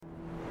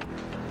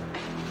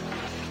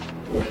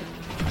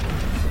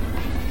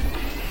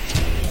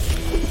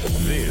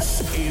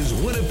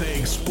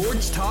Winnipeg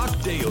Sports Talk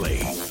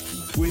Daily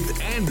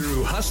with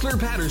Andrew Hustler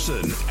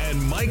Patterson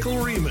and Michael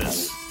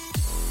Remus.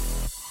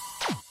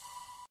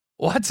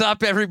 What's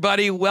up,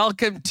 everybody?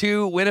 Welcome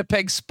to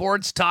Winnipeg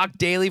Sports Talk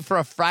Daily for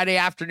a Friday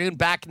afternoon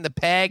back in the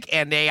Peg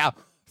and a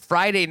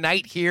Friday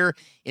night here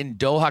in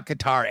Doha,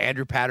 Qatar.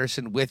 Andrew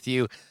Patterson with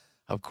you.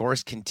 Of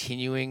course,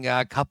 continuing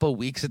a couple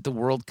weeks at the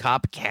World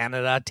Cup.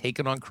 Canada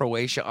taking on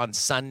Croatia on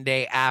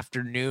Sunday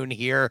afternoon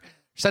here.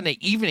 Sunday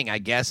evening, I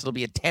guess. It'll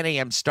be a 10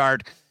 a.m.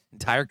 start.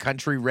 Entire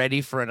country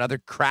ready for another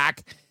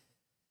crack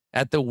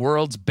at the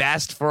world's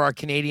best for our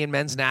Canadian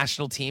men's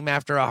national team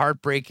after a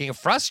heartbreaking,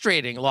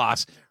 frustrating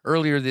loss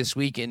earlier this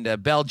week in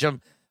Belgium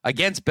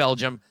against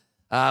Belgium.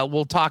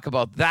 We'll talk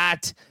about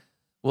that.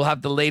 We'll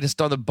have the latest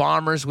on the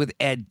Bombers with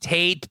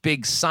Tait,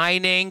 big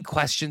signing,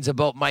 questions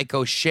about Mike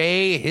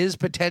O'Shea, his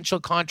potential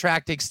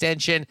contract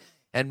extension,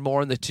 and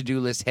more on the to-do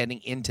list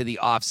heading into the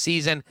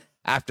offseason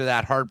after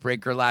that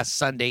heartbreaker last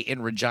Sunday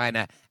in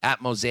Regina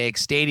at Mosaic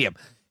Stadium.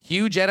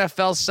 Huge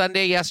NFL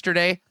Sunday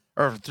yesterday.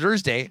 Or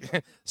Thursday,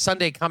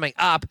 Sunday coming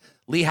up.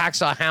 Lee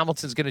Hacksaw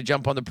Hamilton's going to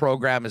jump on the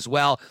program as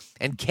well.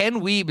 And Ken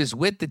Wiebe is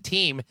with the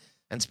team.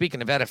 And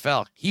speaking of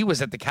NFL, he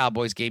was at the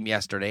Cowboys game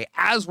yesterday,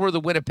 as were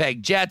the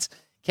Winnipeg Jets.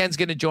 Ken's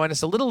going to join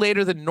us a little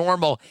later than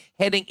normal,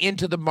 heading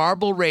into the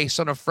marble race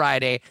on a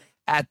Friday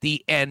at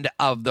the end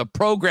of the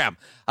program.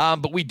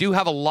 But we do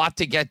have a lot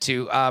to get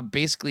to,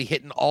 basically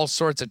hitting all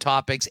sorts of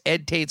topics.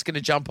 Ed Tait's going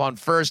to jump on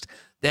first.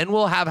 Then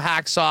we'll have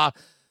Hacksaw,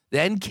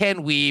 then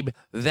Ken Wiebe,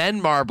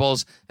 then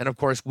Marbles, and of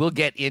course, we'll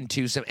get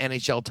into some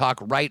NHL talk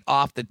right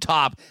off the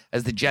top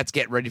as the Jets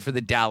get ready for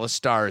the Dallas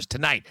Stars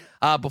tonight.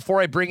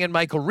 Before I bring in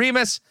Michael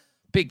Remus,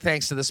 big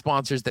thanks to the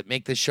sponsors that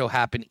make this show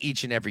happen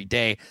each and every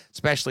day,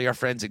 especially our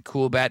friends at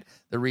CoolBet,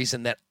 the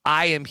reason that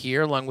I am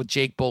here, along with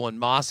Jake Bull and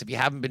Moss. If you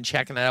haven't been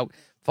checking it out,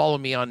 follow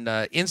me on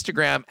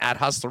Instagram at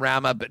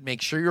Hustlerama, but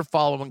make sure you're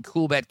following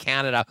CoolBet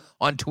Canada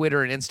on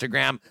Twitter and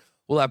Instagram.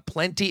 We'll have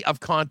plenty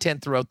of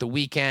content throughout the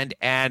weekend,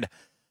 and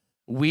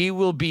we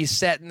will be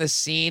setting the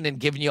scene and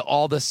giving you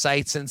all the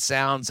sights and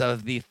sounds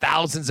of the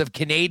thousands of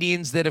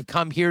Canadians that have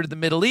come here to the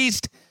Middle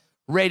East,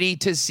 ready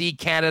to see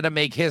Canada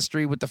make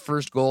history with the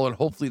first goal and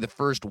hopefully the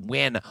first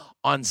win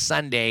on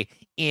Sunday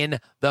in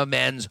the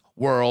Men's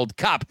World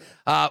Cup.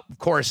 Of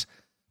course,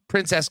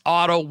 Princess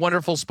Auto,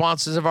 wonderful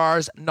sponsors of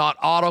ours, Not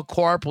Auto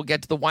Corp. We'll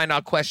get to the why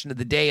not question of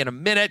the day in a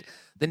minute.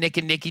 The Nick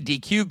and Nicky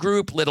DQ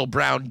Group, Little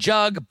Brown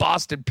Jug,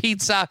 Boston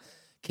Pizza,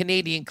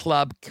 Canadian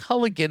Club,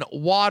 Culligan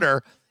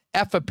Water,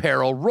 F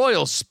Apparel,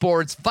 Royal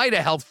Sports,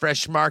 Vita Health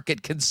Fresh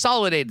Market,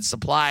 Consolidated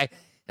Supply,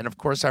 and of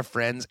course our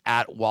friends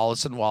at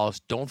Wallace &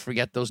 Wallace. Don't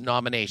forget those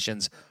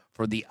nominations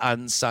for the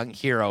Unsung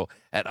Hero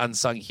at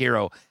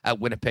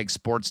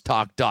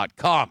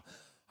winnipegsportstalk.com.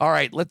 All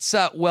right, let's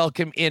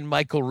welcome in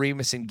Michael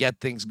Remus and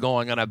get things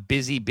going on a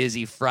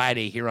busy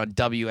Friday here on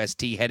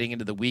WST heading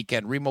into the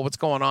weekend. Remo, what's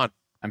going on?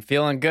 I'm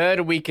feeling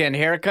good. Weekend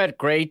haircut.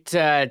 Great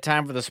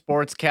time for the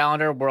sports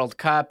calendar, World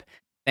Cup.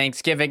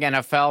 Thanksgiving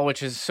NFL,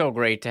 which is so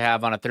great to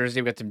have on a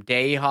Thursday. We got some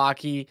day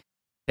hockey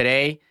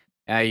today.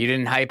 You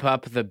didn't hype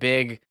up the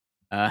big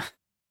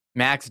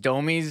Max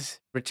Domi's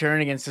return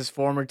against his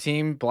former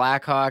team,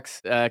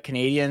 Blackhawks,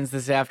 Canadians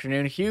this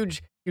afternoon.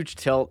 Huge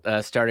tilt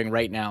starting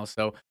right now.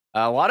 So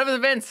a lot of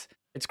events.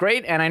 It's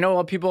great, and I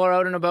know people are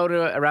out and about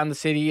around the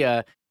city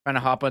trying to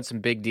hop on some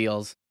big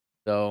deals.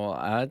 So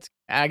I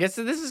guess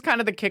this is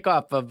kind of the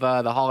kickoff of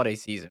the holiday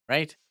season,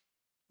 right?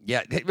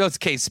 Yeah,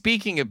 okay,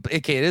 speaking of,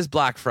 it is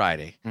Black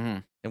Friday,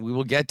 and we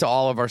will get to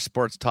all of our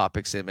sports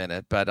topics in a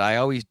minute, but I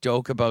always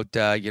joke about,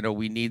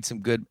 we need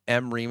some good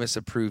M. Remus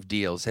approved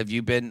deals. Have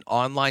you been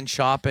online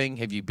shopping?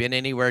 Have you been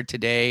anywhere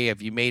today?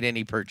 Have you made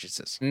any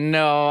purchases?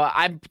 No,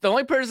 the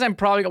only purchase I'm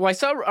probably, I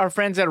saw our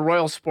friends at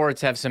Royal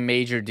Sports have some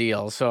major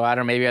deals, so I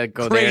don't know, maybe I'd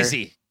go there.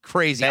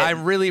 Crazy.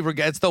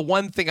 It's the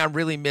one thing I'm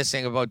really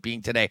missing about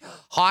being today.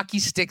 Hockey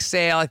stick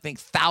sale, I think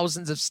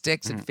thousands of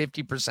sticks and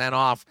 50%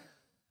 off.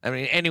 I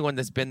mean, anyone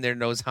that's been there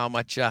knows how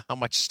much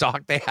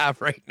stock they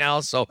have right now.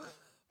 So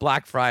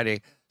Black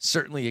Friday,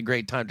 certainly a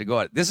great time to go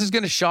out. This is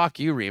going to shock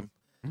you, Reem.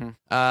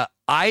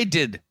 I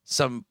did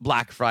some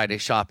Black Friday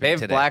shopping today.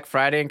 They have Black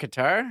Friday in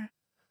Qatar?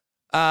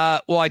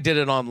 Well, I did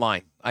it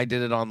online.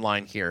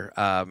 Here.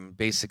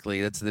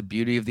 Basically, that's the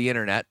beauty of the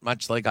internet.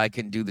 Much like I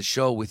can do the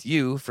show with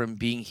you from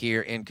being here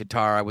in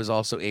Qatar, I was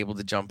also able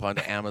to jump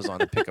onto Amazon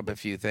to pick up a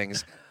few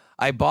things.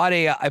 I bought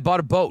a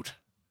boat.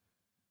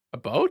 A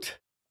boat?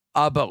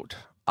 A boat.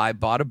 I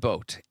bought a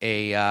boat.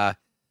 You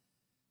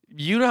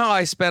know how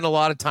I spend a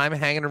lot of time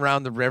hanging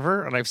around the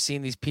river, and I've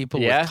seen these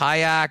people with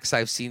kayaks.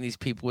 I've seen these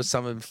people with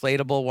some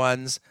inflatable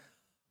ones.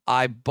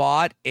 I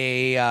bought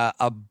a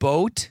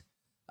boat,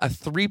 a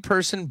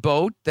 3-person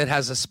boat that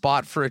has a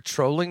spot for a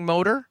trolling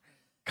motor.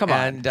 Come on.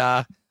 And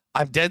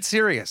I'm dead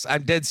serious.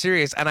 And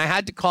I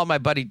had to call my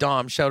buddy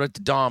Dom. Shout out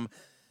to Dom,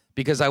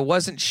 because I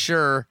wasn't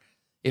sure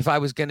if I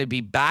was going to be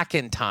back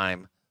in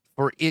time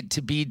for it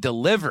to be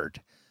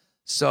delivered.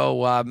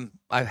 So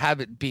I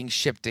have it being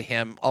shipped to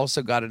him.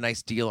 Also got a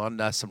nice deal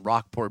on some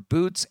Rockport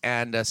boots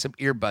and some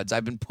earbuds.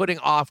 I've been putting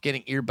off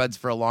getting earbuds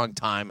for a long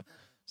time.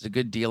 It's a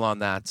good deal on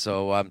that.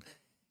 So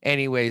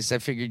anyways, I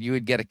figured you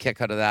would get a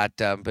kick out of that.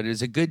 But it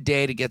was a good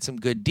day to get some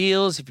good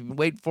deals. If you've been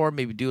waiting for them,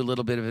 maybe do a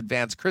little bit of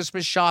advanced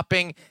Christmas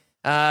shopping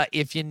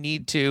if you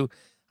need to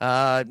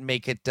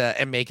make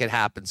it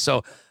happen.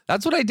 So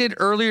that's what I did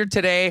earlier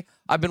today.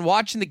 I've been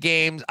watching the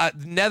games.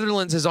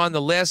 Netherlands is on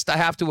the list. I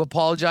have to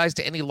apologize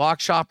to any lock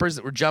shoppers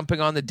that were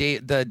jumping on the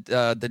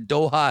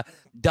Doha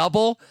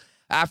double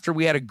after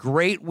we had a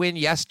great win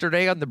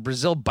yesterday on the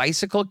Brazil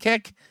bicycle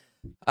kick.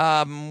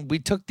 We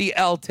took the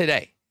L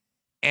today,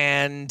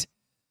 and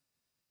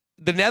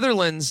the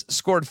Netherlands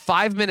scored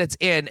 5 minutes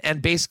in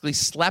and basically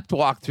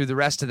sleptwalked through the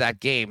rest of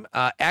that game.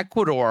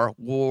 Ecuador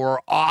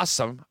were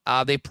awesome.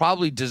 They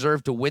probably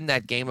deserved to win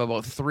that game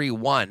about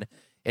 3-1.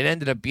 It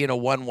ended up being a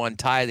 1-1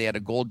 tie. They had a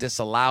goal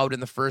disallowed in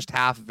the first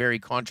half, very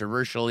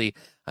controversially.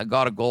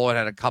 Got a goal and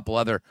had a couple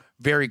other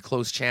very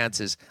close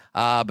chances.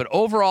 But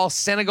overall,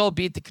 Senegal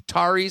beat the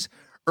Qataris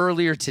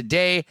earlier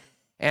today,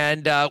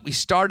 and we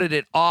started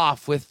it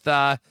off with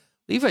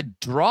leave a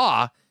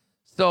draw.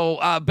 So,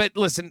 but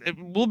listen,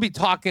 we'll be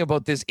talking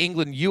about this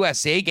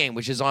England-USA game,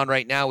 which is on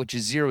right now, which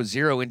is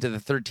 0-0 into the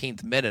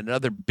 13th minute.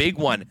 Another big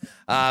one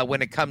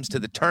when it comes to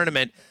the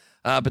tournament.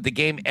 But the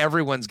game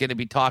everyone's going to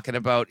be talking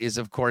about is,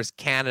 of course,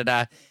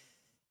 Canada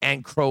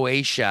and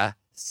Croatia.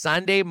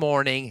 Sunday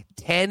morning,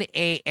 10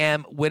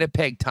 a.m.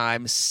 Winnipeg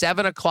time,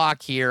 7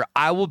 o'clock here.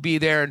 I will be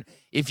there. And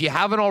if you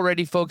haven't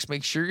already, folks,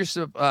 make sure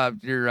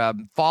you're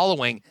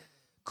following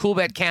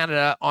Coolbet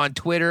Canada on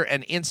Twitter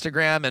and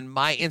Instagram, and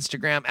my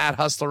Instagram at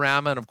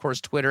Hustlerama, and of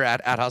course Twitter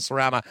at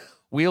Hustlerama.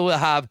 We will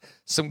have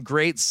some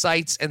great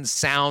sights and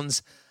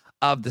sounds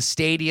of the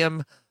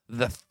stadium,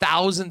 the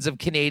thousands of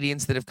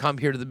Canadians that have come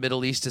here to the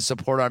Middle East to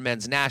support our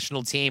men's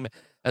national team,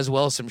 as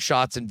well as some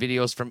shots and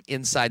videos from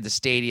inside the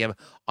stadium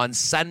on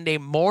Sunday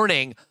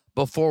morning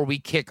before we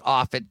kick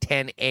off at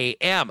 10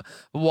 a.m.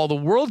 While the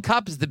World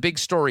Cup is the big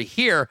story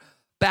here,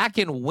 back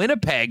in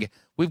Winnipeg,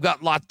 we've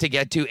got lots to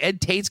get to.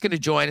 Ed Tait's going to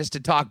join us to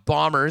talk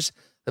Bombers,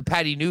 the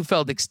Patty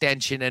Neufeld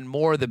extension, and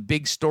more of the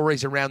big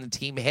stories around the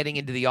team heading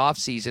into the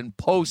offseason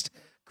post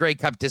Grey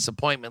Cup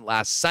disappointment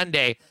last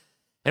Sunday.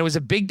 And it was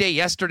a big day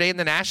yesterday in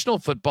the National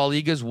Football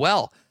League as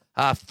well.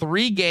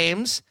 3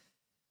 games,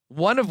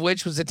 one of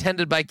which was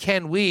attended by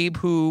Ken Wiebe,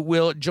 who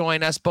will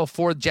join us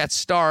before Jets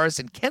Stars.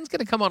 And Ken's going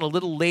to come on a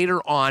little later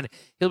on.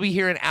 He'll be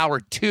here in hour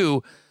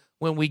 2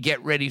 when we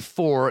get ready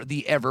for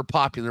the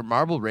ever-popular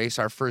marble race,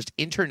 our first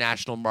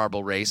international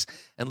marble race.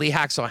 And Lee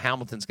Hacksaw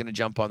Hamilton's going to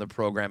jump on the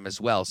program as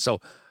well. So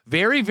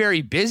very,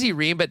 very busy,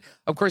 Reem. But,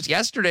 of course,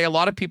 yesterday, a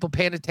lot of people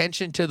paying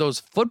attention to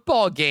those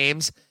football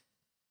games.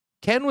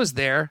 Ken was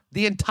there.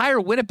 The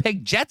entire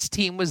Winnipeg Jets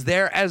team was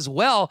there as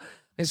well.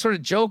 They sort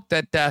of joked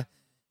that, the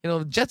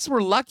Jets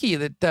were lucky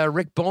that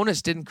Rick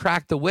Bowness didn't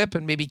crack the whip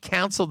and maybe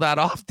cancel that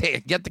off day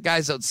and get the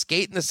guys out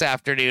skating this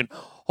afternoon.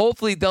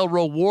 Hopefully they'll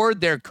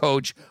reward their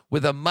coach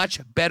with a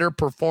much better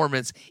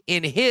performance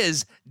in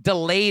his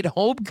delayed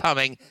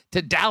homecoming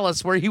to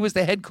Dallas, where he was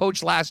the head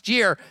coach last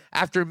year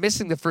after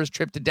missing the first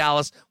trip to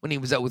Dallas when he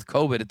was out with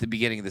COVID at the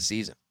beginning of the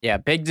season. Yeah,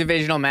 big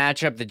divisional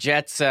matchup. The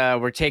Jets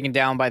were taken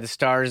down by the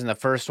Stars in the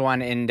first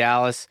one in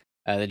Dallas.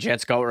 The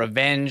Jets got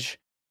revenge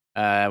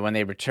when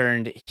they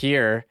returned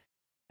here,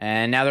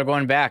 and now they're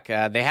going back.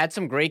 They had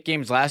some great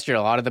games last year,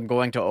 a lot of them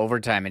going to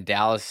overtime, and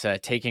Dallas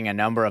taking a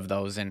number of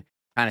those and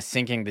kind of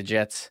sinking the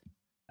Jets'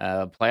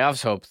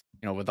 playoffs hopes,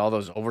 with all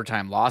those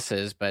overtime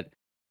losses. But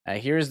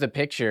here's the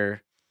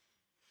picture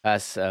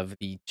of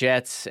the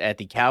Jets at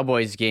the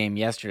Cowboys game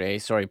yesterday.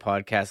 Sorry,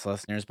 podcast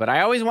listeners, but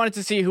I always wanted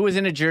to see who was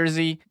in a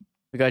jersey.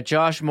 We got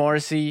Josh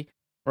Morrissey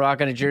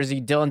rocking a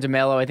jersey. Dylan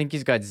DeMello, I think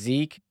he's got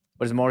Zeke.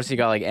 What does Morrissey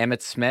got, like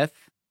Emmitt Smith?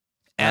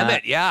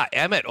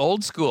 Emmitt,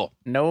 old school.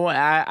 No,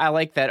 I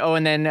like that. Oh,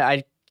 and then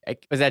I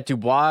was that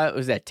Dubois?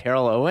 Was that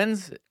Terrell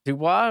Owens?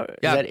 Dubois? Is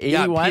that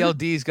 81? Yeah,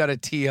 PLD's got a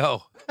TO.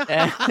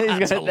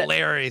 That's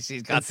hilarious.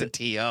 He's got the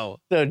TO.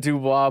 So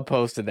Dubois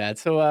posted that.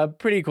 So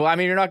pretty cool. I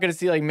mean, you're not going to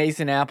see like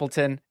Mason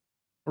Appleton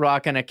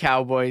rocking a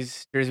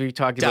Cowboys jersey. We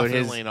talked about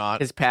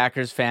his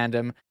Packers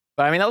fandom.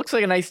 But I mean, that looks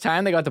like a nice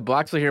time. They got the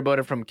blocks. We'll hear about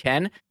it from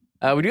Ken.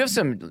 We do have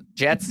some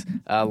Jets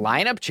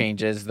lineup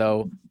changes,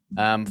 though,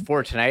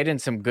 for tonight,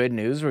 and some good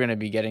news. We're going to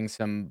be getting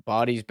some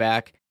bodies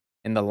back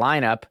in the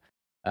lineup.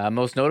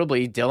 Most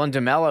notably, Dylan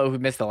DeMello, who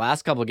missed the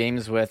last couple of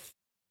games with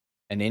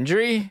an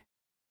injury.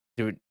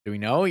 Do we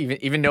know?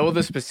 Even know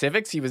the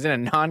specifics? He was in a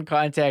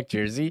non-contact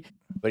jersey,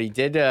 but he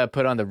did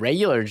put on the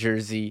regular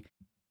jersey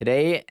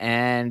today,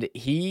 and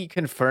he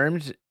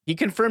confirmed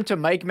to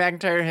Mike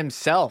McIntyre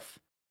himself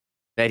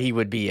that he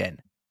would be in.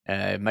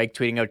 Mike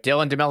tweeting out,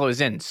 Dylan DeMello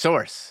is in.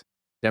 Source,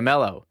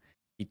 DeMello.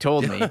 He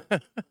told me.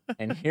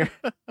 And here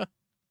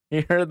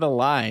are the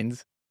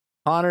lines.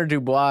 Connor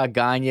Dubois,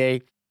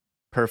 Gagne,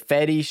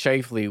 Perfetti,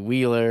 Scheifele,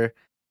 Wheeler,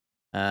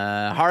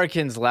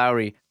 Harkins,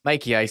 Lowry,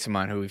 Mikey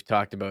Isamon, who we've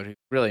talked about, who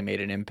really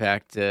made an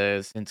impact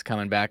since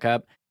coming back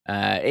up.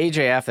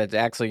 AJF, that's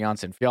Axel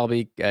Janssen,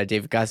 Fjallby,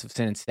 David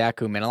Gustafson, and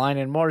Staku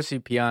Minalainen, Morrissey,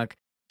 Pionk,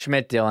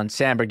 Schmidt, Dillon,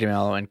 Sandberg,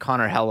 DeMello, and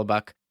Connor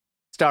Hellebuck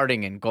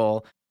starting in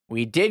goal.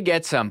 We did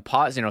get some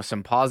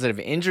positive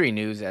injury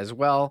news as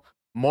well.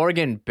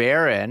 Morgan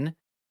Barron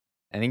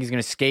I think he's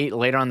going to skate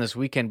later on this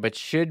weekend, but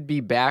should be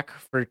back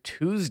for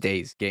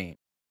Tuesday's game.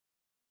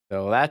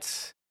 So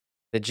that's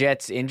the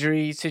Jets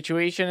injury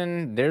situation.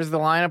 And there's the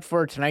lineup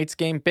for tonight's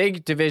game.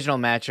 Big divisional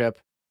matchup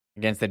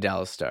against the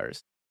Dallas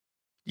Stars.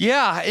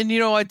 Yeah, and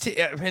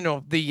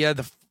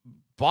the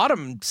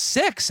bottom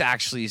six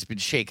actually has been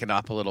shaken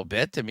up a little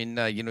bit. I mean,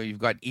 you've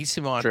got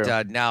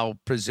Eyssimont now,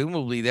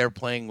 presumably they're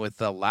playing with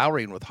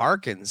Lowry and with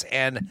Harkins.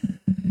 And,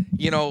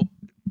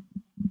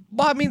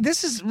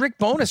 this is Rick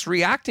Bowness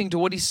reacting to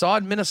what he saw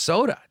in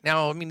Minnesota.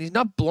 Now, he's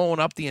not blowing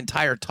up the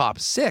entire top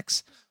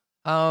six,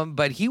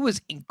 but he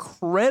was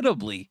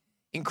incredibly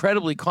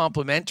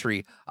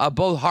complimentary.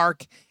 Both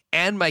Hark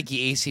and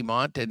Mikey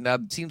Eyssimont,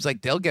 and seems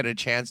like they'll get a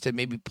chance to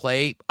maybe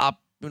play up,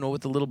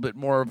 with a little bit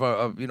more of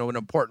an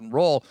important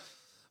role.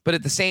 But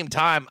at the same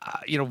time,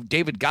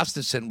 David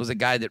Gustafson was a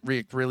guy that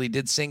Rick really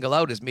did single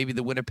out as maybe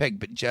the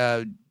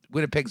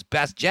Winnipeg's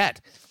best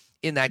Jet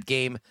in that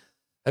game.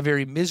 A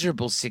very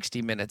miserable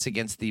 60 minutes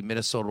against the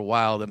Minnesota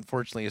Wild.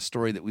 Unfortunately, a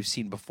story that we've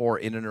seen before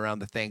in and around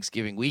the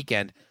Thanksgiving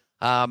weekend.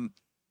 And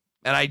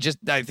I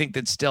think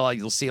that still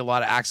you'll see a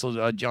lot of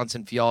Axel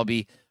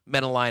Johnson-Fialbi,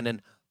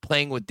 Menelainen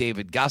playing with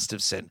David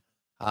Gustafson.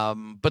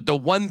 But the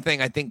one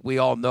thing I think we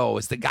all know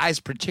is the guys,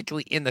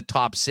 particularly in the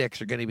top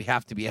six, are going to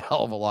have to be a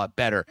hell of a lot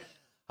better.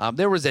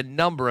 There was a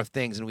number of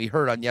things, and we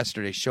heard on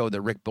yesterday's show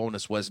that Rick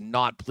Bowness was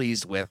not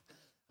pleased with.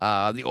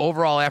 The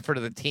overall effort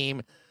of the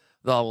team,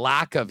 the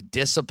lack of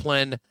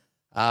discipline,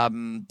 a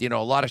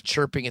lot of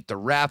chirping at the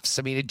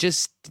refs. It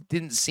just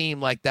didn't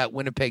seem like that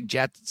Winnipeg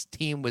Jets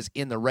team was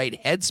in the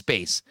right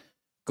headspace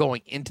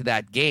going into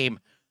that game.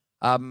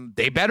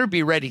 They better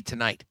be ready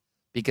tonight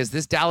because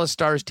this Dallas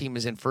Stars team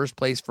is in first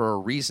place for a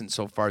reason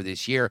so far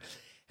this year.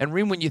 And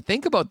Reem, when you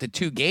think about the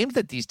two games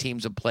that these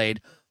teams have played,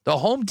 the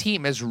home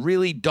team has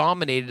really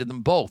dominated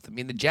them both.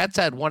 The Jets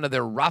had one of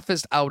their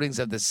roughest outings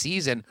of the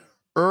season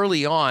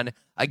early on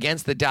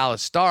against the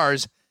Dallas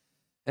Stars.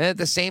 And at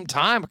the same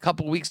time, a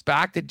couple weeks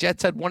back, the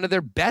Jets had one of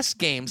their best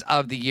games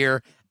of the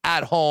year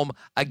at home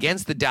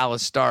against the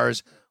Dallas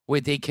Stars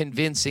with a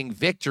convincing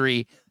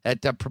victory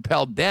that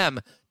propelled them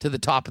to the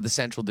top of the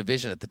Central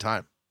Division at the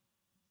time.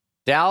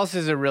 Dallas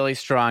is a really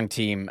strong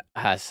team,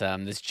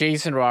 Hassam. This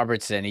Jason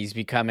Robertson, he's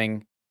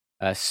becoming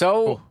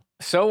so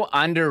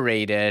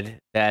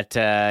underrated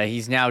that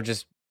he's now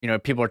just,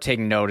 people are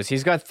taking notice.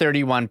 He's got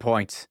 31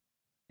 points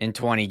in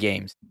 20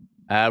 games.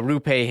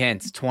 Rupe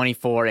Hintz,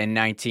 24 and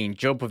 19.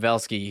 Joe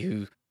Pavelski,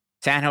 who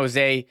San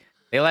Jose,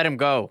 they let him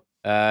go.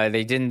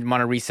 They didn't want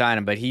to re-sign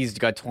him, but he's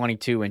got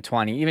 22 and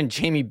 20. Even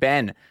Jamie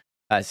Benn,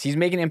 he's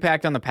making an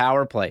impact on the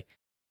power play.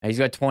 He's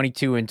got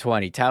 22 and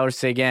 20. Tyler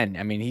Seguin,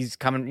 he's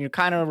coming,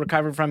 kind of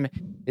recovered from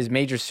his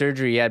major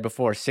surgery he had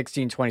before,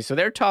 16-20. So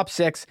their top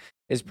six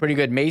is pretty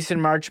good. Mason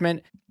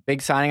Marchment,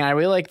 big signing. I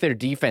really like their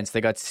defense.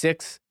 They got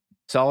six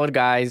solid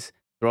guys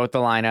throughout the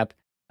lineup.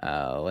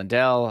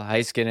 Lindell,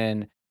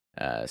 Heiskanen,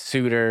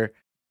 Suter.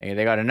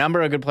 They got a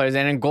number of good players.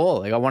 And in goal,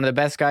 they got one of the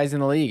best guys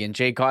in the league in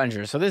Jay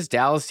Cottinger. So this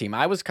Dallas team,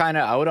 I was kind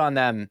of out on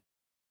them.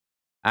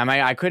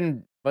 I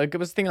couldn't, I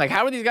was thinking,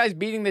 how are these guys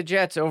beating the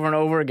Jets over and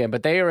over again?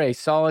 But they are a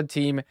solid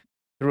team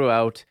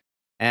throughout.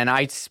 And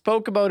I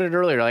spoke about it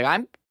earlier.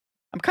 I'm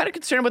kind of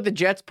concerned about the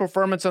Jets'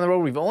 performance on the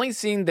road. We've only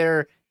seen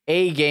their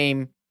A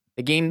game,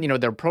 the game,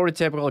 their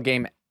prototypical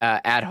game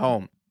at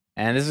home.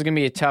 And this is going to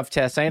be a tough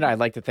test. I'd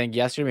like to think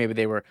yesterday, maybe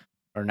they were,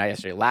 or not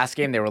yesterday, last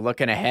game, they were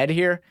looking ahead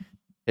here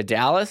to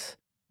Dallas.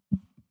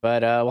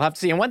 But we'll have to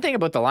see. And one thing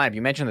about the lineup,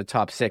 you mentioned the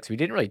top six. We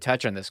didn't really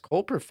touch on this.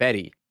 Cole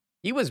Perfetti,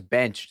 he was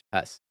benched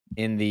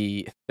in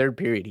the third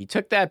period. He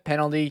took that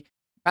penalty,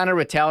 kind of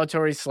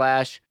retaliatory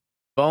slash.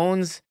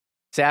 Bones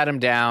sat him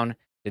down,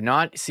 did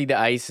not see the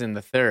ice in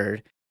the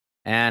third.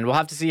 And we'll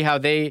have to see how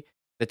the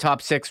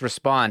top six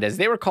respond as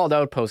they were called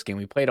out post-game.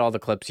 We played all the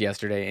clips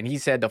yesterday, and he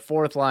said the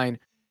fourth line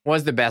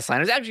was the best line.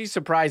 I was actually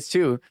surprised,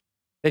 too,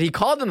 that he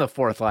called them the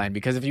fourth line,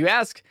 because if you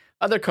ask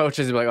other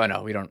coaches, they'll be like, oh,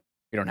 no, we don't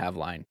have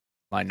line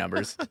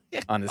numbers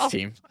on this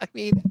team.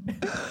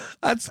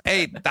 That's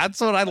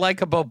what I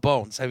like about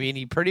Bones.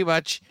 He pretty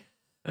much,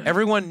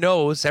 everyone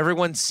knows,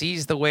 everyone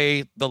sees the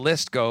way the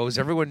list goes.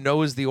 Everyone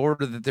knows the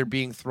order that they're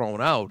being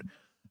thrown out.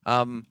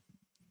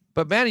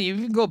 But man, you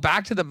even go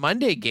back to the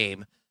Monday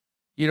game,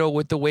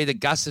 with the way that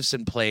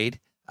Gustafson played,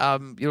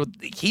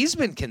 he's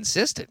been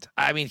consistent.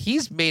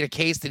 He's made a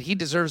case that he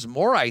deserves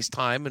more ice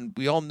time. And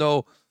we all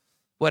know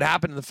what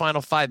happened in the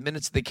final 5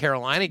 minutes of the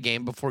Carolina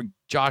game before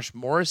Josh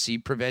Morrissey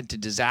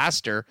prevented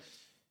disaster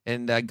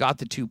and got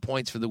the 2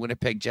 points for the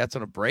Winnipeg Jets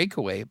on a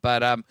breakaway.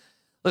 But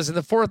listen,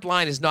 the fourth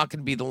line is not going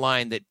to be the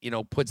line that,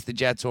 puts the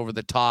Jets over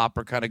the top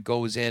or kind of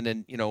goes in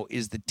and,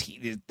 is the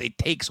team that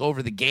takes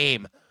over the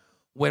game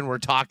when we're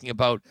talking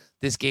about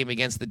this game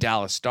against the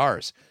Dallas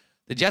Stars.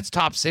 The Jets'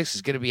 top six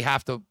is going to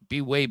have to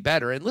be way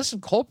better. And listen,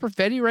 Cole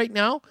Perfetti right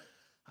now,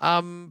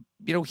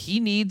 he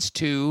needs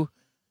to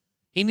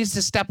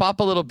step up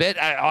a little bit.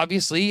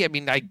 Obviously,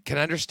 I can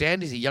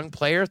understand he's a young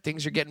player.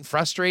 Things are getting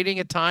frustrating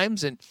at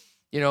times. And,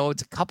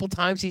 it's a couple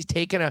times he's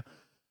taken a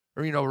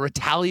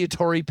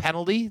retaliatory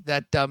penalty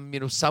that,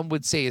 some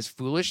would say is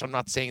foolish. I'm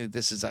not saying that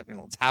this is,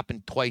 it's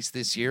happened twice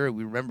this year.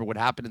 We remember what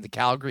happened in the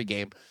Calgary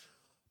game.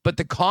 But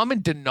the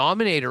common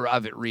denominator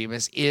of it,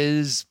 Remus,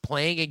 is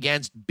playing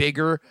against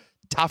bigger,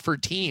 tougher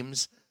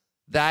teams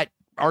that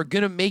are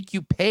going to make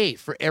you pay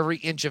for every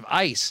inch of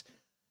ice.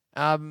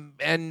 I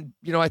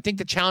think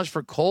the challenge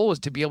for Cole is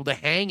to be able to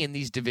hang in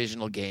these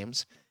divisional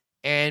games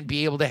and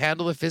be able to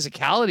handle the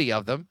physicality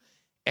of them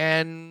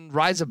and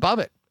rise above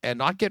it and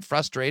not get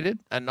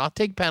frustrated and not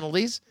take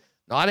penalties,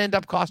 not end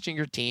up costing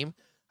your team,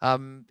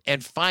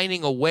 and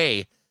finding a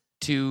way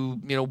to,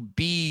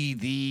 be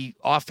the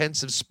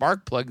offensive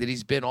spark plug that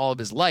he's been all of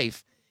his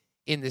life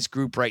in this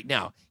group right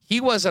now. He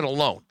wasn't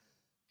alone.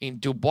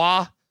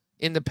 Dubois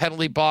in the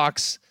penalty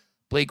box,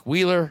 Blake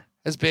Wheeler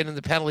has been in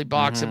the penalty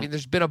box. Mm-hmm.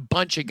 There's been a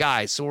bunch of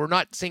guys, so we're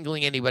not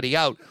singling anybody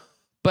out.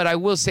 But I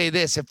will say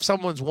this, if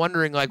someone's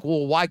wondering,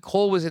 why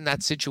Cole was in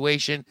that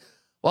situation,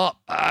 well,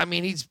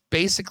 he's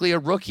basically a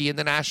rookie in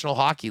the National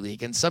Hockey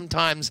League. And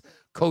sometimes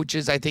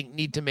coaches, I think,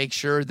 need to make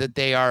sure that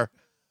they are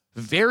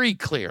very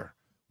clear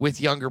with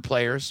younger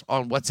players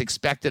on what's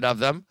expected of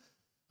them.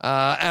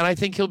 And I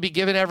think he'll be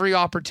given every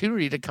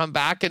opportunity to come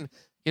back and,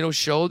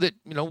 show that,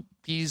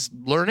 he's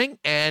learning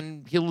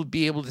and he'll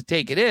be able to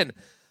take it in.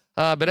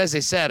 But as I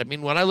said,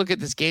 when I look at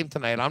this game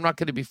tonight, I'm not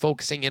going to be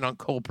focusing in on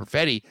Cole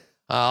Perfetti.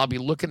 I'll be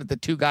looking at the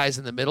two guys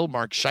in the middle,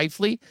 Mark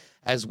Scheifele,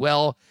 as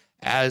well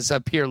as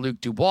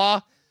Pierre-Luc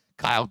Dubois,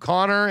 Kyle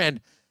Connor.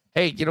 And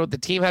hey, the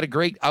team had a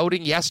great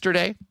outing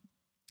yesterday.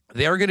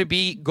 They're going to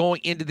be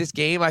going into this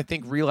game, I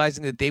think,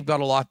 realizing that they've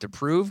got a lot to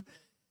prove.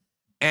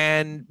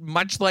 And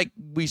much like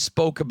we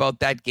spoke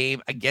about that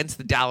game against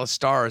the Dallas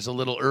Stars a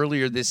little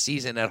earlier this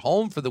season at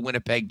home for the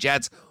Winnipeg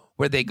Jets,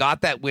 where they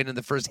got that win in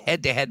the first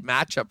head-to-head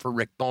matchup for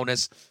Rick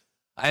Bowness,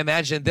 I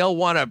imagine they'll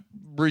want to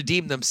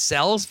redeem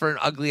themselves for an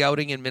ugly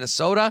outing in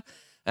Minnesota.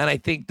 And I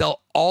think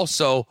they'll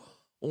also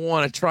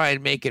want to try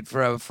and make it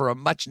for a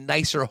much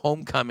nicer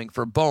homecoming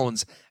for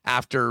Bones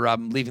after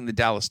leaving the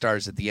Dallas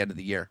Stars at the end of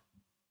the year.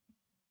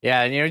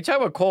 Yeah, and you talk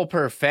about Cole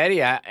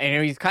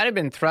Perfetti. He's kind of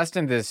been thrust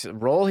into this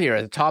role here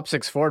as a top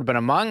six forward, but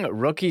among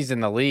rookies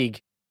in the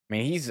league,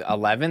 he's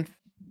 11th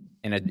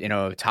in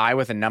a tie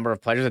with a number of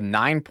players with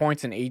 9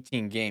 points in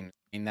 18 games.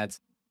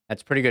 That's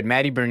pretty good.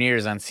 Matty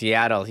Bernier's on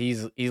Seattle.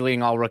 He's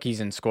leading all rookies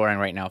in scoring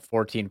right now,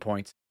 14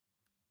 points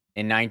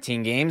in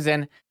 19 games,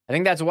 and I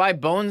think that's why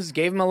Bones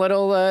gave him a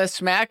little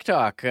smack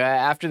talk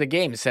after the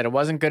game. He said it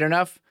wasn't good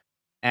enough,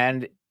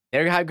 and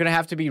they're going to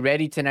have to be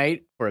ready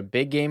tonight for a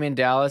big game in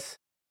Dallas.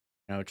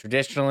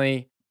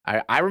 Traditionally,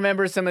 I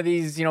remember some of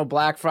these,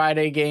 Black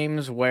Friday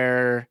games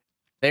where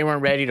they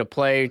weren't ready to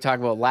play. We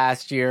talked about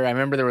last year. I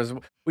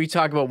remember we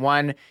talked about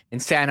one in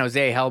San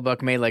Jose.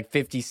 Hellbuck made like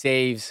 50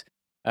 saves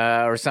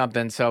or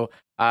something. So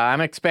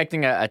I'm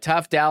expecting a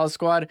tough Dallas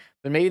squad,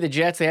 but maybe the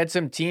Jets, they had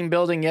some team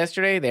building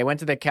yesterday. They went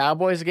to the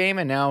Cowboys game,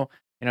 and now,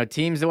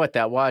 teams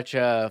that watch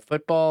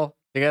football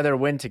together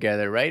win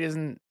together, right?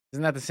 Isn't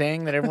that the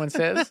saying that everyone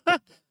says?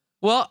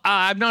 Well,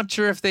 I'm not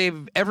sure if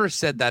they've ever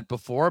said that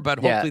before, but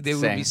hopefully they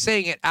will be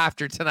saying it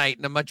after tonight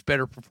in a much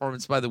better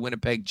performance by the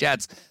Winnipeg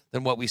Jets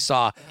than what we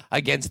saw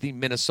against the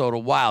Minnesota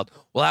Wild.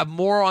 We'll have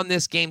more on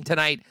this game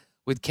tonight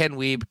with Ken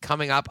Wiebe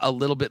coming up a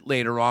little bit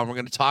later on. We're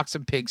going to talk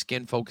some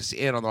pigskin, focus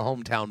in on the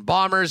hometown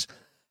Bombers,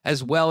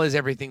 as well as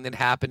everything that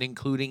happened,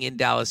 including in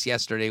Dallas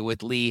yesterday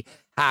with Lee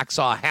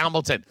Hacksaw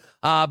Hamilton.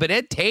 But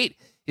Ed Tait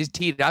is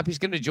teed up. He's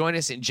going to join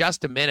us in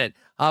just a minute.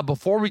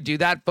 Before we do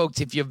that,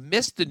 folks, if you've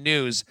missed the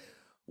news,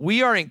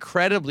 we are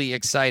incredibly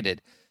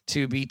excited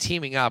to be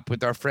teaming up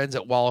with our friends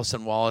at Wallace &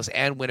 Wallace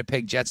and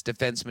Winnipeg Jets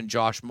defenseman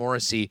Josh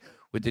Morrissey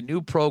with the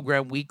new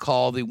program we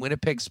call the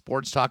Winnipeg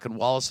Sports Talk and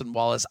Wallace &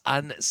 Wallace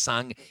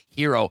Unsung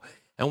Hero.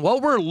 And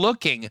what we're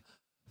looking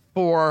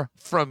for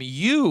from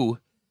you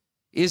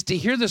is to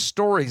hear the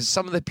stories of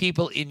some of the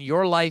people in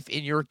your life,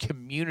 in your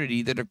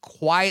community that are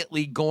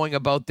quietly going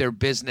about their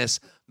business,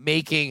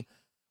 making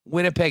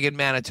Winnipeg and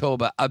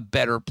Manitoba a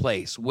better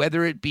place,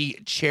 whether it be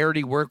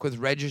charity work with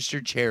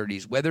registered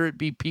charities, whether it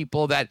be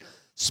people that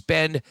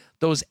spend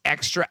those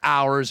extra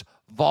hours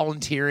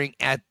volunteering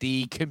at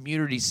the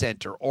community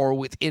center or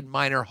within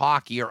minor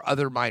hockey or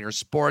other minor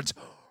sports,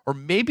 or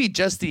maybe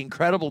just the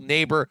incredible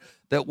neighbor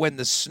that when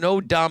the snow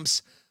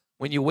dumps,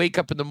 when you wake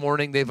up in the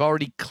morning, they've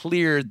already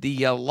cleared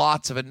the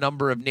lots of a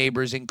number of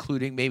neighbors,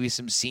 including maybe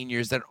some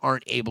seniors that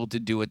aren't able to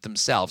do it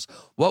themselves.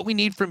 What we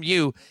need from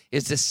you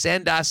is to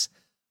send us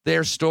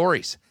their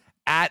stories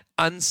at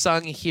send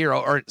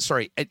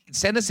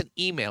us an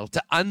email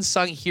to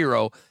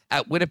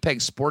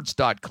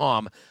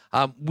unsunghero@winnipegsports.com.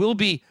 We'll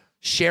be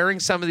sharing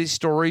some of these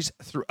stories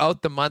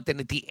throughout the month, and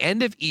at the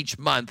end of each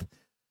month,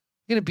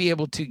 we're going to be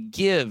able to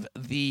give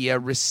the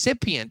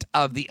recipient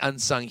of the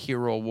Unsung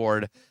Hero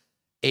Award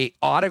a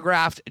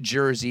autographed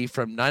jersey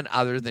from none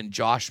other than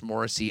Josh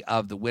Morrissey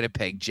of the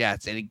Winnipeg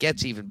Jets, and it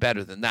gets even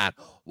better than that.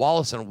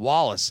 Wallace &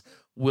 Wallace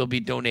will be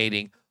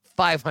donating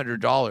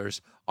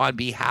 $500 on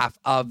behalf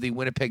of the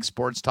Winnipeg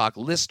Sports Talk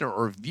listener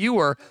or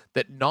viewer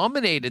that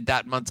nominated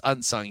that month's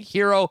Unsung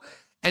Hero.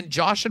 And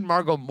Josh and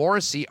Margot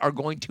Morrissey are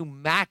going to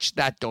match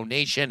that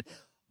donation,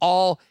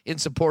 all in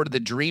support of the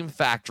Dream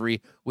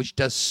Factory, which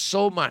does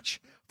so much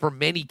for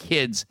many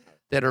kids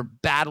that are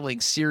battling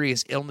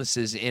serious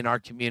illnesses in our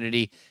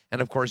community.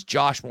 And of course,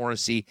 Josh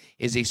Morrissey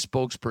is a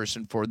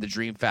spokesperson for the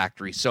Dream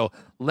Factory. So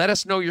let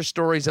us know your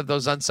stories of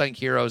those unsung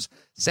heroes.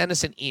 Send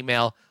us an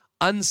email,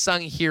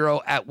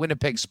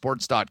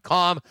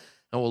 unsunghero@winnipegsports.com,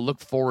 and we'll look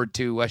forward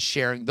to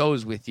sharing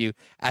those with you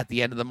at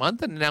the end of the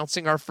month and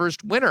announcing our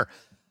first winner.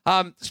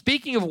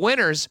 Speaking of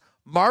winners,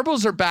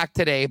 marbles are back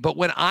today, but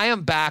when I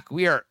am back,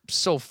 we are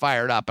so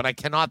fired up, and I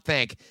cannot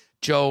thank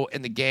Joe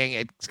and the gang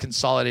at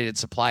Consolidated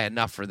Supply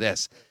enough for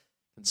this.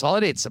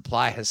 Consolidated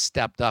Supply has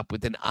stepped up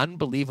with an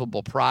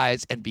unbelievable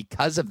prize, and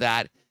because of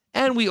that,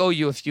 and we owe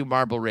you a few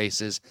marble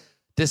races,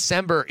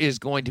 December is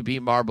going to be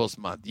Marbles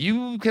Month.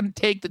 You can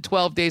take the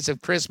 12 days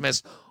of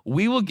Christmas.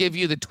 We will give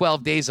you the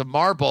 12 days of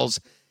marbles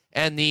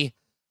and the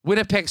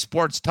Winnipeg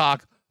Sports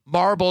Talk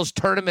Marbles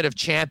Tournament of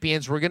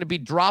Champions. We're going to be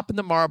dropping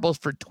the marbles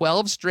for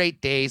 12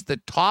 straight days. The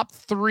top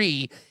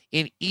 3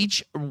 in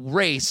each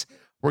race,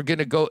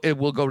 it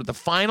will go to the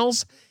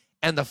finals,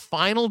 and the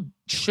final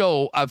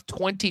show of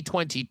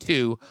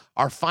 2022,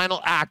 our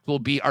final act will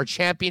be our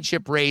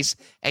championship race.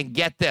 And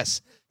get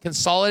this,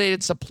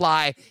 Consolidated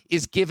Supply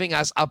is giving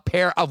us a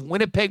pair of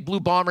Winnipeg Blue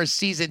Bombers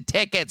season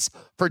tickets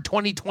for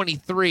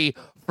 2023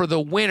 for the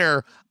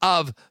winner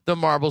of the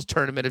Marbles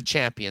Tournament of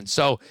Champions.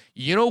 So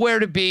you know where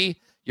to be.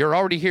 You're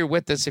already here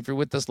with us. If you're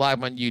with us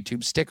live on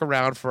YouTube, stick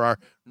around for our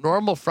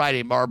normal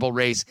Friday marble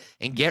race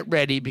and get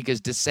ready,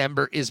 because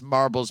December is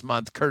Marbles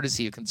Month,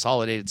 courtesy of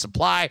Consolidated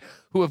Supply,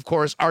 who, of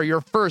course, are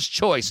your first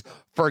choice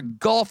for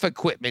golf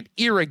equipment,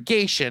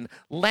 irrigation,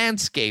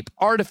 landscape,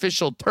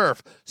 artificial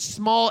turf,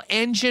 small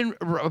engine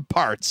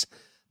parts,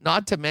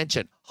 not to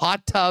mention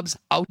hot tubs,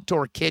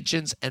 outdoor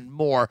kitchens, and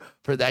more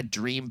for that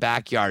dream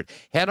backyard.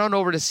 Head on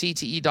over to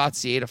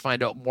cte.ca to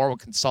find out more what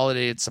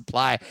Consolidated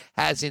Supply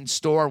has in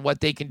store and what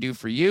they can do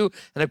for you.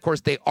 And of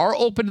course, they are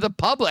open to the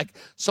public,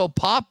 so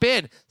pop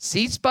in,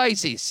 see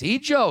Spicy, see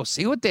Joe,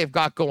 see what they've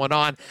got going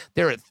on.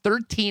 They're at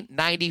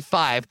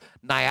 1395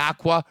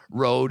 Niagara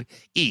Road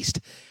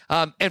East.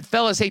 And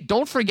fellas, hey,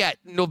 don't forget,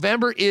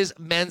 November is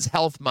Men's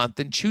Health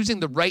Month, and choosing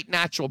the right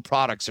natural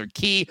products are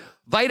key.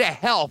 Vita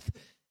Health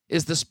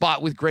is the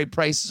spot with great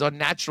prices on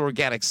natural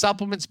organic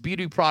supplements,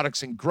 beauty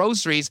products, and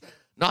groceries,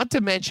 not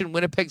to mention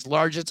Winnipeg's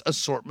largest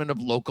assortment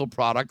of local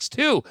products,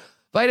 too.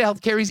 Vita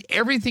Health carries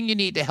everything you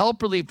need to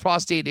help relieve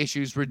prostate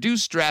issues,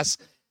 reduce stress,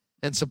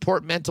 and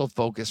support mental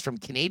focus from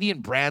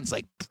Canadian brands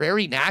like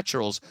Prairie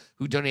Naturals,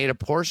 who donate a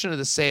portion of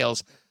the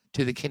sales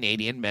to the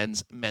Canadian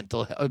Men's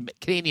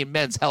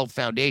Health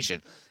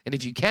Foundation. And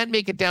if you can't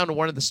make it down to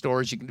one of the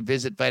stores, you can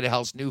visit Vita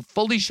Health's new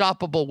fully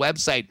shoppable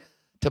website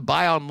to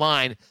buy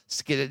online,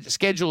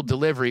 schedule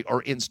delivery,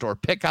 or in-store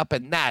pickup,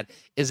 and that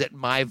is at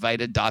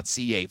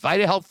myvita.ca.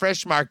 Vita Health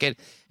Fresh Market,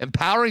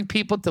 empowering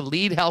people to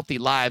lead healthy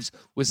lives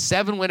with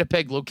 7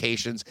 Winnipeg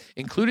locations,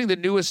 including the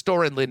newest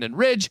store in Linden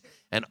Ridge,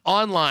 and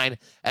online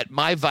at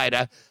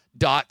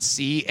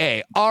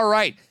myvita.ca. All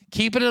right,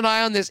 keeping an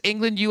eye on this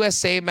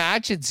England-USA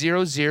match at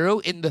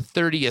 0-0 in the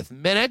 30th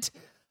minute,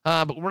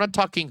 but we're not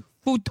talking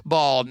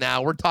football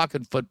now. We're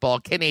talking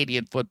football,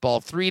 Canadian football,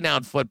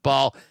 3-down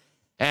football,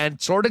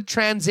 and sort of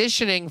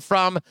transitioning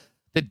from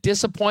the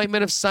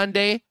disappointment of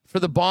Sunday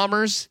for the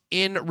Bombers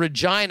in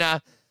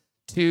Regina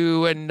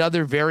to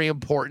another very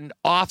important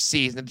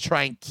offseason to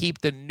try and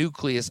keep the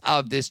nucleus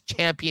of this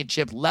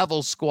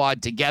championship-level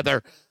squad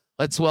together.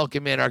 Let's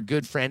welcome in our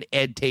good friend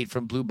Ed Tait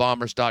from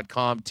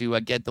BlueBombers.com to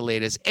get the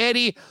latest.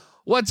 Eddie,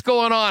 what's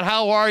going on?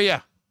 How are you?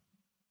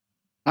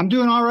 I'm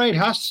doing all right,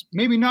 Huss.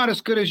 Maybe not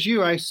as good as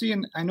you. I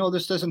know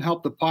this doesn't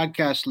help the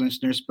podcast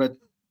listeners, but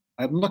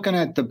I'm looking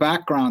at the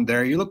background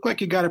there. You look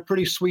like you got a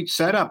pretty sweet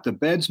setup. The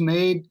bed's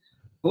made.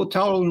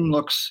 Hotel room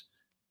looks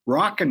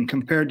rocking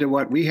compared to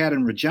what we had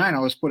in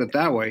Regina. Let's put it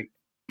that way.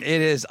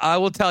 It is. I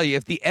will tell you,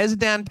 if the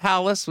Esdan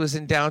Palace was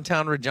in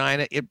downtown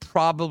Regina, it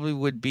probably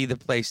would be the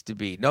place to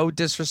be. No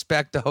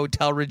disrespect to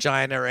Hotel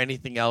Regina or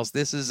anything else.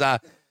 This is,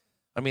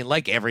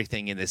 like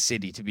everything in this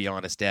city, to be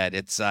honest, Ed,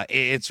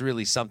 it's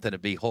really something to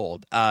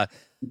behold.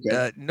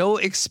 Okay. No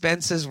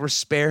expenses were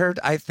spared,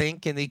 I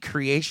think, in the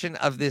creation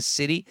of this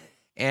city.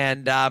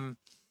 And,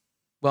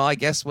 I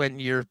guess when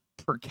you're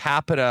per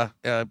capita,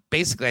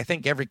 basically, I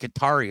think every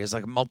Qatari is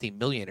like a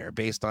multimillionaire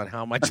based on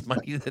how much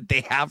money that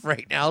they have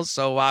right now.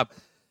 So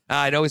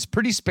I know it's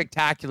pretty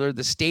spectacular.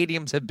 The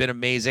stadiums have been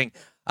amazing.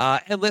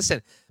 And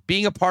listen,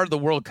 being a part of the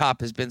World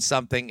Cup has been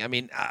something. I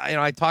mean,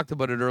 I talked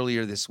about it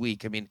earlier this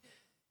week. I mean,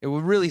 it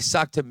would really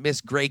suck to miss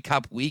Grey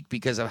Cup week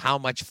because of how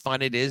much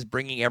fun it is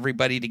bringing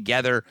everybody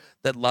together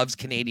that loves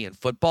Canadian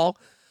football.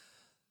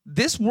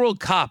 This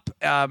World Cup,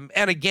 and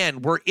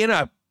again, we're in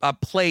a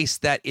place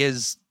that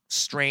is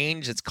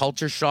strange. It's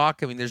culture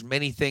shock. I mean, there's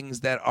many things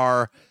that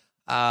are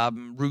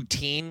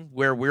routine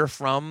where we're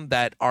from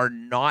that are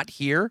not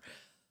here.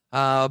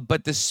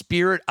 But the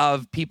spirit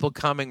of people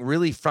coming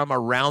really from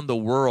around the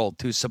world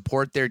to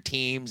support their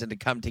teams and to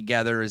come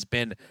together has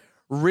been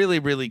Really,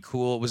 really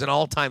cool. It was an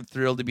all-time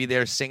thrill to be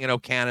there singing "O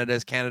Canada"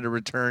 as Canada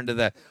returned to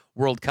the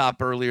World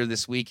Cup earlier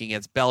this week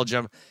against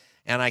Belgium.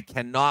 And I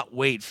cannot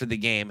wait for the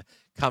game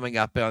coming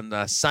up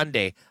on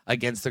Sunday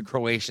against the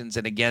Croatians.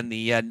 And again,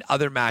 the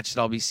other match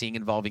that I'll be seeing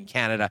involving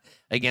Canada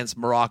against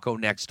Morocco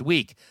next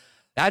week.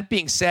 That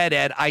being said,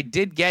 Ed, I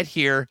did get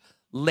here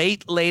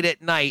late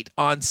at night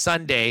on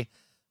Sunday.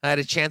 I had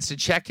a chance to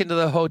check into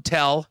the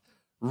hotel,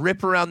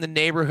 rip around the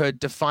neighborhood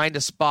to find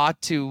a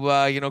spot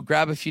to,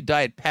 grab a few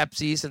Diet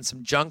Pepsis and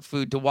some junk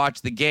food to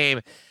watch the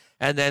game,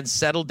 and then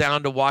settle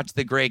down to watch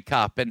the Grey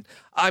Cup. And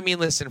I mean,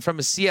 listen, from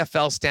a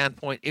CFL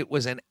standpoint, it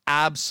was an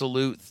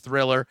absolute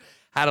thriller.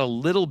 Had a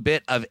little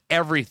bit of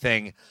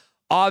everything.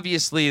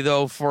 Obviously,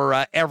 though,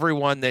 for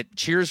everyone that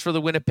cheers for the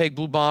Winnipeg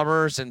Blue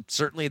Bombers and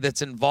certainly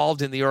that's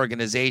involved in the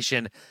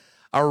organization,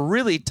 a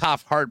really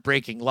tough,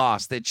 heartbreaking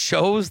loss that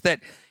shows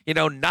that,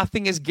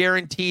 nothing is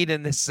guaranteed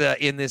in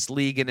this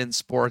league and in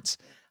sports.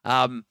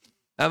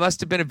 That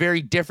must have been a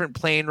very different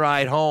plane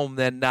ride home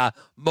than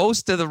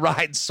most of the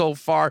rides so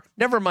far.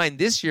 Never mind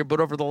this year, but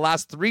over the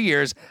last 3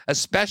 years,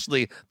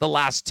 especially the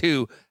last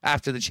 2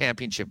 after the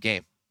championship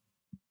game.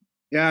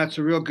 Yeah, it's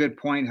a real good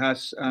point,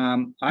 Huss.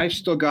 I've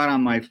still got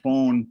on my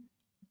phone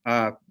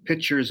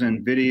pictures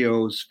and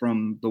videos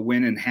from the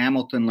win in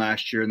Hamilton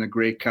last year in the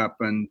Grey Cup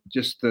and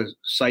just the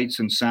sights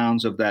and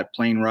sounds of that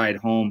plane ride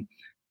home.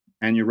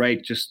 And you're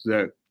right, just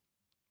a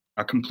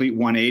complete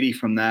 180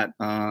 from that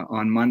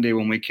on Monday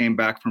when we came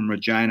back from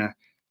Regina.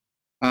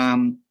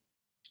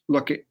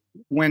 Look,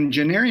 when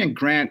Janarian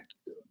Grant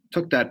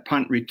took that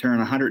punt return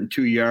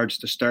 102 yards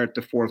to start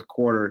the fourth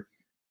quarter,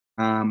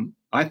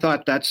 I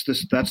thought that's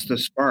the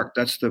spark.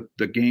 That's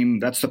the game.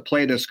 That's the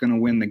play that's going to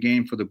win the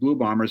game for the Blue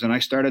Bombers. And I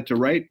started to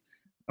write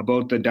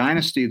about the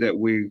dynasty that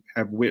we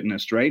have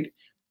witnessed, right?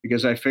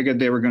 Because I figured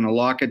they were going to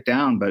lock it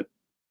down. But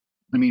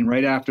I mean,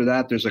 right after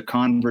that, there's a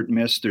convert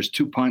miss. There's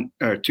two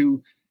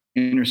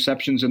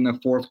interceptions in the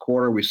fourth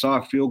quarter. We saw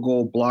a field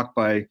goal blocked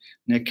by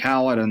Nick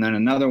Hallett, and then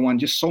another one.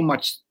 Just so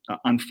much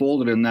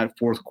unfolded in that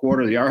fourth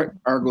quarter. The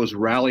Argos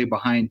rally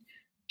behind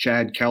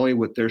Chad Kelly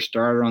with their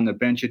starter on the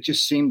bench. It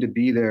just seemed to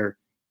be there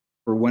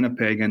for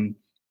Winnipeg, and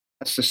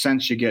that's the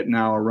sense you get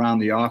now around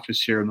the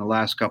office here in the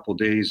last couple of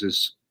days.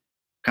 Is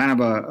kind of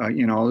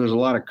there's a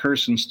lot of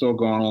cursing still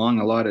going along,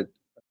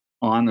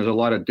 there's a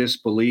lot of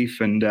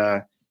disbelief, and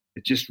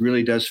it just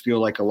really does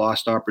feel like a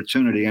lost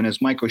opportunity. And as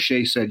Mike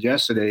O'Shea said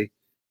yesterday,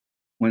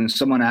 when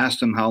someone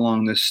asked him how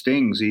long this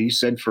stings, he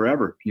said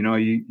forever.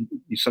 You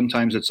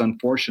sometimes it's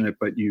unfortunate,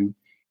 but you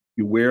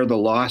wear the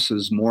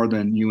losses more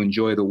than you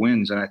enjoy the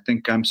wins. And I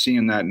think I'm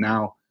seeing that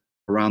now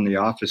around the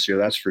office here.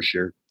 That's for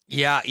sure.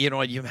 Yeah,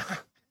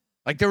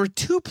 there were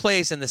 2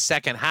 plays in the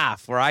second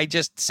half where I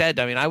just said,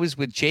 I was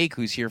with Jake,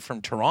 who's here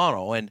from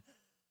Toronto, and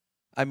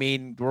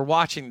we're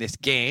watching this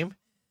game,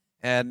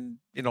 and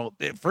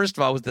first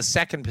of all, it was the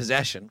second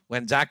possession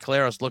when Zach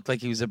Caleros looked like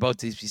he was about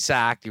to be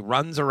sacked. He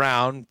runs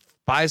around,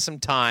 buys some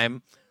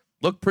time,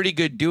 looked pretty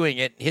good doing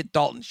it, hit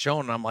Dalton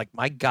Schoen, and I'm like,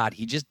 my God,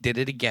 he just did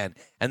it again.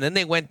 And then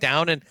they went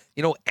down and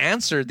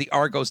answered the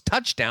Argos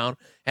touchdown,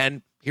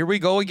 and here we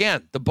go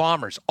again. The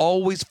Bombers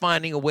always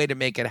finding a way to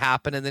make it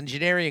happen. And then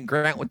Janarian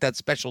Grant with that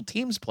special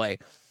teams play.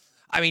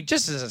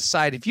 Just as a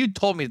side, if you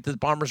told me that the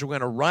Bombers were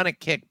going to run a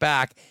kick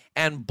back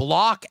and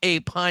block a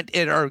punt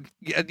at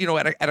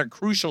a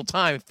crucial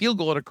time, field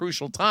goal at a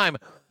crucial time,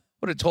 I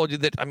would have told you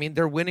that,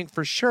 they're winning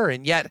for sure.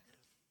 And yet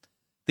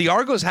the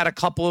Argos had a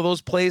couple of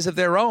those plays of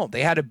their own.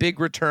 They had a big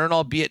return,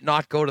 albeit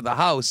not go to the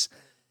house.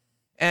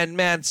 And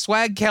man,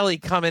 Swag Kelly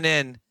coming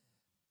in,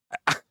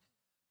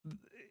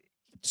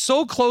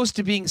 so close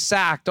to being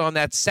sacked on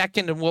that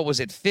second and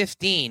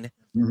 15.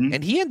 Mm-hmm.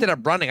 And he ended up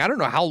running. I don't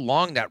know how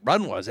long that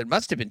run was. It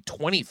must have been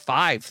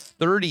 25,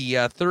 30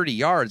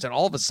 yards. And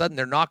all of a sudden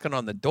they're knocking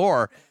on the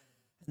door.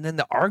 And then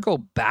the Argo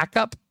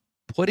backup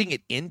putting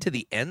it into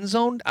the end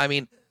zone.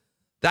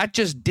 That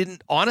just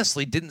didn't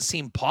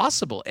seem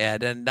possible,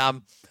 Ed. And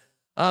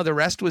the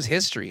rest was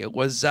history. It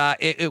was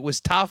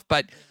tough,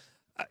 but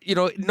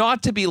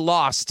not to be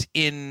lost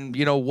in,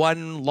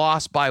 one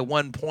loss by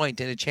 1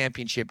 point in a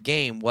championship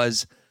game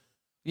was,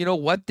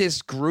 what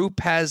this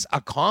group has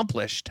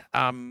accomplished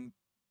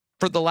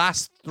for the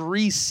last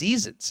 3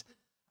 seasons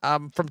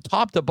from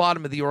top to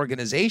bottom of the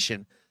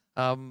organization.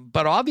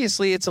 But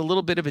obviously it's a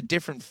little bit of a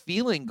different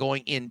feeling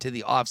going into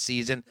the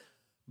offseason,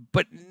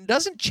 but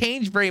doesn't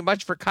change very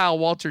much for Kyle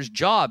Walter's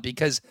job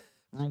because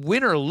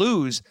win or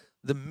lose,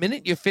 the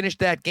minute you finished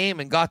that game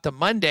and got to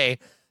Monday,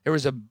 there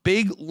was a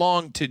big,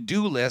 long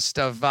to-do list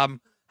of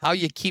how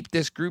you keep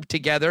this group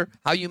together,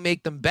 how you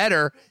make them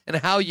better, and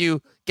how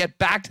you get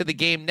back to the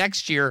game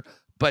next year,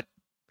 but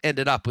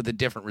ended up with a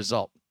different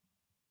result.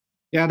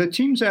 Yeah, the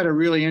team's at a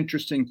really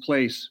interesting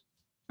place.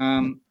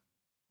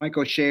 Mike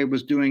O'Shea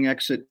was doing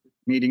exit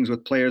meetings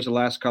with players the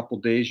last couple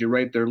of days. You're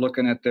right, they're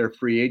looking at their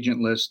free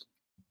agent list.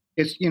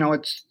 It's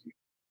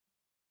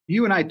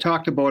you and I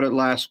talked about it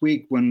last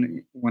week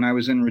when I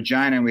was in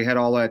Regina and we had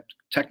all that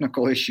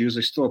technical issues.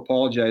 I still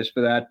apologize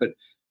for that, but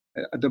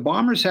the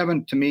Bombers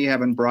haven't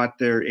brought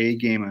their A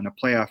game in a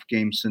playoff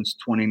game since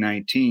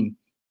 2019.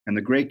 and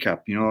the Grey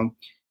Cup.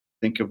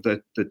 Think of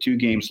the two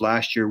games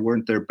last year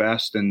weren't their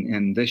best,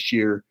 and this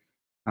year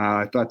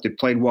I thought they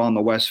played well in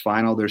the West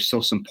Final. There's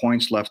still some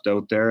points left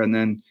out there, and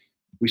then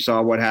we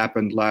saw what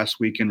happened last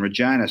week in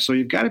Regina. So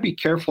you've got to be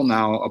careful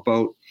now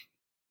about,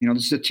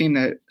 this is a team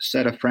that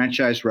set a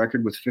franchise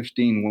record with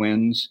 15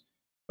 wins,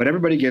 but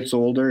everybody gets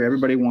older.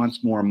 Everybody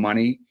wants more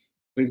money.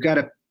 We've got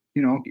to,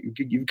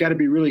 you've got to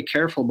be really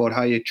careful about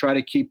how you try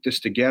to keep this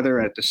together.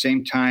 At the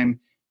same time,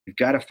 you've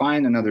got to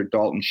find another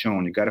Dalton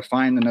Schoen. You've got to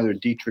find another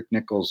Dietrich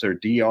Nichols or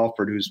Dee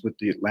Alford, who's with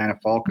the Atlanta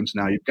Falcons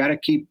now. You've got to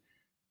keep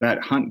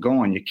that hunt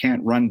going. You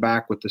can't run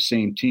back with the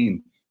same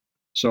team.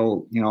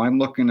 So, I'm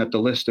looking at the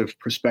list of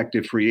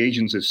prospective free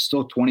agents. It's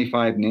still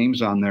 25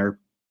 names on there,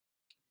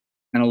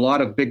 and a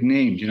lot of big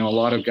names, a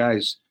lot of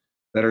guys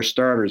that are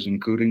starters,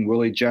 including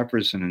Willie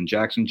Jefferson and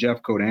Jackson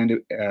Jeffcoat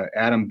and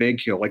Adam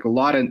Bighill, like a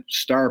lot of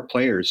star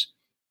players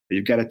that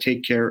you've got to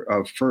take care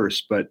of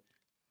first. But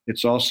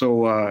it's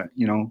also,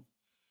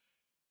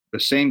 the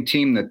same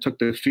team that took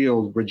the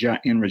field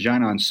in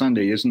Regina on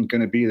Sunday isn't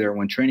going to be there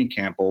when training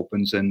camp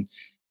opens. And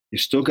you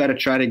still got to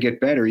try to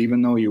get better,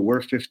 even though you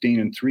were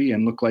 15-3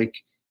 and look like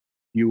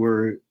you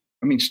were,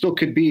 still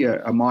could be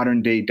a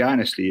modern day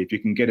dynasty. If you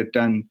can get it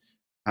done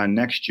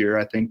next year,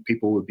 I think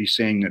people would be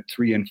saying that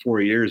 3 and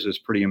 4 years is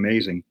pretty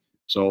amazing.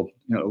 So,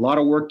 a lot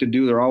of work to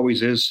do. There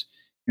always is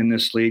in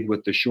this league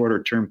with the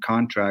shorter term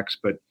contracts,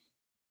 but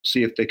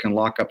see if they can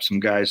lock up some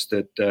guys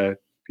that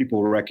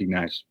people will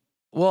recognize.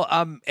 Well,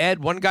 Ed,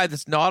 one guy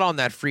that's not on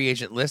that free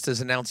agent list, as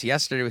announced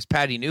yesterday, was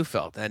Patty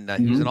Neufeld, and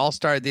he was an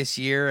all-star this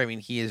year.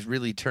 He has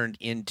really turned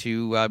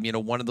into,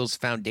 one of those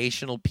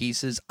foundational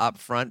pieces up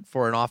front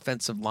for an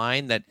offensive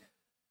line that,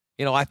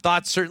 I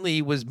thought certainly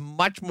he was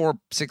much more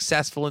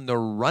successful in the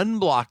run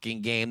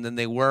blocking game than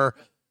they were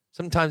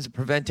sometimes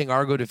preventing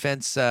Argo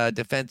defenders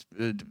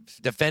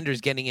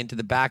getting into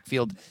the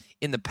backfield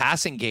in the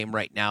passing game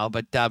right now.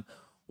 But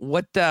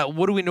what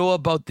do we know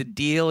about the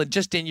deal? And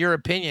just in your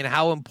opinion,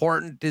 how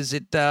important is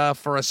it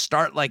for a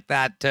start like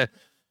that to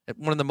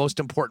one of the most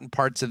important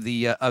parts of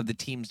the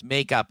team's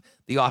makeup,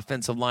 the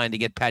offensive line, to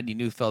get Patty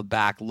Neufeld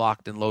back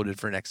locked and loaded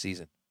for next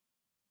season?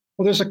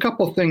 Well, there's a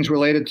couple of things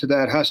related to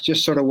that, Huss,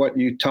 just sort of what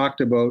you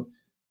talked about.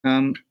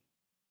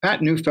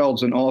 Pat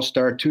Neufeld's an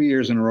all-star 2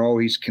 years in a row.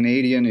 He's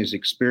Canadian, his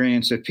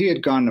experience. If he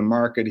had gone to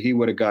market, he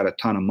would have got a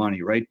ton of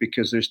money, right?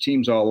 Because there's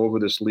teams all over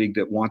this league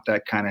that want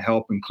that kind of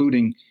help,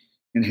 including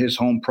in his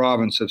home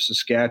province of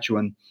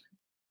Saskatchewan.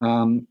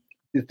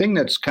 The thing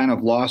that's kind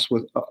of lost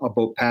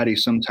about Patty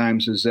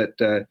sometimes is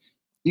that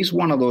he's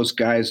one of those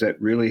guys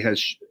that really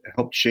has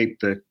helped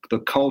shape the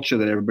culture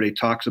that everybody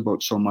talks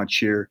about so much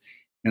here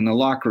in the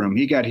locker room.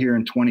 He got here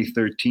in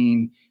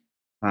 2013.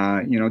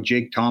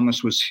 Jake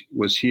Thomas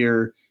was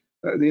here.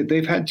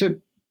 They've had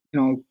to,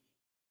 kind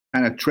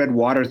of tread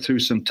water through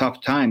some tough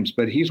times,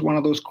 but he's one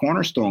of those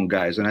cornerstone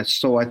guys. And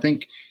so I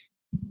think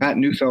Pat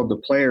Neufeld, the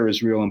player,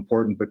 is real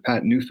important, but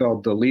Pat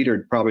Neufeld, the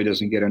leader, probably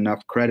doesn't get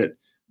enough credit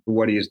for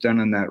what he has done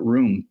in that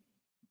room.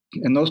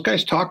 And those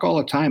guys talk all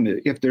the time.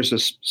 If there's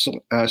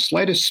a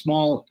slightest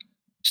small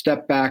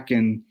step back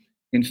in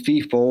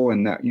FIFO,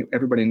 and that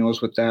everybody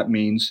knows what that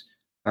means,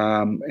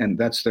 and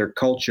that's their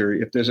culture.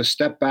 If there's a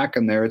step back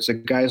in there, it's the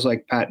guys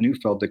like Pat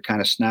Neufeld that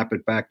kind of snap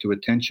it back to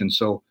attention.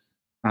 So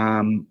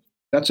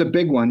that's a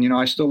big one.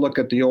 I still look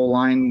at the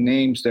O-line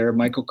names there: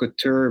 Michael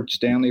Couture,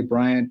 Stanley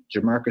Bryant,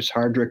 Jamarcus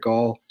Hardrick,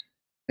 all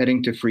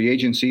heading to free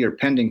agency or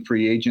pending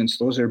free agents.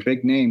 Those are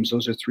big names.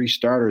 Those are 3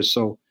 starters.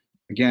 So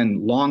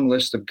again, long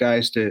list of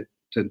guys to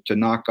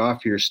knock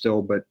off here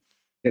still, but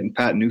getting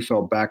Pat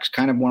Neufeld back is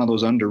kind of one of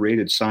those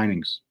underrated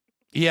signings.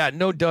 Yeah,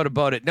 no doubt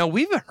about it. Now,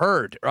 we've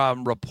heard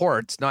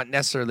reports, not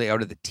necessarily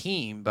out of the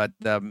team, but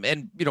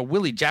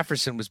Willie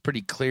Jefferson was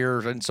pretty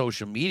clear on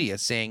social media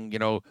saying,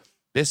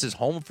 this is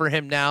home for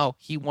him now.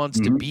 He wants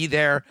to be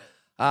there.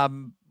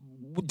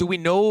 Do we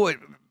know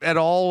at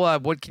all?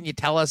 What can you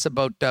tell us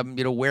about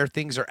where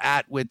things are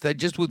at with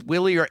just with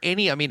Willie or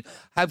any?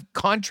 Have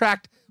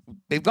contract?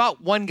 They've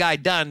got one guy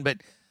done, but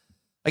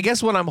I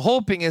guess what I'm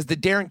hoping is that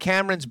Darren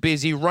Cameron's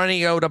busy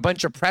running out a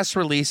bunch of press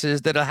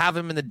releases that'll have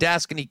him in the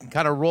desk, and he can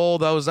kind of roll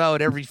those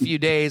out every few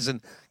days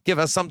and give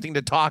us something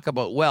to talk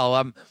about.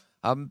 Well,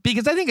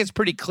 because I think it's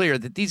pretty clear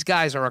that these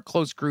guys are a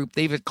close group.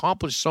 They've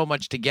accomplished so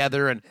much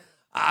together, and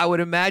I would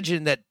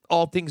imagine that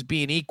all things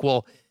being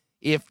equal,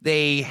 if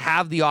they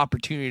have the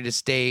opportunity to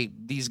stay,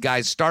 these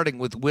guys, starting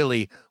with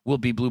Willie, will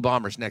be Blue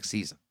Bombers next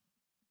season.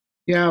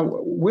 Yeah,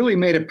 Willie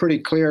made it pretty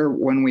clear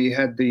when we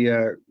had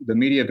the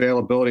media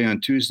availability on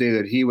Tuesday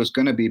that he was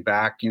going to be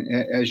back.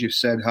 As you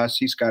said, Huss,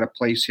 he's got a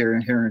place here,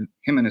 and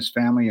him and his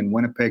family in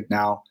Winnipeg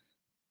now.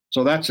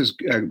 So that's as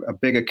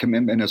big a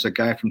commitment as a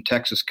guy from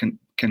Texas can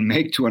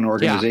make to an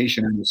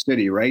organization in the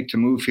city, right? To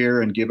move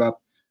here and give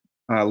up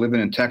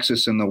living in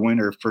Texas in the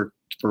winter for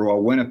a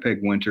Winnipeg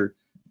winter.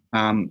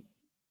 I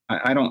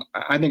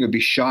think it'd be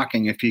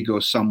shocking if he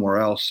goes somewhere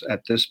else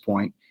at this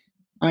point.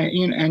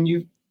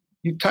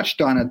 You touched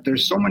on it.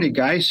 There's so many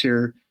guys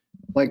here.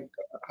 Like,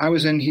 I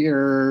was in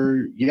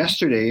here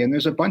yesterday, and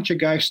there's a bunch of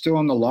guys still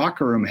in the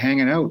locker room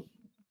hanging out,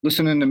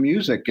 listening to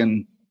music.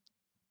 And,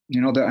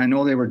 I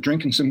know they were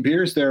drinking some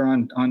beers there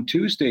on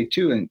Tuesday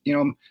too,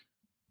 and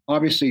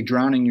obviously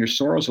drowning your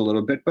sorrows a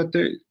little bit. But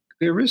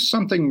there is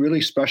something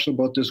really special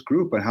about this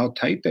group and how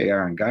tight they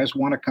are, and guys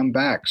want to come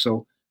back.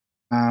 So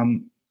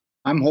I'm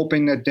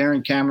hoping that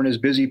Darren Cameron is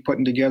busy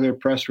putting together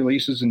press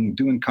releases and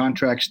doing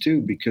contracts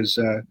too, because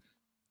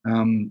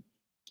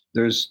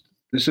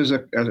this is a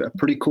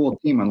pretty cool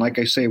team. And like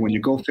I say, when you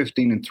go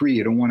 15-3,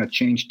 you don't want to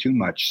change too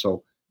much.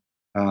 So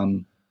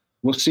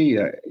we'll see.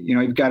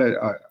 You've got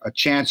a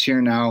chance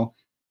here now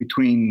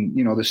between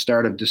the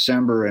start of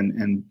December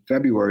and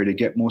February to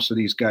get most of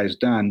these guys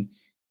done.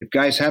 If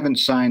guys haven't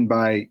signed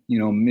by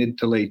mid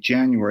to late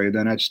January,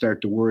 then I'd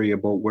start to worry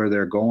about where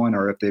they're going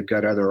or if they've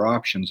got other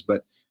options.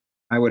 But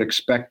I would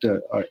expect a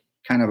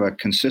kind of a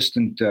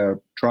consistent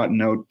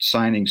trotting out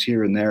signings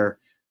here and there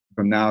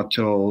from now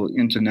till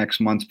into next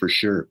month for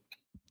sure.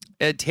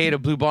 Ed Tait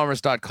of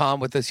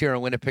BlueBombers.com with us here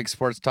on Winnipeg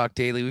Sports Talk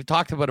Daily. We've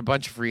talked about a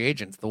bunch of free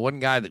agents. The one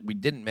guy that we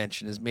didn't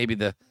mention is maybe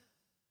the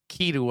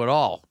key to it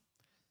all,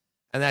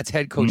 and that's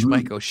head coach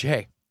Mike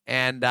O'Shea.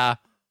 And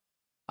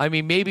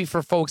maybe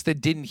for folks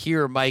that didn't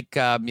hear Mike,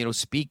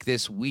 speak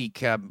this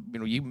week,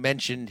 you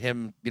mentioned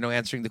him,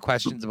 answering the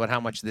questions about how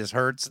much this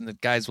hurts, and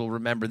that guys will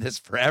remember this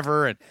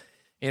forever.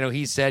 And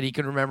he said he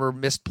can remember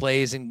missed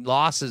plays and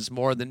losses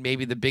more than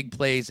maybe the big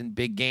plays and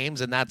big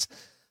games, and that's,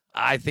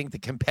 I think, the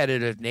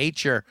competitive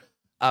nature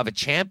of a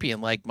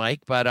champion like Mike.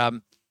 But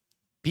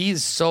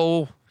he's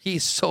so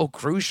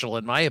crucial,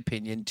 in my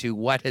opinion, to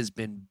what has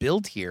been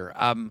built here.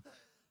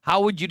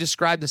 How would you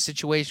describe the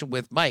situation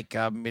with Mike?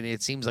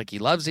 It seems like he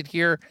loves it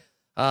here,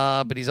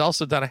 but he's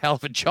also done a hell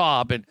of a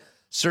job and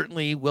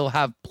certainly will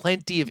have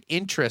plenty of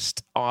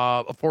interest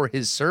for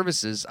his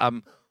services.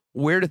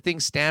 Where do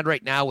things stand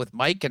right now with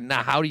Mike, and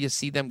how do you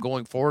see them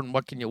going forward, and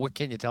what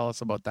can you tell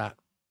us about that?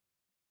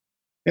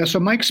 Yeah,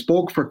 so Mike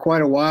spoke for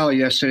quite a while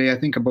yesterday, I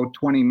think about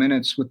 20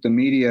 minutes with the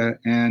media,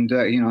 and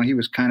he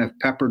was kind of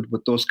peppered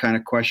with those kind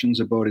of questions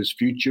about his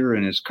future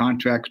and his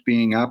contracts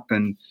being up,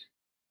 and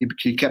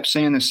he kept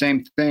saying the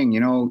same thing.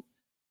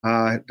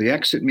 The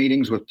exit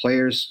meetings with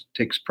players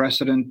takes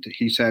precedent.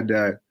 He's had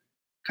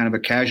kind of a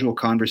casual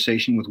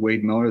conversation with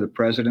Wade Miller, the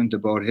president,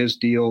 about his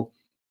deal,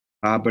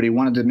 but he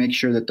wanted to make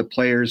sure that the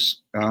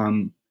players,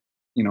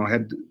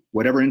 had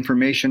whatever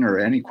information or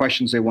any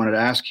questions they wanted to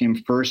ask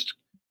him first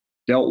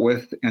dealt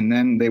with, and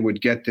then they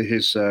would get to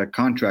his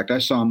contract. I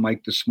saw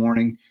Mike this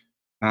morning.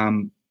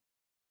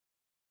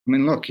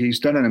 Look, he's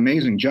done an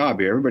amazing job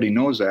here. Everybody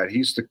knows that.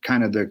 He's the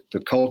kind of the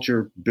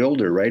culture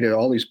builder, right? And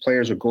all these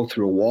players will go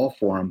through a wall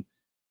for him.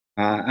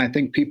 I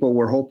think people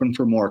were hoping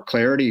for more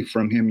clarity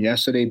from him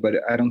yesterday, but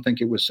I don't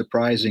think it was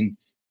surprising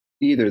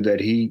either that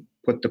he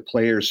put the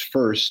players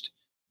first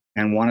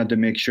and wanted to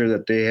make sure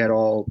that they had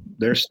all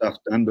their stuff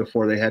done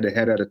before they had to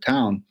head out of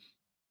town,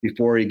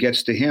 before he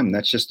gets to him.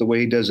 That's just the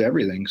way he does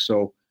everything.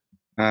 So,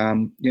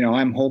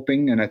 I'm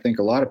hoping, and I think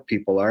a lot of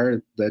people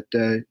are,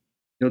 that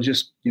he'll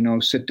just,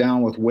 sit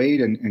down with Wade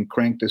and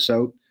crank this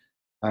out,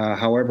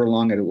 however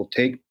long it will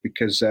take,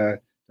 because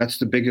that's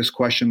the biggest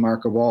question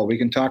mark of all. We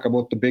can talk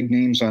about the big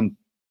names on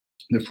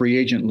the free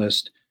agent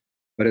list,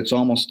 but it's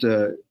almost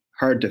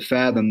hard to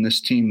fathom this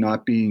team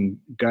not being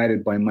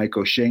guided by Mike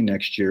O'Shea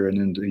next year and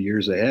in the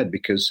years ahead,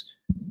 because,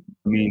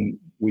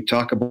 we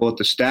talk about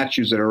the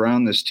statues that are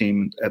around this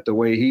team. At the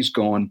way he's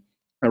going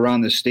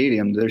around the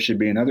stadium, there should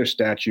be another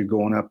statue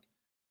going up.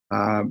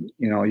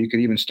 You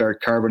could even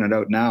start carving it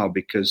out now,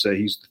 because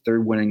he's the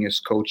third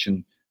winningest coach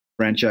in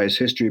franchise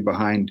history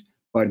behind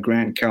Bud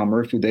Grant and Cal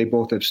Murphy. They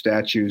both have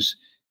statues,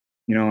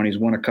 and he's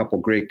won a couple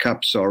Grey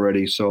Cups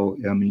already. So,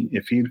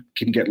 if he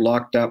can get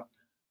locked up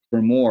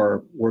for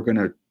more, we're going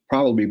to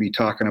probably be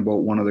talking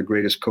about one of the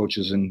greatest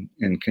coaches in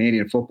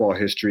Canadian football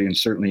history, and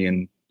certainly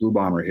in Blue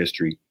Bomber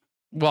history.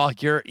 Well,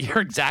 you're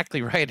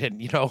exactly right.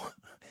 And,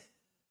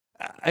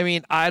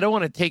 I don't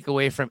want to take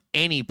away from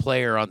any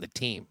player on the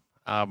team.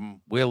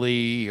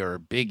 Willie or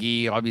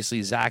Biggie,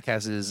 obviously Zach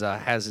has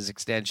his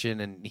extension,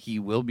 and he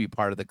will be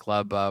part of the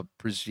club,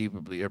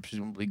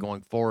 presumably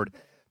going forward,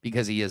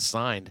 because he is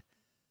signed.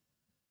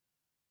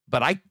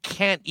 But I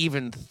can't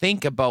even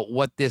think about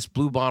what this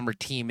Blue Bomber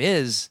team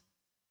is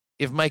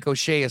if Mike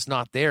O'Shea is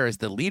not there as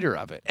the leader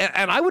of it.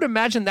 And I would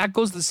imagine that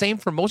goes the same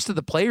for most of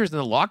the players in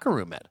the locker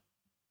room, Ed.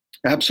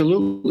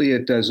 Absolutely,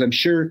 it does. I'm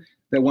sure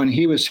that when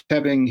he was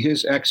having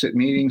his exit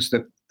meetings,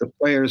 the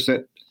players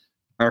that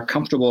are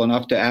comfortable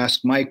enough to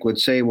ask Mike would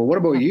say, well, what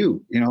about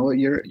you?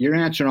 You're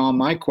answering all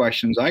my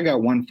questions. I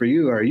got one for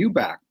you. Are you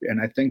back? And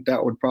I think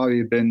that would probably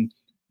have been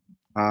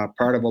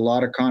part of a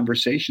lot of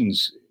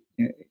conversations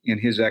in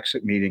his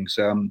exit meetings.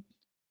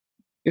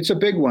 It's a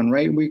big one,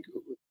 right?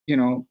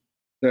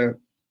 The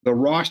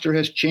roster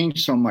has changed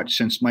so much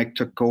since Mike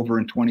took over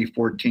in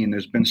 2014.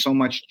 There's been so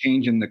much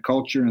change in the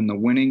culture and the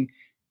winning.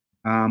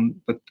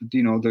 But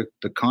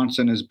the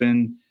constant has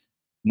been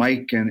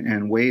Mike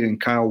and Wade and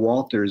Kyle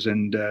Walters,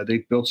 and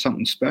they've built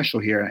something special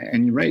here.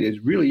 And you're right,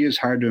 it really is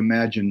hard to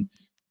imagine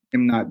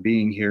him not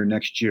being here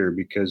next year,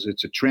 because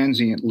it's a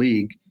transient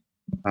league,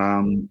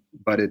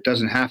 but it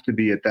doesn't have to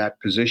be at that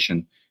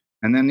position.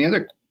 And then the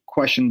other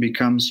question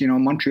becomes,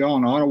 Montreal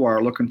and Ottawa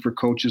are looking for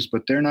coaches,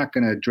 but they're not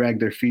going to drag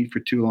their feet for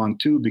too long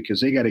too,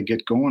 because they got to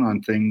get going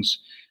on things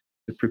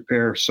to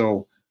prepare.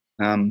 So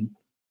I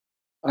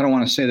don't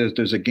want to say that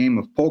there's a game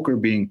of poker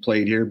being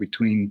played here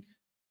between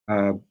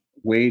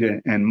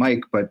Wade and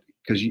Mike, but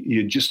because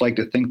you just like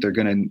to think they're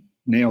going to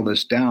nail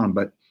this down,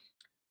 but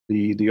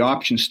the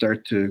options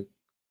start to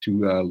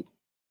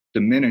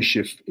diminish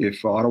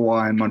if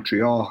Ottawa and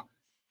Montreal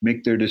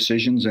make their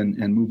decisions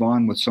and move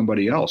on with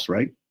somebody else,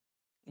 right?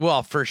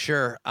 Well, for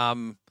sure.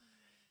 And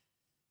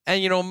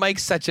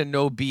Mike's such a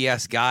no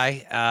BS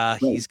guy. Right.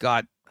 He's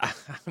got,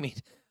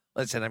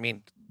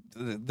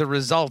 the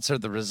results are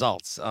the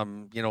results.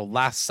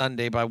 Last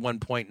Sunday by 1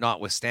 point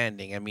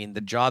notwithstanding,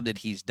 the job that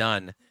he's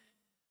done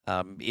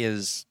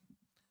is,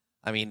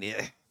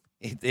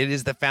 it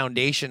is the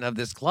foundation of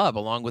this club,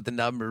 along with the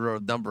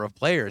number of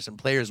players, and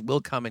players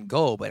will come and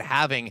go. But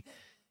having,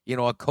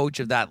 a coach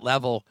of that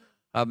level,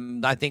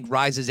 I think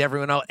rises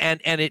everyone out,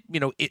 and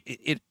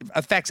it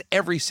affects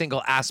every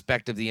single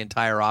aspect of the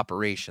entire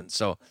operation.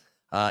 So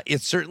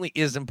it certainly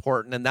is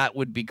important, and that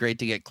would be great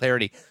to get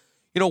clarity.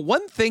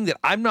 One thing that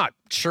I'm not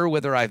sure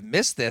whether I've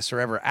missed this or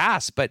ever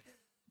asked, but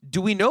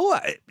do we know,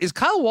 is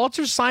Kyle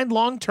Walters signed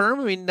long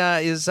term?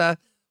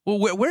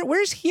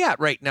 Where's he at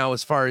right now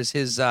as far as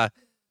his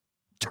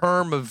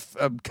term of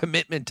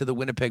commitment to the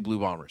Winnipeg Blue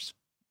Bombers?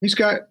 He's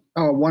got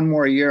 1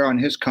 more year on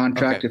his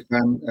contract, okay.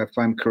 if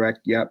I'm correct.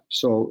 Yep.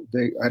 So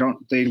they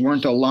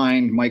weren't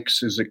aligned.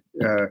 Mike's is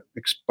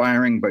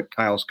expiring, but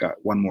Kyle's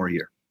got 1 more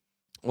year.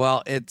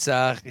 Well, it's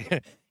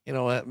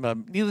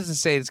needless to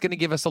say, it's going to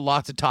give us a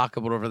lot to talk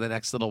about over the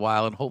next little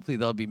while, and hopefully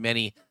there'll be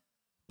many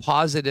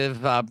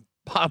positive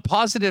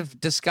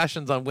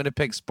discussions on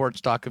Winnipeg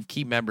Sports Talk of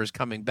key members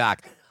coming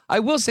back. I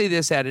will say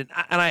this, Ed,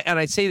 and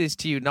I say this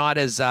to you not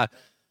as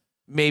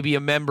maybe a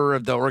member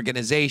of the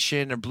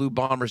organization or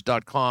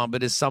bluebombers.com,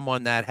 but as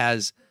someone that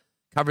has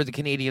covered the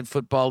Canadian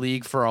Football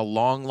League for a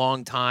long,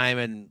 long time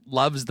and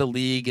loves the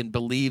league and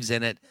believes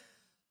in it.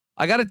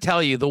 I got to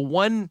tell you, the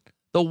one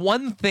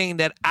thing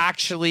that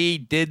actually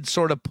did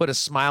sort of put a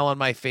smile on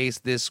my face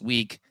this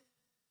week,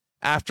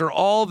 after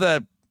all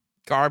the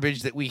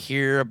garbage that we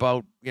hear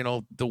about,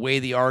 the way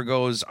the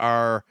Argos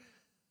are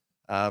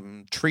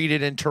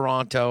treated in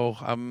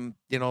Toronto,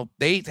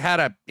 they had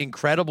an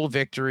incredible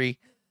victory.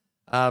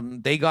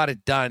 They got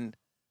it done.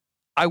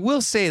 I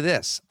will say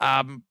this.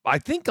 I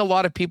think a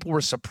lot of people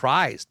were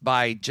surprised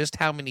by just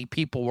how many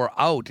people were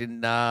out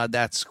in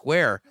that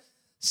square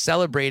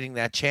celebrating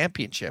that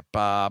championship.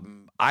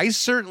 I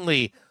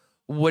certainly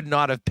would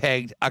not have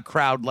pegged a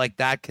crowd like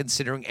that,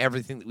 considering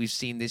everything that we've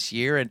seen this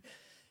year. And,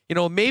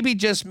 maybe,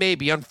 just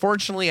maybe,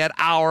 unfortunately at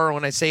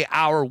when I say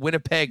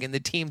Winnipeg and the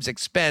team's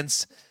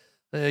expense,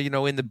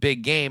 in the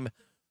big game,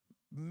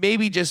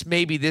 maybe, just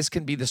maybe, this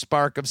can be the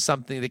spark of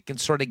something that can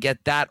sort of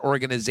get that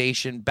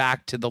organization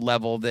back to the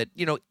level that,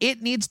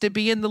 it needs to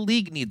be and the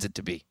league needs it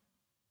to be.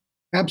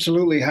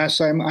 Absolutely,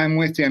 Huss. I'm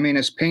with you.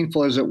 As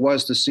painful as it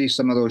was to see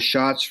some of those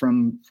shots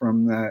from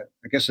I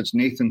guess it's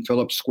Nathan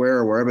Phillips Square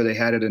or wherever they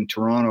had it in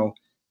Toronto,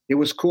 it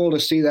was cool to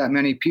see that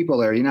many people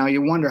there.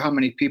 You wonder how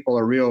many people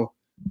are real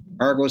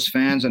Argos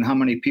fans and how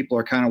many people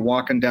are kind of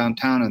walking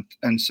downtown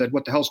and said,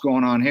 what the hell's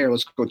going on here?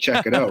 Let's go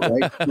check it out,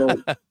 right?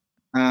 So,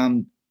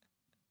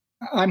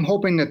 I'm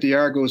hoping that the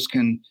Argos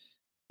can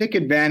take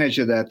advantage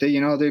of that.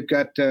 They've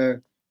got,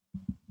 they're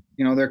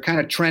kind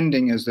of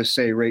trending, as they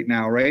say right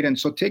now, right? And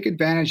so take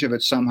advantage of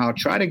it somehow.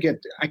 Try to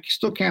get, I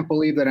still can't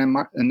believe that I'm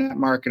in that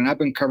market, and I've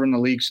been covering the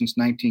league since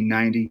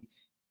 1990,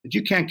 that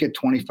you can't get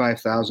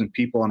 25,000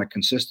 people on a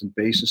consistent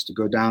basis to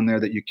go down there,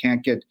 that you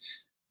can't get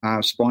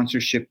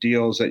sponsorship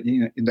deals, that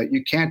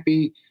you can't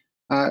be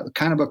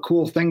kind of a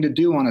cool thing to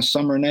do on a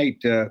summer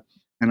night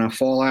and a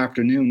fall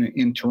afternoon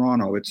in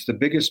Toronto. It's the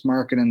biggest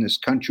market in this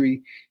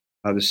country.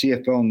 The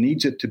CFL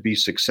needs it to be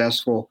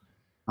successful.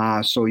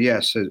 So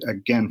yes,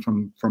 again,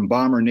 from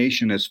Bomber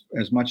Nation, as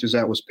much as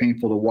that was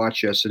painful to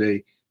watch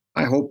yesterday,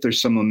 I hope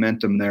there's some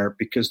momentum there,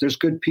 because there's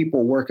good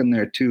people working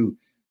there too.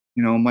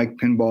 Mike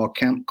Pinball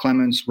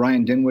Clements,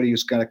 Ryan Dinwiddie,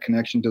 who's got a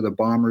connection to the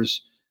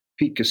Bombers,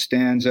 Pete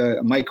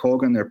Costanza, Mike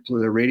Hogan,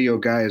 their radio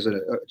guy, is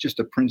just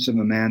a prince of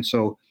a man.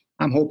 So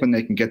I'm hoping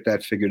they can get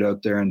that figured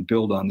out there and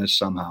build on this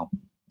somehow.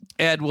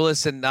 Ed, well,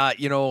 listen,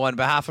 on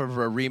behalf of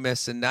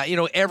Remus and,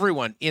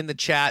 everyone in the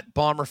chat,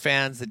 Bomber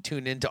fans that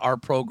tune into our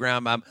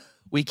program,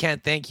 we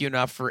can't thank you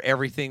enough for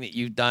everything that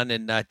you've done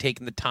and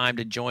taking the time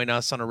to join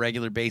us on a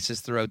regular basis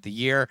throughout the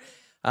year.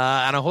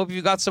 And I hope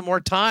you've got some more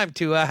time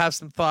to have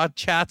some thought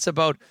chats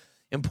about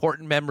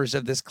important members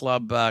of this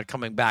club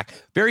coming back.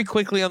 Very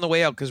quickly on the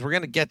way out, because we're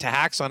going to get to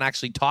Hacksaw and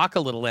actually talk a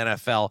little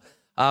NFL.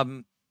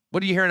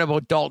 What are you hearing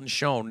about Dalton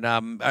Schoen?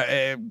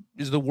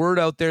 Is the word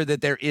out there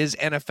that there is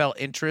NFL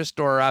interest,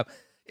 or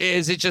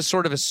is it just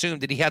sort of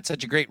assumed that he had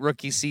such a great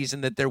rookie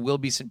season that there will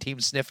be some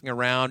teams sniffing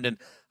around? And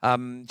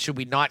should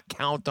we not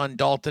count on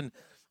Dalton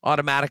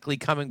automatically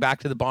coming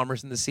back to the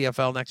Bombers in the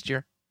CFL next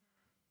year?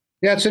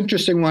 Yeah, it's an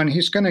interesting one.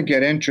 He's going to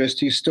get interest.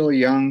 He's still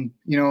young.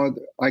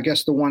 I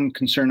guess the one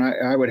concern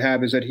I would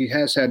have is that he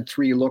has had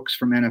 3 looks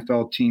from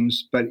NFL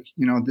teams, but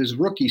this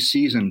rookie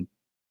season,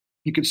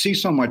 you could see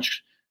so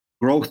much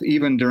growth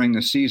even during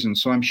the season.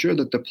 So I'm sure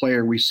that the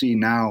player we see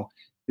now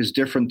is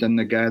different than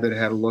the guy that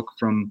had a look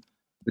from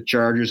the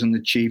Chargers and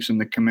the Chiefs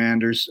and the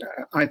Commanders.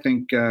 I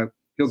think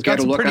he'll get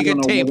a look. Pretty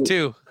good tape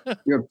too.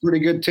 You have pretty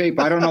good tape.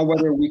 I don't know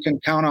whether we can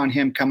count on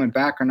him coming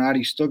back or not.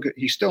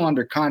 He's still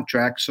under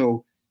contract,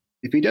 so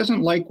if he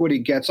doesn't like what he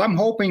gets, I'm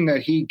hoping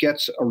that he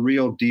gets a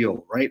real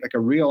deal, right? Like a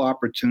real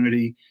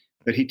opportunity,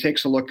 that he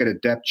takes a look at a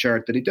depth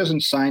chart, that he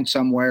doesn't sign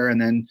somewhere and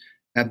then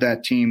have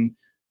that team,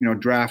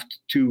 draft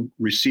 2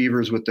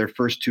 receivers with their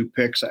first 2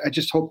 picks. I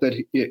just hope that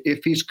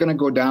if he's going to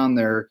go down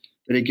there,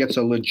 that he gets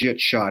a legit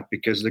shot,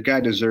 because the guy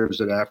deserves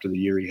it after the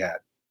year he had.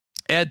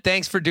 Ed,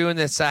 thanks for doing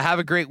this. Have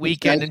a great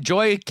weekend.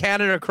 Enjoy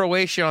Canada,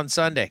 Croatia on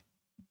Sunday.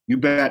 You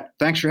bet.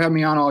 Thanks for having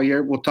me on all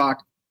year. We'll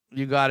talk.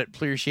 You got it.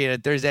 Appreciate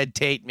it. There's Ed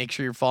Tait. Make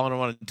sure you're following him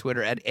on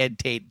Twitter at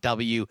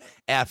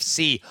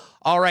EdTaitWFC.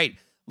 All right.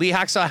 Lee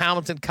Hacksaw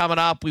Hamilton coming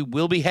up. We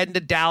will be heading to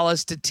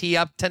Dallas to tee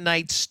up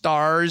tonight's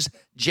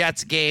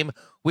Stars-Jets game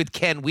with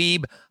Ken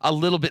Wiebe a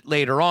little bit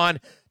later on.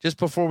 Just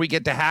before we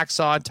get to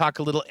Hacksaw and talk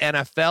a little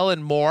NFL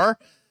and more,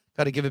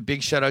 got to give a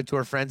big shout out to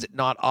our friends at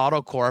Not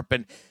Auto Corp.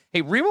 And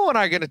hey, Remo and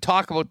I are going to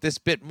talk about this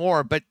bit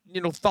more, but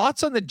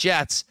thoughts on the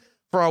Jets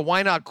for our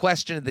Why Not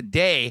question of the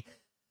day.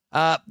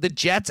 The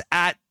Jets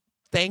at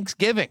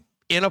Thanksgiving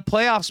in a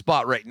playoff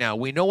spot right now.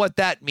 We know what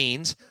that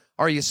means.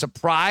 Are you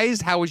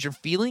surprised? How is your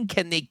feeling?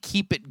 Can they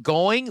keep it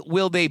going?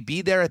 Will they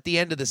be there at the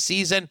end of the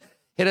season?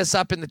 Hit us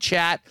up in the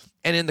chat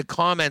and in the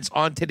comments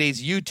on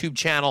today's YouTube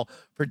channel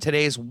for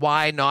today's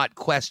Why Not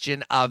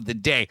question of the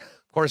day.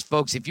 Of course,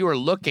 folks, if you are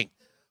looking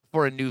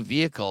for a new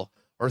vehicle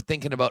or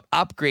thinking about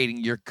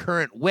upgrading your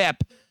current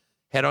whip,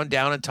 head on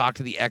down and talk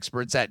to the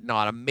experts at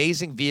Not.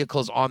 Amazing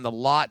vehicles on the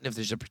lot. And if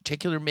there's a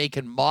particular make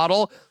and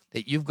model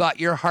that you've got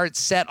your heart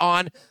set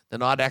on, the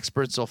Not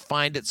experts will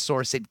find it,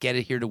 source it, get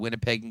it here to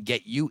Winnipeg, and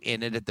get you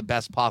in it at the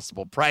best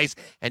possible price.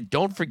 And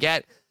don't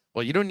forget,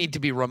 well, you don't need to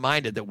be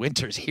reminded that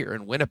winter's here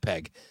in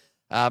Winnipeg.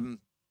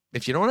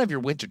 If you don't have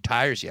your winter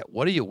tires yet,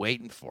 what are you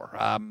waiting for?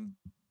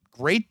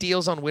 Great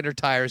deals on winter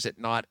tires at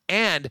Not,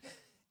 and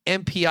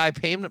MPI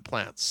payment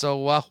plans.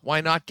 So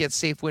why not get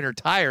safe winter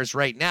tires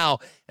right now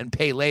and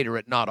pay later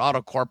at Not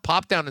Auto Corp?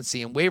 Pop down and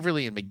see them,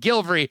 Waverly and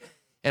McGillivray,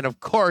 and of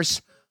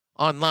course,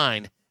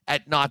 online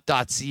at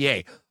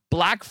not.ca.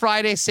 Black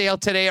Friday sale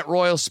today at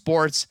Royal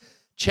Sports.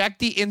 Check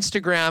the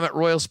Instagram at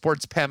Royal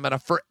Sports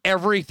Pembina for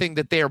everything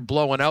that they are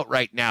blowing out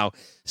right now.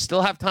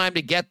 Still have time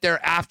to get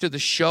there after the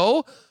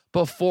show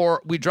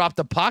before we drop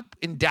the puck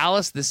in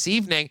Dallas this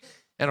evening.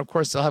 And, of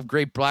course, they'll have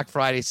great Black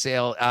Friday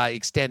sale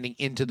extending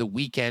into the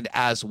weekend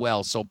as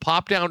well. So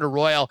pop down to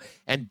Royal.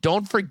 And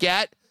don't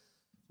forget,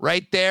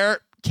 right there,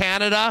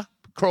 Canada,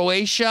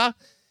 Croatia.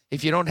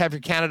 If you don't have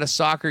your Canada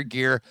soccer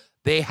gear,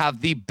 they have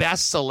the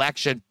best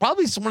selection,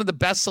 probably one of the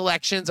best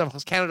selections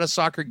of Canada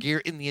soccer gear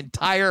in the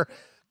entire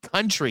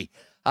country.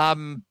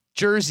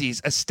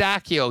 Jerseys,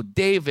 Estacchio,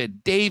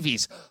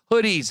 Davies,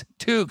 hoodies,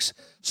 toques,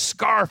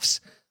 scarves.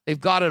 They've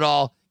got it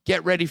all.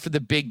 Get ready for the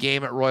big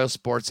game at Royal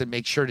Sports, and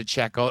make sure to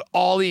check out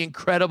all the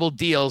incredible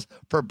deals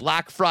for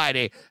Black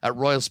Friday at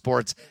Royal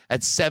Sports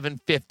at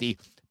 750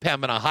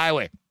 Pembina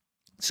Highway.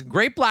 Some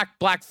great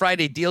Black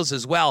Friday deals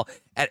as well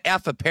at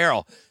F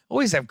Apparel.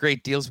 Always have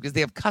great deals because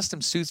they have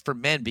custom suits for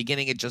men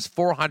beginning at just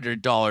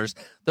 $400.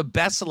 The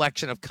best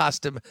selection of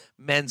custom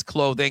men's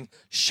clothing,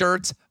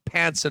 shirts,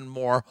 pants, and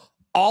more.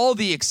 All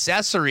the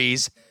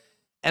accessories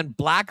and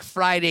Black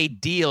Friday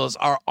deals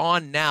are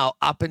on now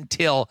up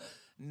until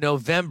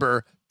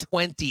November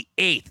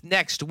 28th,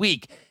 next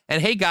week. And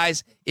hey,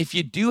 guys, if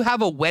you do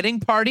have a wedding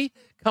party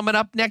coming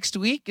up next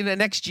week and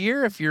next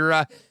year, if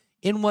you're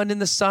in one in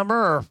the summer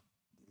or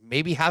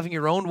maybe having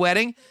your own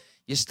wedding,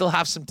 you still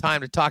have some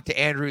time to talk to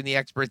Andrew and the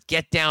experts.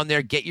 Get down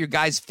there, get your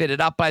guys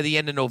fitted up by the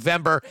end of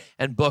November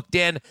and booked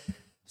in.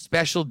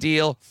 Special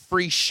deal,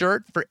 free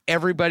shirt for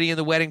everybody in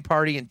the wedding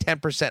party and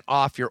 10%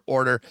 off your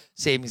order.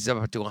 Savings of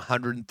up to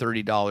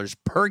 $130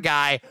 per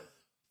guy.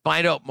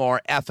 Find out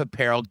more, F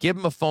Apparel. Give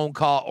him a phone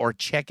call or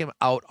check him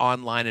out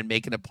online and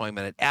make an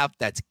appointment at F.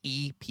 That's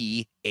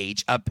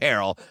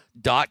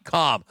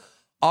EPHapparel.com.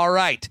 All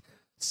right,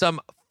 some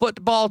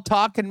football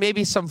talk and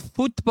maybe some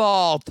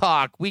football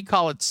talk. We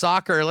call it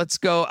soccer. Let's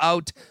go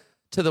out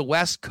to the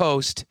West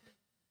Coast.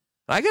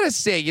 I got to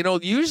say,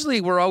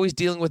 usually we're always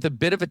dealing with a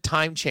bit of a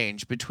time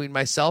change between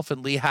myself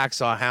and Lee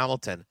Hacksaw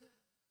Hamilton.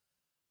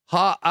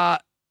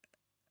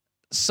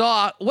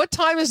 Saw, what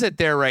time is it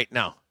there right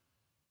now?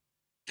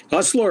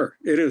 Hustler,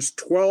 it is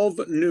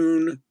 12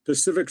 noon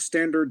Pacific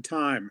Standard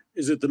Time.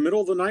 Is it the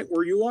middle of the night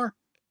where you are?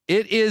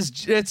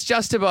 It's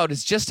just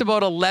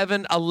about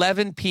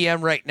 11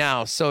 p.m. right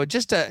now. So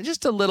just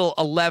a little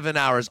 11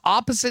 hours,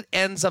 opposite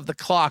ends of the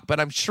clock, but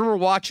I'm sure we're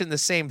watching the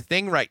same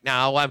thing right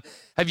now.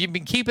 Have you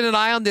been keeping an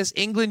eye on this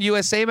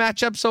England-USA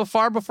matchup so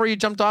far before you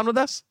jumped on with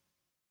us?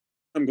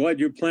 I'm glad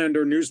you planned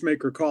our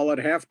newsmaker call at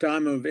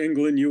halftime of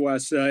England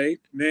USA.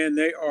 Man,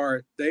 they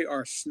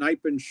are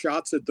sniping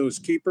shots at those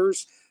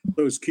keepers.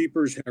 Those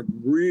keepers have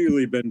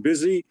really been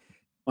busy.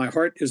 My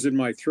heart is in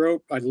my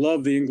throat. I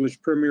love the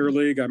English Premier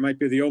League. I might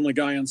be the only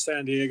guy in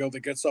San Diego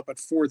that gets up at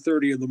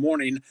 4:30 in the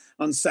morning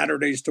on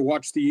Saturdays to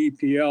watch the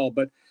EPL,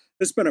 but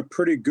it's been a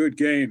pretty good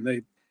game.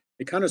 They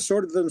kind of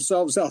sorted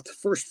themselves out the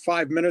first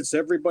 5 minutes.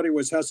 Everybody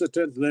was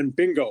hesitant, and then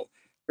bingo,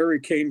 Harry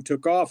Kane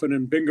took off, and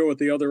then bingo at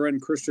the other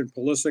end, Christian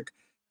Pulisic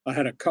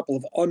had a couple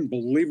of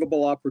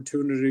unbelievable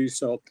opportunities.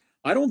 So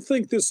I don't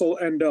think this will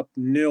end up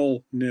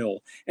 0-0.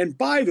 And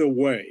by the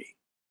way,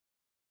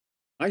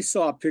 I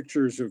saw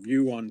pictures of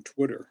you on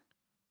Twitter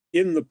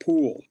in the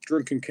pool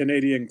drinking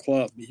Canadian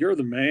Club. You're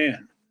the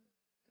man.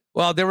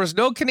 Well, there was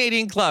no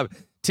Canadian Club.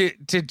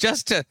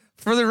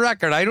 For the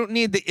record, I don't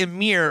need the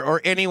emir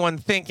or anyone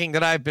thinking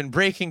that I've been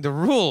breaking the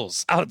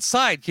rules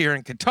outside here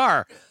in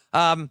Qatar.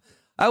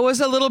 I was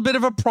a little bit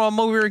of a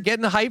promo. We were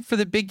getting hyped for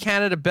the big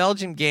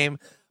Canada-Belgium game,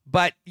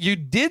 but you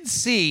did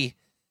see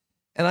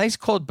an ice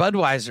cold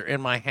Budweiser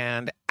in my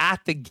hand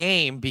at the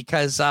game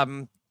because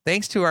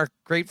thanks to our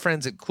great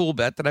friends at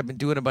CoolBet that I've been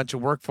doing a bunch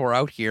of work for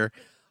out here,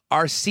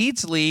 our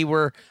seats, Lee,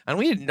 and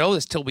we didn't know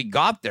this till we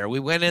got there. We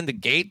went in the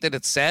gate that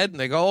it said, and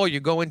they go, oh, you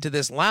go into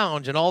this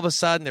lounge, and all of a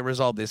sudden there was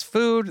all this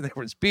food, and there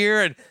was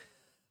beer, and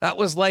that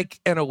was like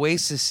an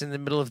oasis in the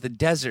middle of the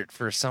desert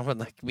for someone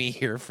like me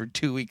here for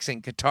 2 weeks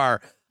in Qatar.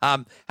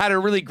 Had a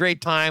really great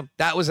time.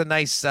 That was a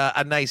nice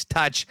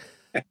touch.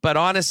 But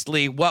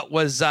honestly, what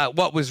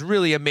was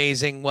really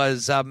amazing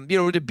was,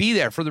 to be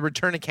there for the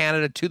return of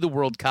Canada to the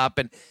World Cup,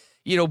 and,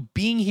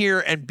 being here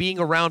and being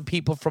around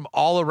people from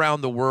all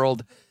around the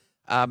world.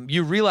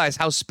 You realize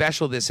how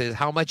special this is,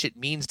 how much it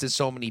means to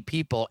so many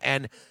people.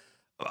 And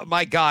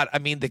my God, I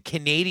mean, the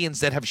Canadians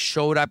that have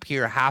showed up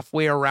here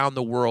halfway around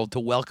the world to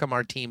welcome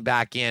our team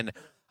back in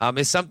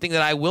is something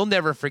that I will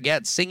never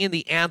forget. Singing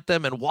the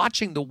anthem and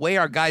watching the way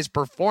our guys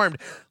performed.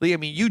 Lee, I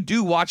mean, you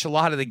do watch a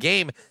lot of the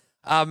game.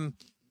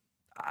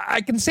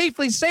 I can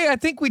safely say I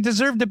think we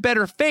deserved a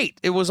better fate.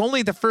 It was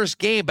only the first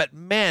game, but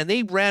man,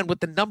 they ran with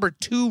the number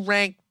 2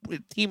 ranked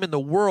team in the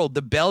world,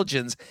 the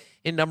Belgians,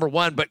 in number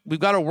 1. But we've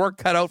got a work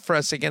cut out for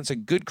us against a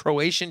good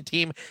Croatian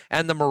team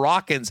and the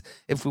Moroccans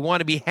if we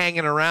want to be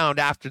hanging around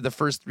after the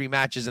first 3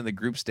 matches in the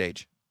group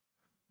stage.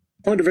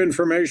 Point of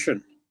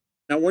information.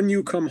 Now, when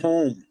you come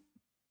home,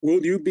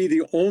 will you be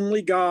the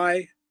only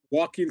guy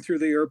walking through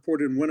the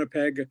airport in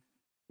Winnipeg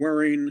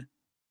wearing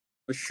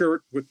a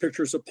shirt with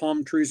pictures of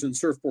palm trees and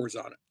surfboards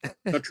on it?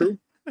 Is that true?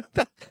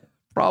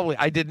 Probably.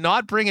 I did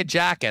not bring a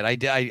jacket.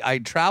 I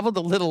traveled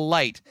a little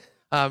light.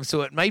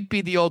 So it might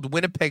be the old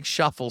Winnipeg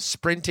shuffle,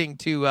 sprinting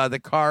to the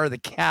car or the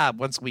cab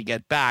once we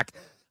get back.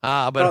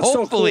 But hopefully,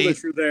 so cool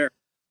that you're there.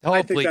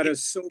 I think that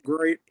is so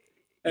great.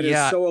 And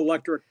it's so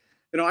electric.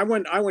 I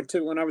went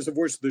to, when I was the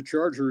voice of the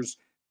Chargers,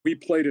 we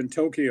played in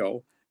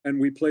Tokyo and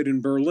we played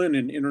in Berlin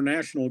in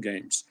international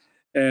games.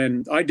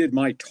 And I did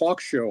my talk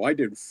show. I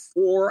did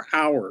 4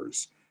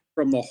 hours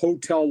from the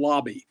hotel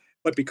lobby.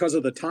 But because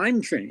of the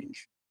time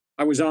change,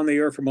 I was on the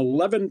air from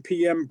 11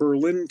 p.m.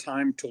 Berlin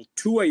time till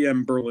 2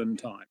 a.m. Berlin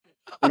time.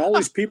 And all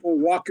these people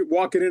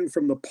walking in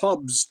from the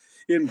pubs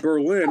in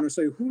Berlin and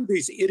say, who are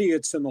these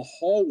idiots in the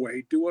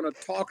hallway doing a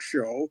talk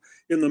show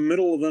in the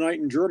middle of the night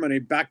in Germany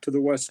back to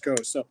the West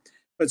Coast? So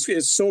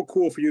it's so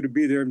cool for you to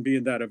be there and be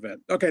in that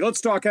event. Okay,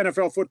 let's talk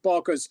NFL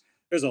football because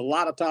there's a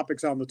lot of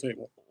topics on the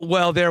table.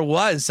 Well, there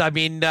was. I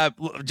mean,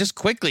 just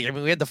quickly,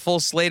 we had the full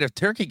slate of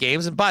turkey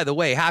games. And by the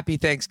way, happy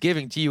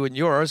Thanksgiving to you and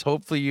yours.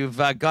 Hopefully you've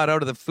got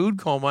out of the food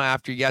coma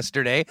after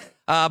yesterday.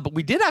 But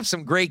we did have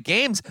some great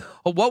games.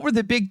 What were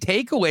the big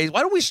takeaways? Why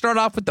don't we start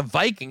off with the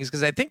Vikings?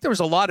 Because I think there was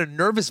a lot of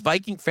nervous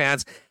Viking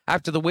fans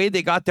after the way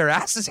they got their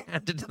asses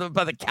handed to them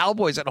by the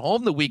Cowboys at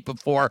home the week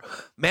before.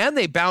 Man,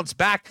 they bounced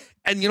back.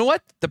 And you know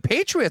what? The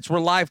Patriots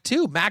were live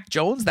too. Mac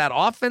Jones, that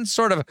offense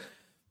sort of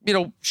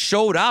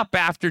showed up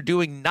after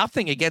doing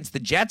nothing against the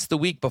Jets the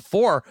week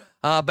before.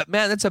 But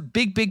man, that's a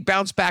big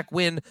bounce back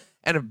win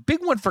and a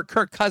big one for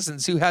Kirk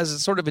Cousins, who has a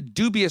sort of a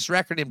dubious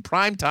record in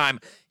prime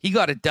time. He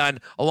got it done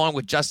along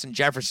with Justin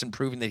Jefferson,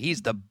 proving that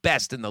he's the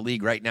best in the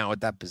league right now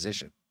at that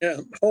position. Yeah,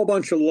 a whole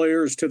bunch of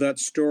layers to that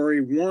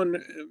story.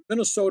 One,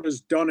 Minnesota's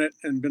done it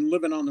and been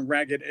living on the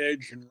ragged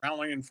edge and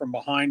rallying from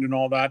behind and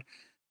all that,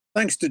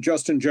 thanks to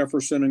Justin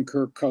Jefferson and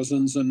Kirk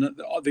Cousins and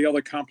the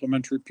other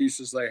complementary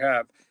pieces they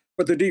have.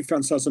 But the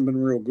defense hasn't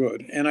been real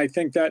good. And I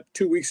think that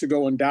 2 weeks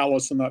ago in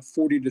Dallas in that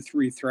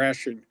 40-3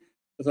 thrashing,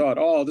 I thought,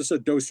 oh, this is a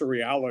dose of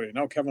reality.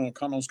 Now Kevin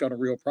O'Connell's got a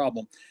real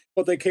problem.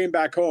 But they came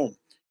back home,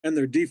 and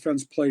their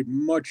defense played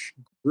much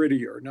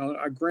grittier. Now,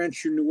 I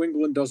grant you, New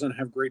England doesn't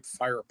have great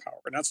firepower,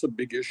 and that's a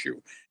big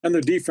issue. And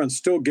their defense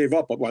still gave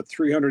up,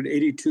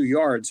 382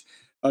 yards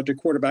to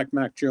quarterback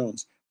Mac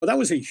Jones. But that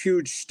was a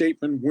huge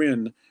statement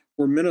win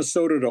for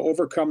Minnesota to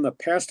overcome the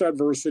past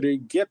adversity,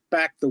 get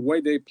back the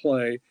way they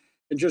play,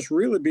 and just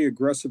really be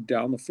aggressive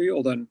down the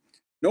field. And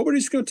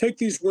nobody's going to take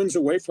these wins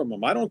away from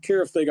them. I don't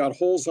care if they got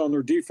holes on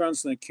their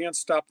defense and they can't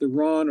stop the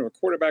run or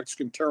quarterbacks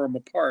can tear them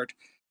apart.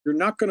 You're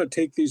not going to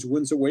take these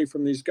wins away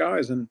from these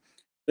guys. And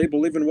they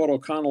believe in what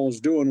O'Connell is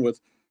doing with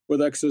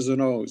X's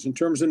and O's. In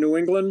terms of New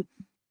England,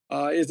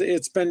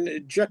 it's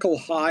been Jekyll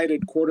Hyde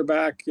at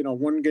quarterback.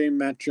 One game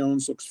Matt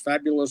Jones looks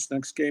fabulous.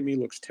 Next game he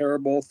looks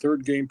terrible.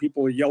 Third game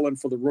people are yelling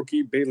for the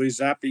rookie Bailey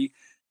Zappi.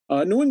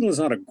 New England's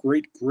not a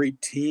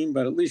great team,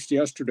 but at least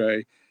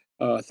yesterday,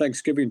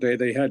 Thanksgiving Day,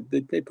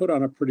 they put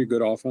on a pretty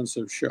good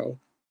offensive show.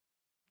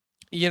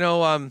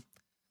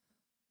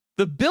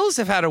 The Bills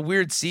have had a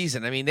weird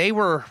season. they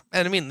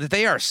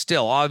are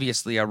still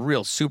obviously a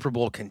real Super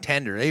Bowl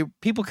contender.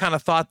 People kind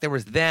of thought there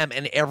was them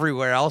and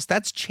everywhere else.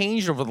 That's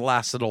changed over the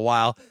last little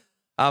while.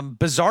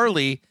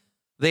 Bizarrely,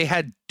 they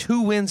had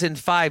 2 wins in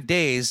 5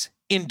 days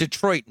in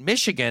Detroit,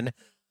 Michigan,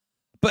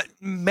 but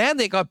man,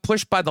 they got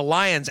pushed by the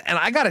Lions. And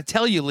I got to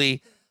tell you,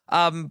 Lee,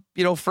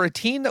 for a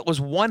team that was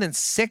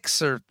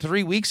 1-6 or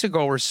 3 weeks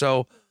ago or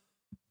so,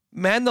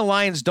 man, the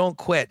Lions don't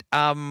quit.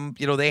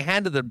 They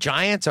handed the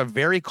Giants a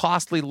very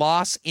costly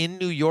loss in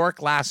New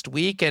York last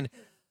week, and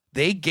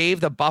they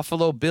gave the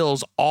Buffalo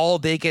Bills all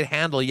they could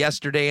handle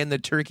yesterday in the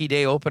Turkey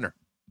Day opener.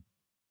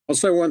 I'll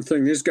say one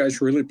thing. These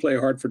guys really play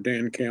hard for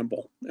Dan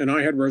Campbell. And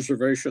I had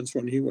reservations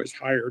when he was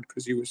hired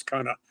because he was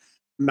kind of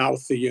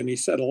mouthy and he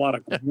said a lot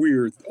of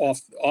weird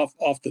off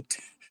the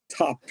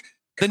top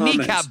The comments.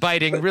 kneecap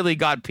biting really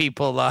got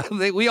people.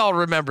 We all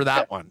remember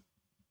that one.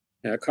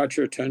 Yeah, it caught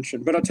your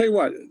attention. But I'll tell you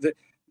what,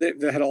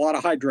 they had a lot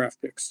of high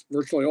draft picks.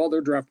 Virtually all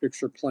their draft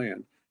picks are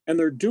planned. And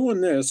they're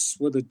doing this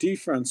with a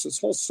defense. This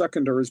whole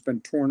secondary has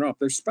been torn up.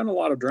 They've spent a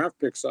lot of draft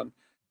picks on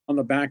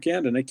the back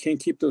end, and they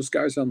can't keep those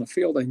guys on the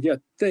field, and yet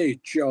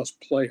they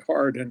just play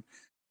hard. And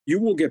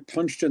you will get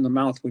punched in the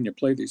mouth when you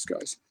play these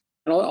guys.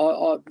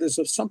 And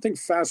there's something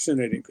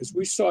fascinating because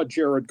we saw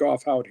Jared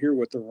Goff out here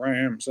with the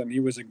Rams, and he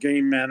was a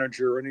game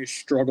manager, and he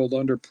struggled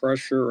under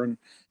pressure and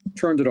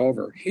turned it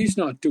over. He's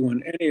not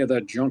doing any of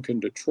that junk in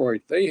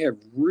Detroit. They have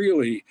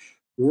really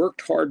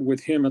worked hard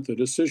with him at the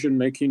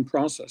decision-making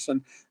process.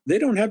 And they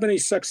don't have any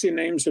sexy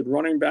names at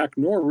running back,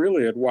 nor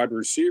really at wide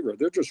receiver.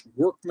 They're just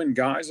workman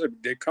guys.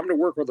 They come to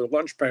work with a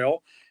lunch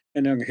pail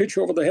and then hit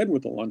you over the head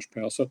with the lunch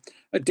pail. So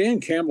Dan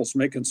Campbell's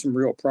making some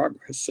real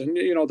progress. And,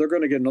 they're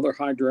going to get another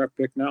high draft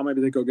pick now.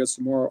 Maybe they go get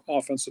some more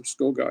offensive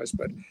skill guys.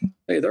 But,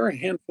 hey, they're a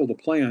handful to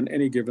play on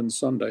any given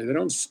Sunday. They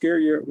don't scare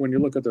you when you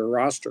look at their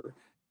roster.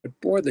 But,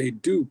 boy, they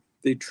do.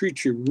 They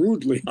treat you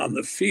rudely on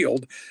the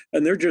field,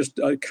 and they're just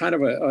kind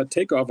of a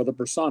takeoff of the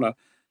persona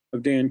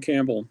of Dan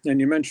Campbell. And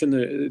you mentioned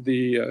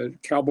the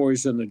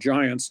Cowboys and the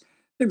Giants. I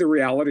think the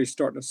reality is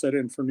starting to set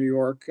in for New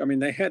York.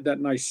 They had that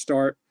nice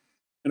start,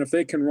 and if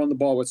they can run the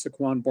ball with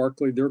Saquon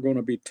Barkley, they're going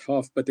to be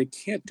tough, but they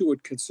can't do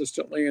it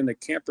consistently, and they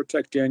can't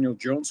protect Daniel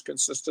Jones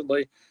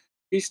consistently.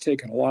 He's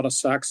taken a lot of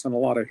sacks and a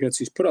lot of hits.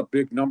 He's put up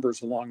big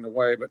numbers along the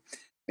way, but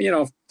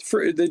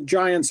for the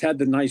Giants had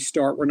the nice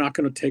start. We're not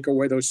going to take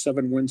away those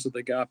 7 wins that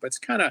they got, but it's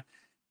kind of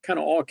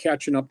all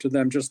catching up to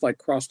them, just like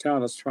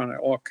Crosstown is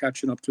all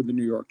catching up to the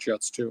New York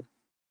Jets too.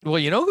 Well,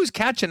 you know who's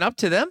catching up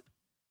to them?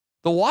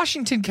 The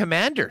Washington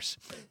Commanders.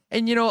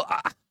 And,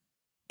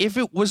 if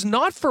it was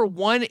not for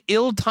one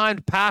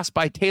ill-timed pass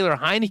by Taylor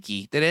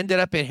Heineke that ended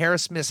up in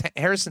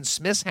Harrison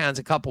Smith's hands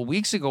a couple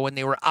weeks ago when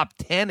they were up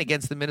 10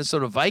 against the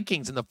Minnesota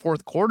Vikings in the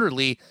fourth quarter,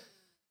 Lee,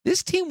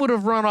 this team would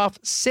have run off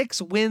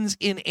 6 wins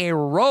in a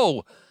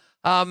row.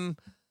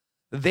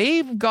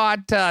 They've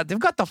got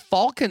the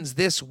Falcons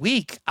this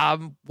week.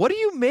 What do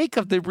you make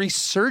of the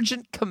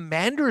resurgent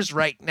Commanders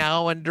right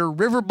now under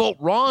Riverboat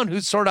Ron,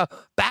 who's sort of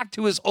back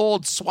to his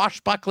old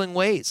swashbuckling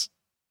ways?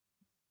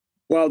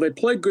 Well, they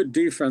play good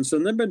defense,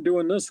 and they've been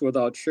doing this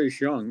without Chase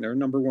Young, their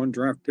number 1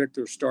 draft pick,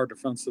 their star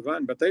defensive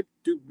end. But they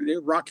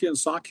rock you and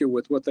sock you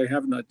with what they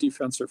have in that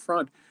defensive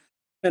front.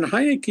 And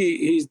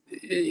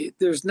Heineke,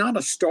 there's not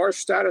a star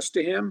status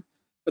to him,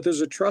 but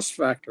there's a trust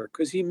factor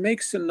because he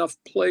makes enough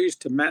plays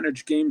to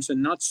manage games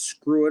and not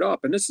screw it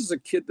up. And this is a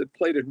kid that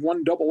played at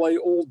 1AA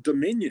Old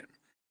Dominion,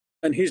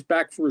 and he's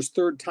back for his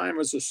 3rd time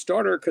as a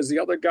starter because the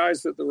other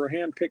guys that were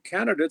hand-picked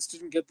candidates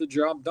didn't get the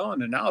job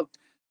done. And now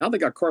they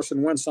got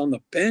Carson Wentz on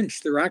the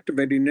bench. They're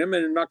activating him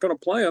and they're not going to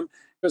play him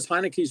because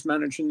Heineke's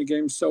managing the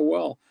game so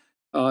well.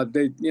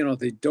 They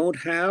don't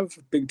have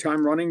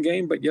big-time running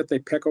game, but yet they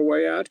peck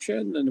away at you.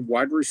 And then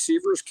wide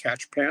receivers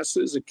catch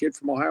passes. A kid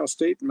from Ohio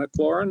State,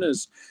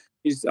 McLaurin,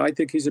 I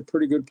think he's a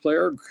pretty good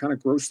player, kind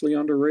of grossly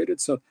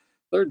underrated. So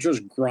they're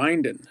just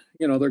grinding.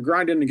 They're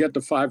grinding to get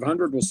to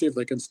 500. We'll see if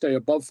they can stay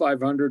above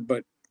 500.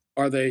 But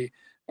are they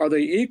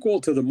equal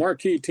to the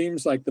marquee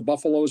teams like the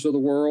Buffaloes of the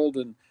world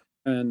and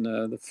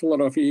the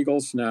Philadelphia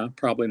Eagles? No,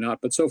 probably not.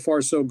 But so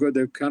far, so good.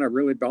 They've kind of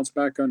really bounced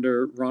back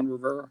under Ron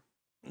Rivera.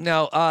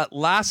 Now,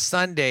 last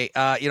Sunday,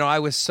 I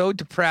was so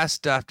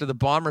depressed after the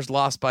Bombers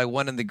lost by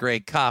 1 in the Grey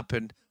Cup,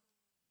 and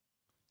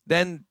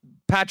then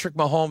Patrick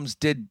Mahomes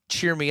did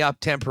cheer me up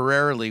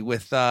temporarily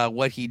with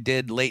what he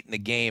did late in the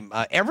game.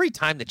 Every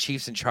time the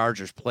Chiefs and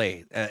Chargers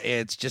play,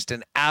 it's just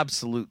an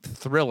absolute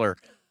thriller.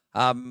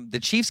 The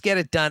Chiefs get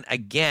it done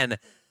again.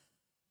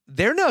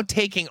 They're now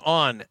taking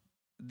on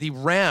the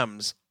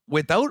Rams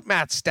without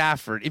Matt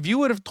Stafford, if you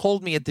would have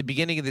told me at the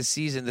beginning of the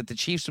season that the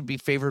Chiefs would be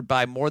favored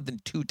by more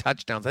than 2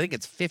 touchdowns, I think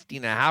it's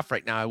 50.5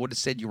 right now, I would have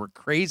said you were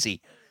crazy.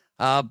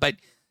 But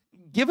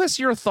give us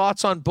your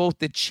thoughts on both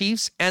the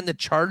Chiefs and the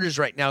Chargers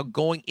right now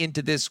going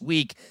into this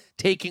week,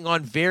 taking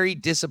on very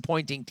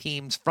disappointing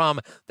teams from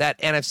that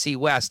NFC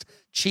West.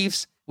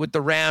 Chiefs with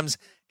the Rams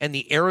and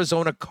the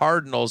Arizona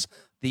Cardinals,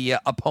 the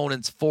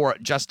opponents for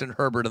Justin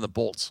Herbert and the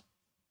Bolts.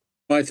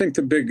 I think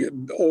the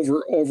big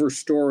over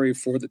story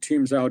for the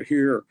teams out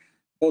here,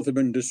 both have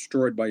been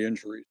destroyed by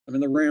injuries. I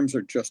mean, the Rams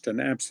are just an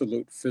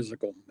absolute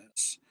physical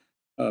mess.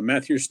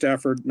 Matthew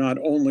Stafford not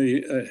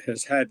only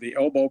has had the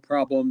elbow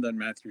problem, then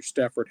Matthew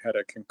Stafford had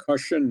a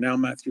concussion. Now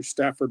Matthew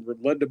Stafford, we're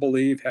led to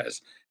believe,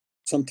 has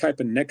some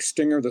type of neck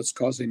stinger that's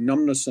causing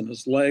numbness in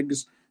his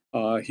legs.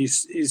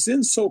 He's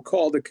in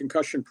so-called a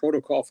concussion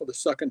protocol for the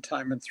second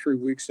time in 3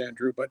 weeks,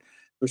 Andrew, but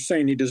they're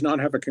saying he does not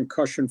have a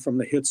concussion from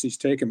the hits he's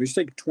taken. He's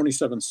taken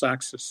 27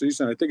 sacks this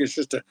season. I think it's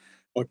just a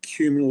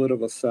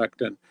cumulative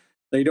effect, and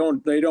they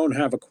don't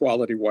have a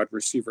quality wide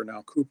receiver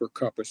now. Cooper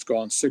Kupp has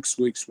gone 6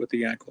 weeks with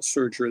the ankle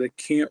surgery. They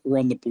can't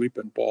run the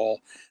bleeping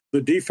ball.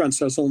 The defense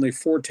has only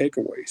 4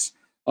 takeaways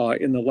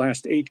in the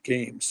last 8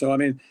 games. So, I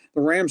mean, the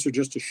Rams are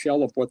just a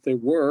shell of what they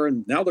were,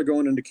 and now they're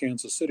going into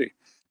Kansas City.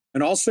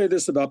 And I'll say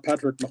this about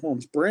Patrick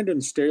Mahomes. Brandon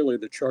Staley,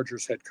 the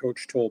Chargers head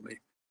coach, told me,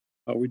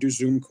 we do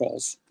Zoom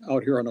calls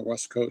out here on the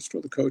West Coast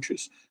with the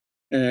coaches.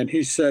 And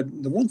he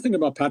said, the one thing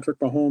about Patrick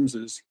Mahomes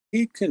is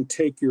he can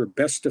take your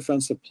best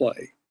defensive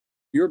play.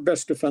 Your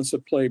best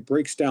defensive play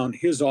breaks down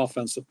his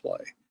offensive play.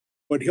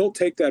 But he'll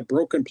take that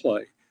broken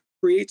play,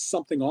 create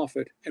something off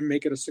it, and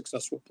make it a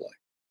successful play.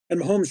 And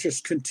Mahomes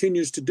just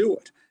continues to do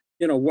it.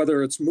 You know,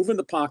 whether it's moving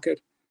the pocket,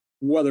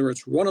 whether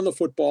it's running the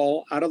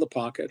football out of the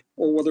pocket,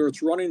 or whether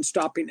it's running,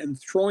 stopping, and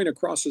throwing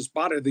across his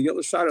body to the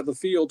other side of the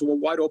field to a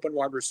wide open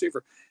wide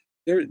receiver.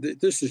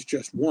 This is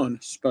just one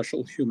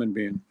special human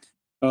being.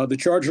 The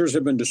Chargers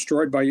have been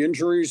destroyed by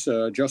injuries.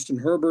 Justin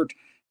Herbert,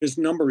 his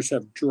numbers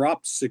have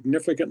dropped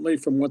significantly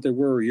from what they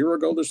were a year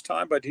ago this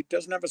time, but he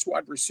doesn't have his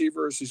wide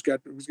receivers. He's got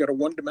a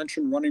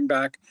one-dimension running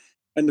back,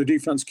 and the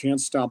defense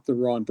can't stop the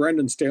run.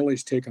 Brandon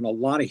Staley's taken a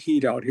lot of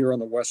heat out here on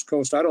the West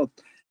Coast. I don't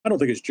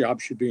think his job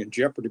should be in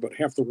jeopardy, but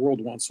half the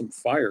world wants him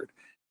fired.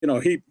 You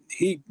know, he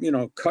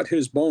cut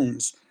his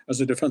bones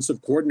as a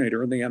defensive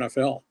coordinator in the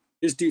NFL.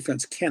 His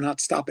defense cannot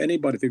stop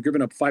anybody. They've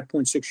given up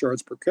 5.6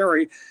 yards per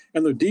carry,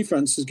 and the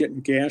defense is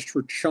getting gashed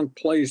for chunk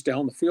plays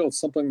down the field,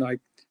 something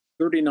like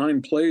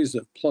 39 plays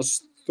of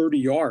plus 30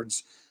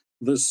 yards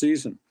this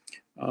season.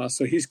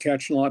 So he's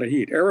catching a lot of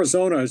heat.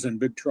 Arizona is in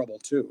big trouble,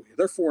 too.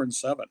 They're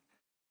 4-7.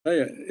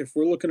 Hey, if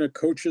we're looking at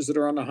coaches that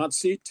are on the hot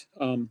seat,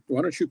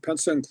 why don't you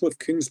pencil in Cliff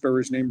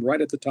Kingsbury's name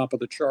right at the top of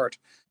the chart?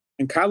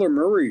 And Kyler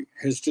Murray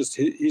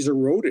he's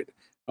eroded.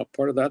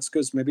 Part of that's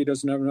because maybe he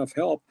doesn't have enough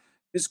help.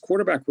 His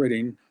quarterback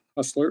rating,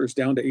 Hustler, is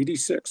down to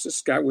 86.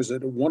 This guy was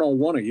at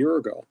 101 a year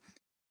ago.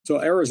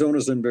 So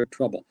Arizona's in big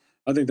trouble.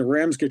 I think the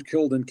Rams get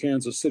killed in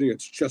Kansas City.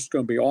 It's just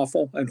going to be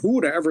awful. And who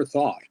would have ever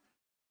thought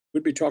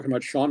we'd be talking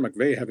about Sean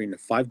McVay having a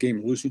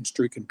 5-game losing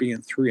streak and being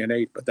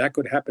 3-8, but that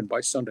could happen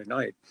by Sunday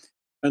night.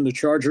 And the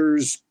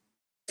Chargers,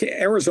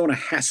 Arizona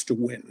has to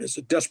win. It's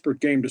a desperate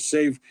game to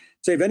save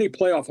any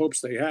playoff hopes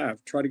they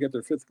have, try to get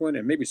their 5th win,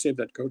 and maybe save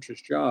that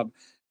coach's job.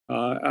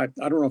 I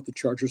don't know if the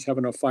Chargers have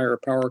enough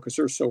firepower because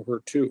they're so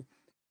hurt too.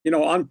 You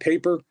know, on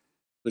paper,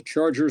 the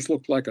Chargers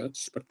look like a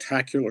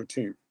spectacular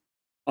team.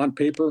 On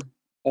paper,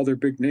 all their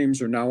big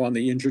names are now on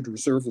the injured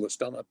reserve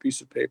list on that piece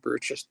of paper.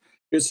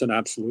 It's an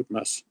absolute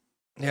mess.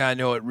 Yeah, I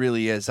know it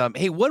really is.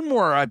 Hey, one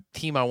more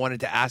team I wanted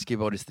to ask you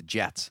about is the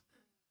Jets.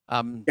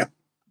 Yeah.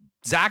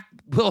 Zach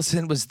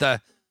Wilson was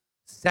the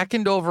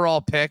 2nd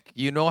overall pick.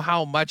 You know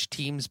how much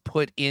teams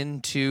put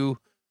into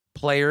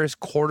players,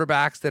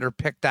 quarterbacks that are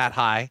picked that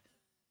high.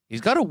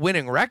 He's got a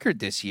winning record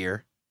this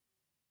year,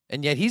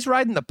 and yet he's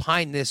riding the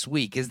pine this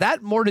week. Is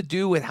that more to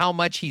do with how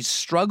much he's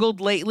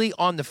struggled lately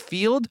on the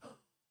field,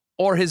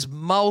 or his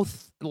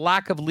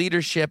lack of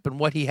leadership and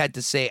what he had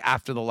to say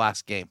after the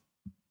last game?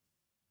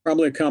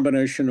 Probably a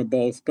combination of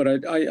both.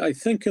 But I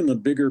think in the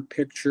bigger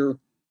picture,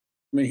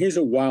 I mean, he's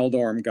a wild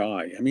arm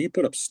guy. I mean, he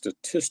put up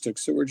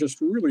statistics that were just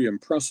really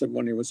impressive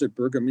when he was at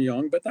Brigham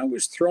Young, but that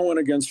was throwing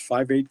against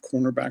 5'8"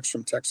 cornerbacks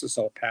from Texas,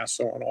 El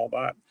Paso, and all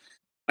that.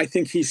 I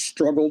think he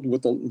struggled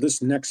with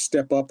this next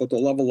step up at the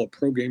level of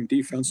pro game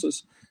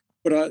defenses.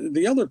 But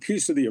the other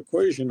piece of the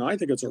equation, I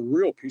think it's a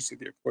real piece of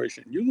the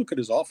equation. You look at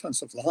his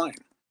offensive line.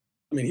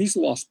 I mean, he's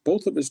lost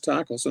both of his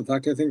tackles. In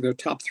fact, I think their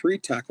top 3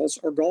 tackles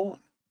are gone.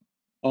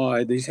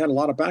 He's had a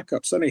lot of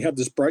backups. Then he had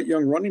this bright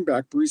young running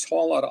back, Breece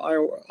Hall, out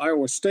of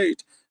Iowa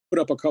State, put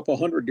up a couple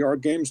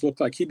 100-yard games, looked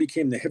like he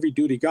became the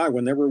heavy-duty guy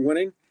when they were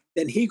winning.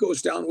 Then he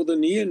goes down with a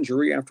knee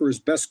injury after his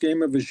best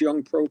game of his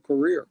young pro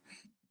career.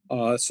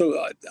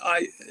 So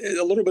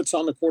a little bit's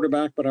on the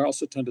quarterback, but I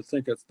also tend to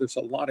think there's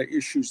a lot of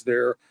issues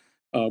there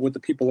with the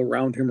people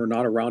around him or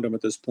not around him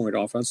at this point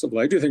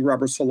offensively. I do think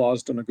Robert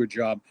Saleh's done a good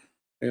job.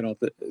 You know,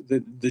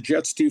 the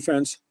Jets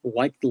defense,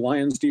 like the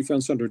Lions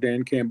defense under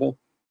Dan Campbell,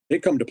 they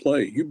come to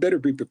play. You better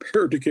be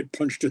prepared to get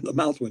punched in the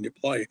mouth when you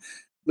play.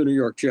 the New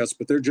York Jets,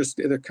 but they're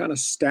kind of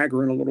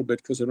staggering a little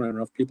bit because they don't have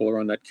enough people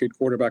around that kid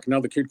quarterback. Now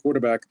the kid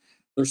quarterback,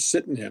 they're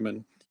sitting him,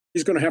 and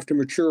he's going to have to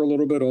mature a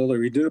little bit,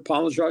 although he did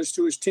apologize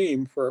to his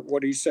team for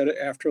what he said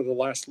after the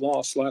last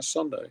loss last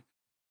Sunday.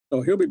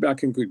 So he'll be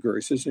back in good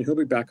graces, and he'll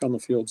be back on the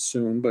field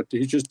soon, but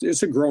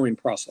it's a growing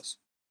process.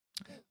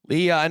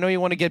 Lee, I know you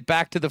want to get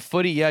back to the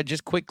footy.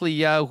 Just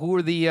quickly, who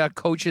are the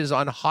coaches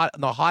on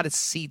the hottest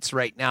seats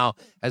right now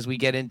as we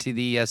get into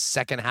the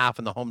second half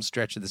and the home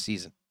stretch of the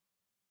season?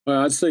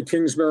 I'd say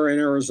Kingsbury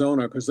and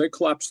Arizona, because they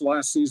collapsed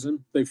last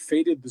season. They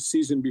faded the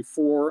season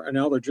before, and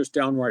now they're just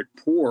downright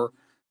poor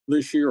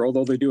this year,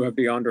 although they do have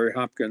DeAndre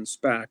Hopkins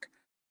back.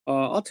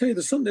 I'll tell you,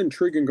 there's something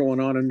intriguing going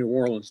on in New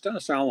Orleans.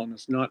 Dennis Allen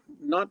has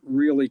not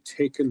really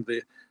taken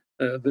the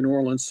New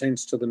Orleans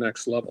Saints to the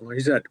next level.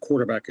 He's had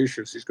quarterback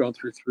issues. He's gone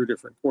through 3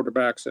 different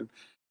quarterbacks, and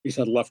he's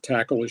had left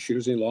tackle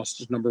issues. He lost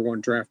his number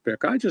 1 draft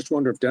pick. I just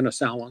wonder if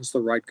Dennis Allen's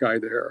the right guy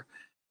there.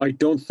 I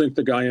don't think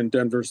the guy in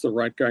Denver's the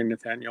right guy,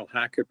 Nathaniel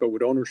Hackett, but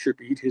would ownership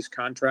eat his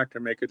contract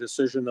and make a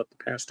decision that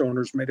the past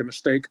owners made a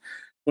mistake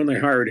when they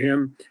hired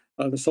him?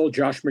 This whole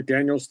Josh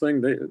McDaniels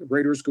thing, the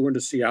Raiders go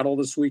into Seattle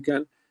this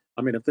weekend.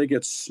 I mean, if they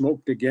get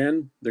smoked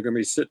again, ththey're going to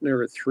be sitting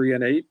there at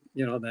 3-8.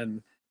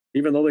 Then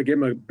even though they give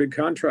him a big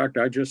contract,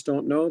 I just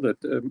don't know that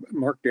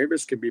Mark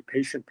Davis can be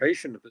patient.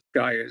 If this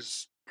guy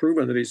has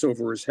proven that he's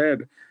over his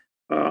head.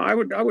 I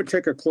would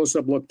take a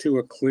close-up look, too,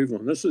 at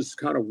Cleveland. This is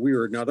kind of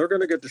weird. Now, they're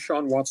going to get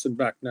Deshaun Watson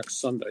back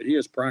next Sunday. He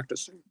is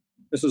practicing.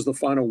 This is the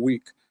final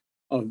week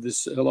of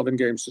this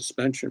 11-game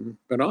suspension.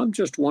 But I'm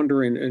just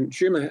wondering, and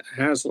Jim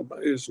Haslam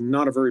is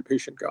not a very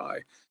patient guy,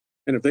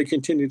 and if they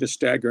continue to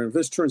stagger, and if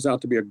this turns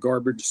out to be a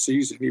garbage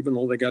season, even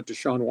though they got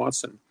Deshaun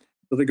Watson,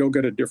 will they go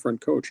get a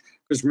different coach?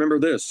 Because remember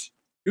this,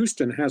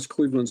 Houston has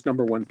Cleveland's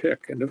number 1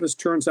 pick. And if this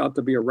turns out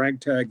to be a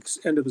ragtag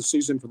end of the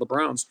season for the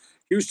Browns,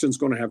 Houston's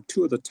going to have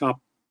 2 of the top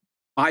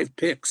 5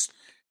 picks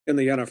in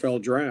the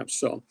NFL draft.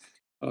 So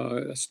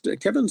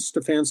Kevin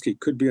Stefanski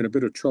could be in a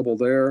bit of trouble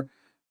there.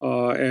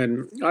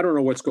 And I don't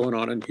know what's going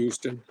on in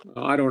Houston.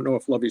 I don't know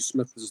if Lovie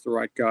Smith is the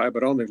right guy,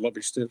 but I don't think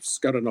Lovie Smith's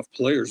got enough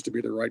players to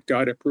be the right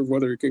guy to prove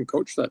whether he can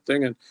coach that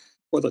thing. And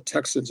the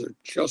Texans are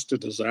just a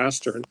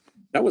disaster. And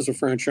that was a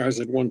franchise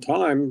at one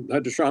time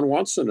had Deshaun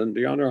Watson and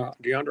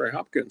DeAndre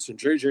Hopkins and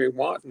J.J.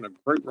 Watt and a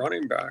great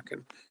running back.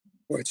 And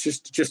it's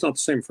just not the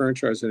same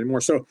franchise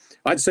anymore. So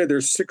I'd say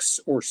there's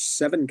 6 or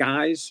 7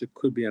 guys that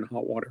could be in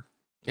hot water.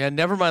 Yeah,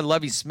 never mind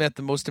Lovie Smith.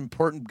 The most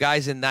important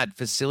guys in that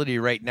facility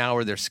right now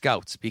are their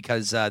scouts,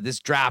 because this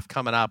draft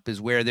coming up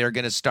is where they're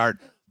going to start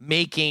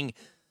making,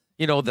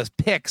 the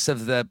picks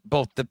of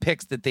both the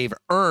picks that they've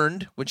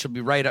earned, which will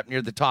be right up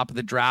near the top of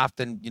the draft.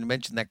 And you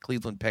mentioned that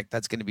Cleveland pick.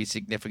 That's going to be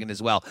significant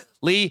as well.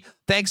 Lee,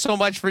 thanks so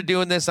much for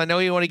doing this. I know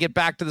you want to get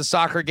back to the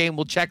soccer game.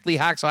 We'll check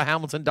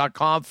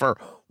LeeHacksawHamilton.com for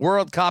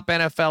World Cup,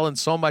 NFL, and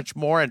so much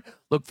more. And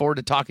look forward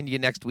to talking to you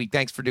next week.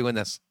 Thanks for doing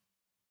this.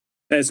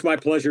 It's my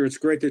pleasure. It's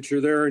great that you're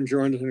there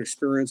enjoying an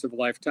experience of a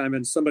lifetime.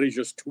 And somebody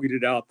just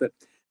tweeted out that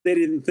they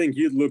didn't think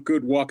you'd look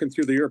good walking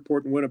through the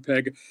airport in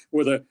Winnipeg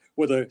with a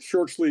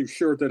short sleeve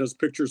shirt that has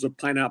pictures of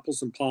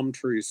pineapples and palm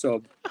trees.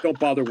 So don't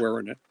bother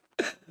wearing it.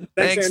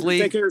 Thanks, Andrew. Lee.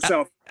 Take care of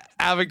yourself.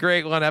 Have a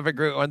great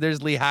one.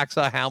 There's Lee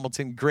Hacksaw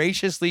Hamilton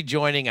graciously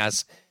joining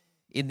us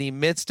in the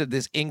midst of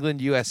this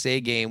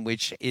England-USA game,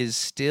 which is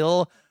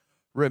still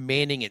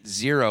remaining at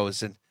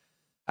 0s. And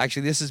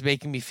actually, this is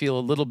making me feel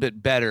a little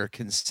bit better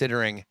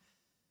considering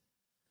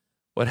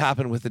what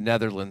happened with the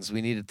Netherlands.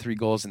 We needed 3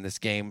 goals in this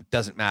game.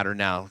 Doesn't matter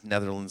now.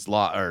 Netherlands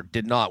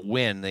did not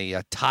win. They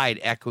tied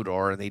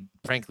Ecuador, and they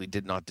frankly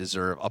did not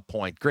deserve a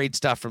point. Great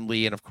stuff from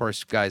Lee. And of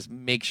course, guys,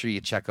 make sure you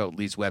check out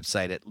Lee's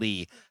website at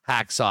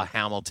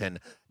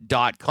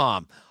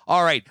LeeHacksawHamilton.com.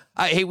 All right.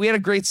 Hey, we had a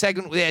great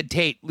segment. We had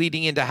Tait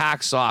leading into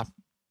Hacksaw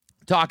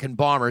talking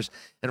Bombers.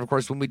 And of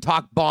course, when we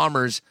talk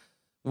Bombers,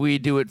 we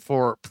do it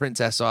for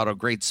Princess Auto,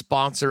 great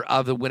sponsor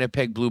of the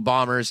Winnipeg Blue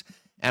Bombers.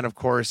 And, of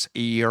course,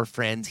 your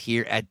friends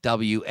here at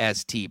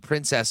WST.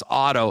 Princess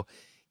Auto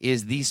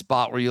is the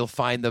spot where you'll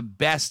find the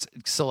best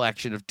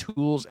selection of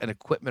tools and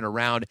equipment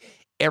around.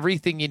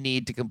 Everything you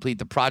need to complete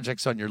the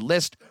projects on your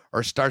list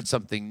or start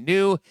something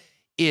new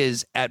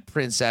is at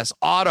Princess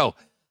Auto.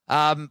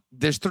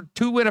 There's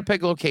 2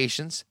 Winnipeg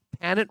locations,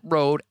 Panet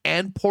Road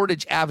and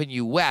Portage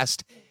Avenue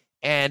West.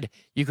 And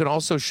you can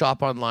also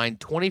shop online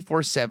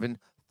 24/7,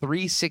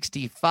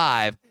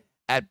 365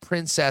 at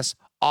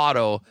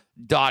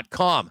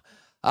princessauto.com.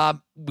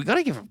 We got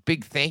to give a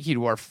big thank you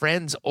to our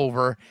friends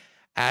over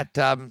at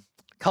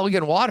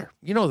Culligan Water.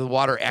 You know, the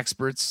water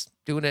experts,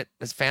 doing it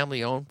as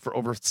family owned for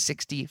over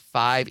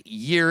 65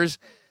 years.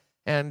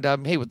 And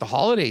hey, with the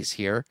holidays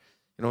here,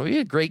 maybe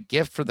a great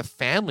gift for the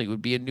family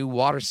would be a new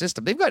water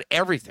system. They've got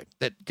everything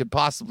that could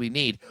possibly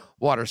need: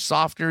 water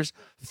softeners,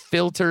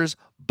 filters,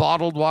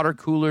 bottled water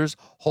coolers,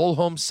 whole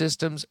home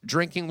systems,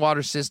 drinking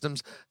water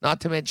systems,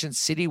 not to mention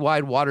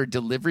citywide water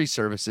delivery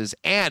services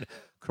and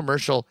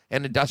commercial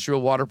and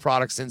industrial water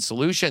products and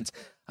solutions.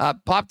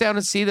 Pop down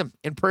and see them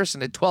in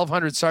person at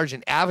 1200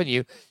 Sargent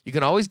Avenue. You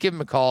can always give them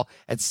a call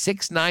at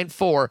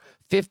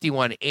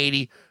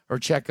 694-5180, or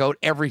check out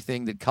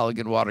everything that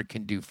Culligan Water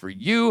can do for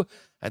you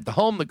at the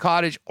home, the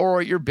cottage, or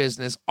at your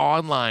business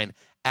online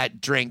at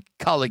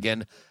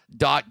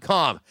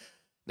drinkculligan.com.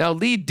 Now,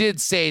 Lee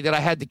did say that I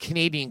had the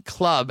Canadian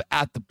club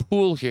at the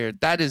pool here.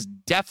 That is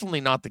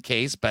definitely not the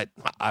case, but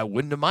I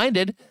wouldn't have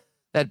minded.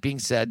 That being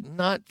said,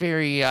 not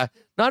really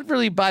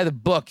by the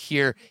book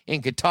here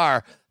in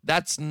Qatar.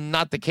 That's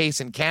not the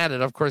case in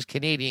Canada. Of course,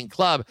 Canadian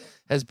Club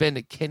has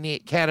been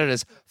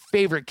Canada's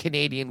favorite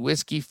Canadian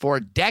whiskey for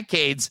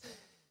decades,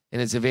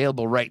 and it's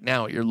available right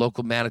now at your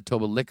local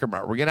Manitoba Liquor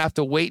Mart. We're going to have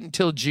to wait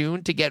until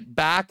June to get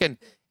back and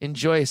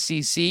enjoy a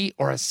CC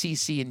or a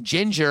CC and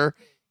ginger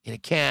in a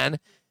can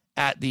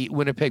at the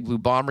Winnipeg Blue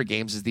Bomber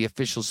games as the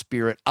official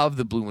spirit of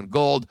the blue and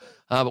gold.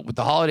 But with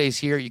the holidays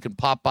here, you can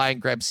pop by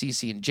and grab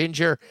CC and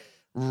ginger,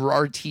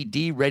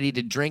 RTD, ready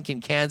to drink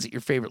in cans at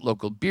your favorite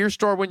local beer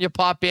store when you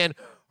pop in,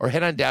 or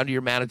head on down to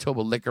your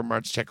Manitoba Liquor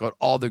Marts. Check out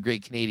all the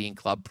great Canadian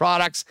Club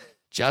products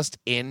just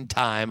in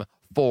time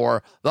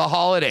for the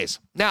holidays.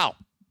 Now,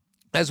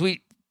 as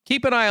we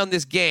keep an eye on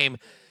this game,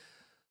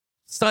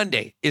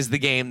 Sunday is the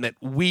game that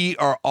we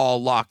are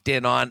all locked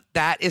in on.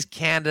 That is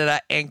Canada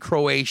and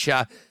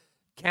Croatia.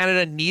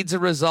 Canada needs a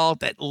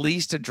result, at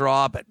least a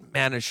draw, but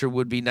man, it sure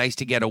would be nice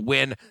to get a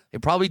win. They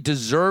probably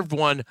deserved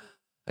one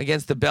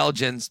against the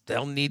Belgians.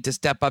 They'll need to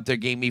step up their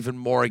game even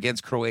more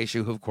against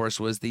Croatia, who, of course,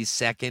 was the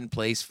second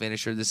place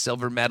finisher, the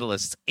silver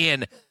medalists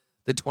in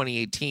the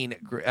 2018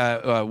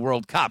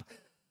 World Cup.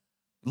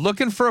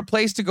 Looking for a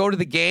place to go to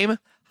the game?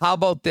 How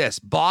about this?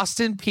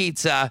 Boston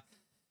Pizza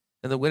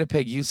and the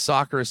Winnipeg Youth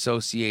Soccer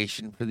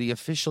Association for the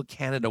official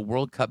Canada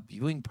World Cup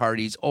viewing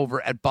parties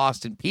over at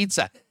Boston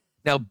Pizza.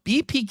 Now,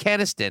 BP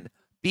Keniston,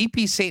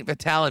 BP St.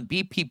 Vital, and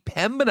BP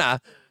Pembina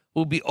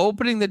will be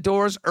opening the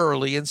doors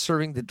early and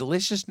serving the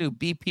delicious new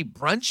BP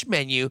brunch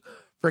menu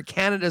for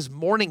Canada's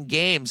morning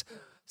games.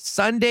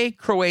 Sunday,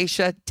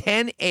 Croatia,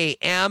 10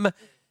 a.m.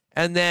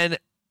 And then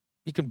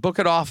you can book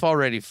it off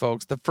already,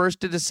 folks. The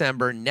 1st of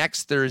December,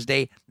 next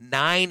Thursday,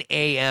 9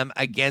 a.m.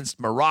 against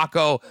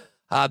Morocco.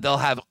 They'll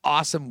have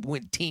awesome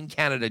Team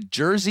Canada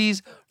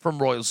jerseys from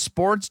Royal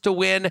Sports to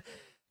win.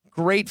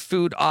 Great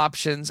food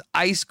options,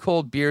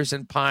 ice-cold beers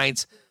and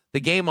pints. The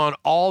game on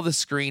all the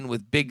screen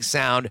with big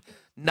sound.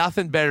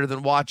 Nothing better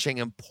than watching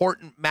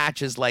important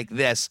matches like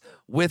this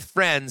with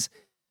friends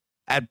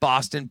at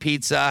Boston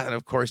Pizza. And,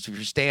 of course, if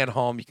you're staying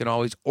home, you can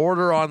always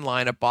order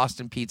online at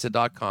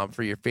bostonpizza.com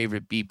for your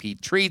favorite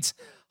BP treats,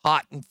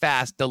 hot and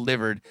fast,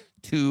 delivered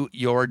to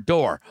your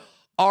door.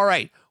 All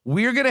right,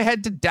 we're going to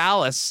head to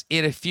Dallas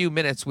in a few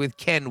minutes with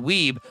Ken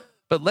Wiebe,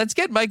 but let's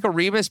get Michael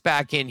Remus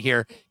back in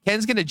here.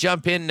 Ken's going to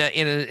jump in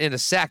a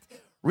sec.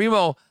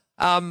 Remo,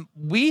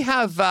 we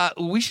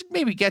should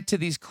maybe get to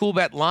these cool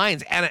bet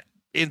lines, and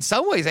in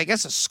some ways, I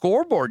guess, a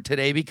scoreboard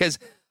today, because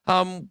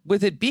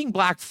with it being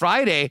Black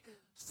Friday,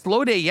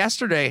 slow day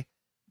yesterday,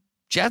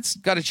 Jets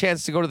got a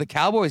chance to go to the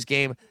Cowboys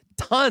game.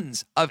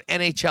 Tons of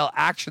NHL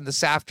action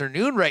this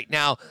afternoon right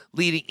now,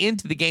 leading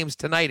into the games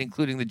tonight,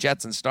 including the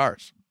Jets and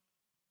Stars.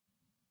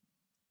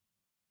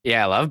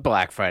 Yeah, I love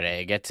Black Friday.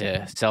 I get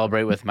to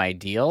celebrate with my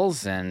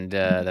deals and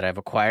that I've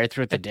acquired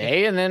throughout the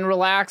day, and then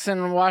relax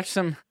and watch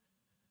some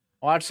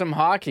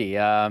hockey.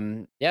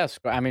 Yes,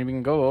 I mean, we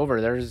can go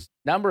over. There's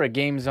a number of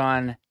games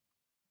on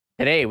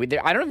today. I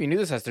don't know if you knew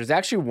this, there's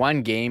actually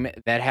one game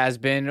that has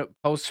been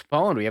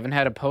postponed. We haven't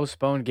had a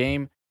postponed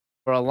game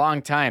for a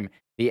long time.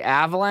 The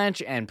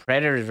Avalanche and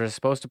Predators were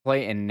supposed to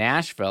play in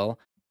Nashville,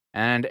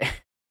 and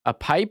a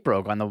pipe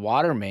broke on the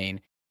water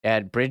main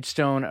at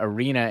Bridgestone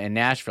Arena in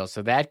Nashville.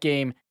 So that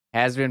game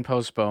has been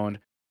postponed,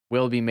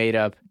 will be made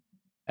up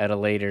at a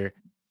later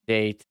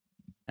date.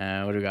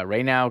 What do we got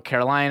right now?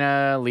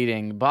 Carolina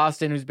leading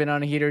Boston, who's been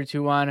on a heater,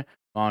 2-1.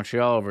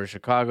 Montreal over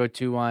Chicago,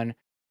 2-1.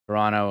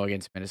 Toronto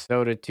against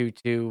Minnesota,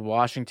 2-2.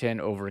 Washington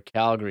over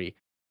Calgary,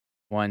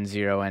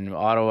 1-0. And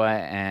Ottawa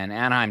and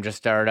Anaheim just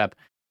started up.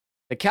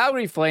 The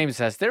Calgary Flames,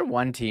 they're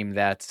one team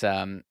that's,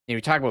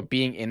 you talk about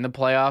being in the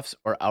playoffs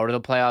or out of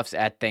the playoffs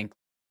at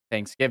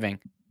Thanksgiving.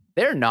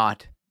 They're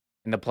not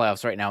in the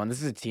playoffs right now. And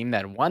this is a team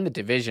that won the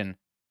division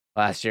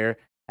last year,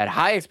 had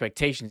high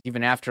expectations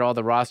even after all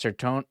the roster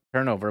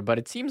turnover. But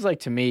it seems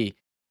like to me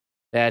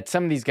that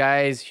some of these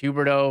guys,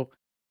 Huberdeau,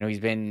 he's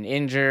been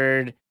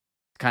injured,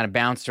 kind of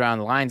bounced around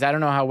the lines. I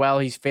don't know how well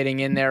he's fitting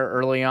in there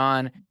early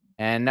on.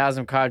 And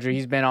Nazem Kadri,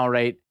 he's been all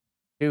right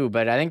too.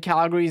 But I think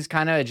Calgary's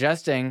kind of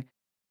adjusting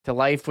to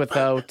life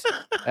without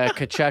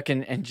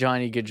Kachuk and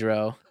Johnny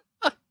Gaudreau.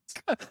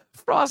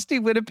 Frosty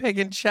Winnipeg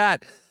in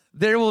chat.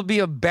 There will be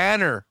a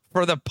banner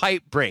for the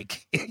pipe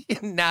break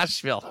in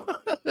Nashville.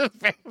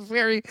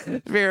 Very,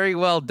 very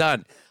well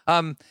done.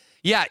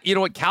 Yeah, you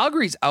know what?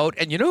 Calgary's out,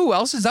 and you know who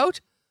else is out?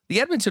 The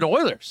Edmonton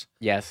Oilers.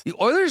 Yes. The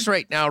Oilers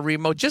right now,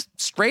 Remo, just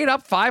straight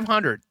up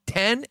 500,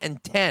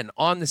 10-10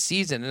 on the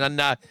season.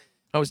 And I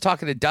was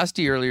talking to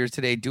Dusty earlier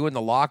today doing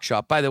the Lock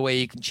Shop. By the way,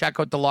 you can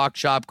check out the Lock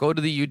Shop. Go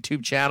to the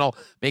YouTube channel.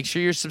 Make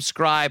sure you're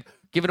subscribed.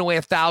 Giving away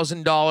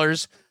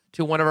 $1,000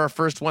 to one of our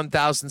first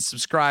 1,000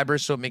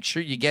 subscribers, so make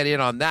sure you get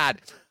in on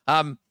that.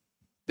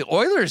 the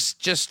Oilers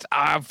just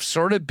have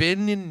sort of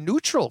been in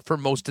neutral for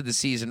most of the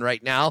season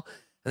right now,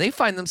 and they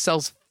find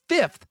themselves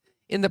 5th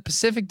in the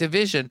Pacific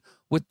Division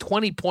with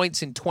 20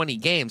 points in 20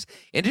 games.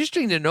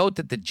 Interesting to note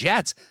that the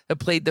Jets have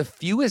played the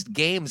fewest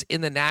games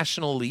in the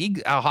National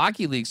League,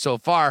 Hockey League so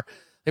far.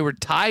 They were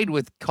tied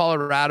with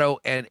Colorado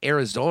and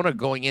Arizona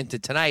going into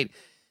tonight,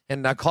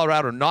 and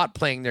Colorado not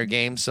playing their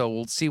game, so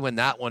we'll see when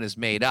that one is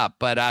made up.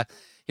 But,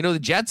 the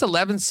Jets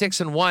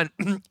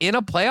 11-6-1 in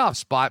a playoff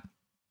spot.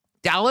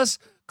 Dallas,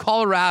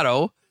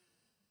 Colorado,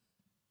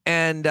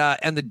 and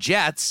the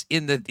Jets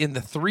in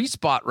the 3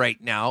 spot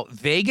right now.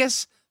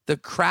 Vegas, the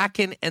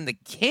Kraken, and the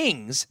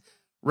Kings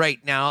right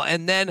now.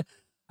 And then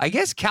I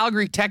guess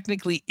Calgary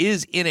technically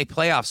is in a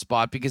playoff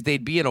spot because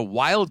they'd be in a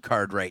wild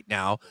card right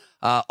now.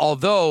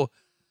 Although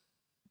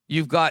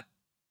you've got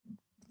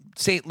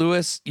St.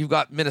 Louis, you've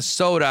got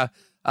Minnesota,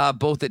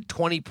 both at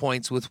 20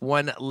 points with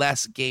one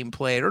less game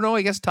played. Or no,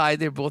 I guess tied.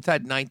 They're both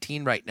at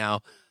 19 right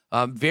now.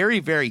 Very,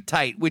 very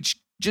tight, which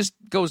just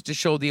goes to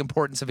show the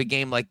importance of a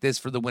game like this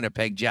for the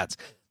Winnipeg Jets.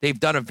 They've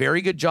done a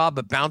very good job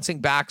of bouncing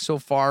back so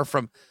far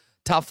from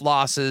tough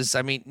losses.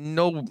 I mean,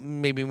 no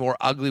maybe more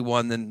ugly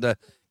one than the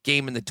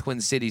game in the Twin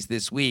Cities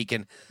this week.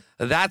 And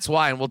that's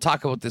why, and we'll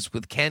talk about this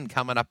with Ken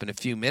coming up in a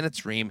few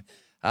minutes, Reem,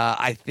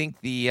 I think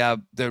the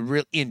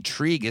real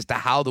intrigue as to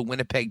how the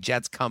Winnipeg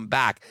Jets come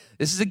back.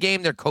 This is a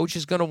game their coach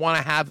is going to want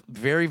to have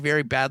very,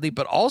 very badly,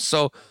 but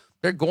also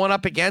they're going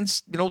up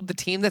against, the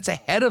team that's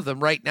ahead of them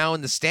right now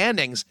in the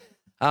standings.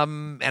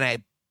 And a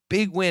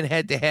big win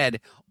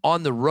head-to-head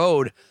on the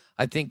road,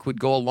 I think, would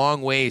go a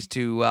long ways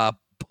to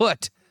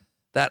put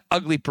that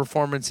ugly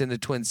performance in the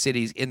Twin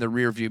Cities in the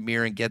rearview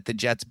mirror and get the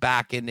Jets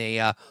back in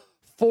a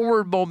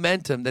forward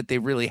momentum that they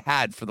really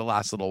had for the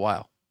last little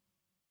while.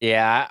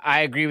 Yeah,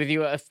 I agree with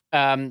you.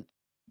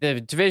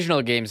 The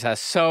divisional games are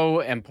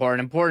so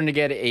important to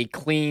get a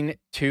clean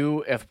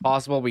 2 if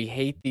possible. We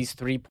hate these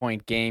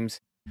 3-point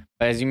games.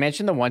 But as you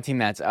mentioned, the one team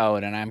that's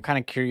out, and I'm kind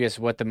of curious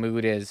what the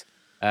mood is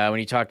when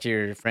you talk to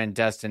your friend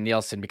Dustin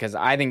Nielsen, because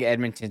I think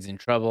Edmonton's in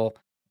trouble.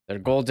 Their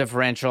goal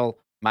differential,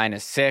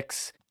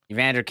 -6.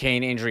 Evander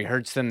Kane injury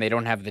hurts them. They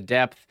don't have the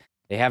depth.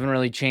 They haven't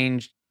really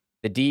changed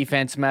the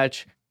defense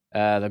much.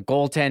 The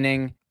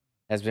goaltending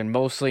has been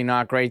mostly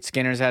not great.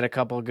 Skinner's had a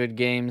couple of good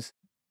games.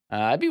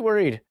 I'd be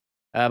worried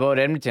about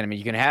Edmonton. I mean,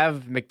 you can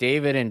have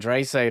McDavid and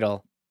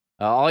Draisaitl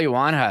all you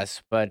want,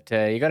 Huss, but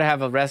you got to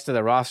have the rest of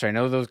the roster. I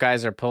know those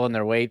guys are pulling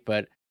their weight,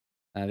 but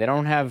they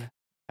don't have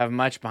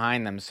much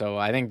behind them. So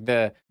I think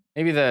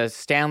maybe the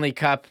Stanley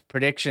Cup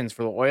predictions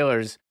for the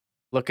Oilers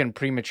looking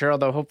premature,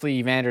 although hopefully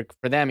Evander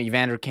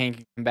Kane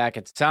can come back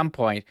at some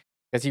point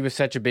because he was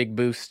such a big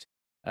boost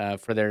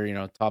for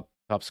their top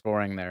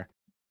scoring there.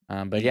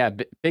 But yeah,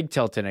 big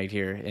tilt tonight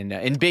here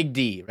in Big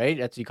D, right?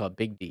 That's what you call it,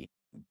 Big D.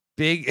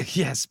 Big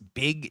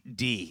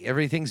D.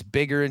 Everything's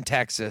bigger in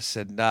Texas,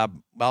 and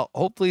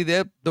hopefully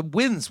the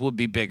wins will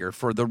be bigger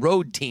for the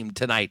road team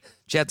tonight.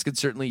 Jets could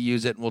certainly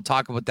use it, and we'll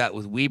talk about that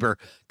with Wiebe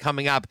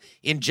coming up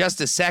in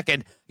just a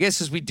second. I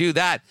guess as we do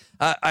that,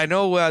 I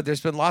know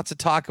there's been lots of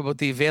talk about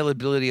the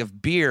availability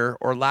of beer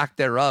or lack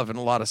thereof in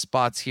a lot of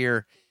spots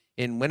here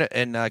in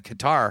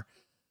Qatar.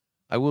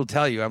 I will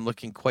tell you, I'm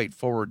looking quite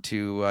forward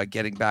to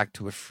getting back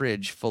to a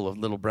fridge full of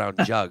little brown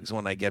jugs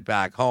when I get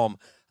back home.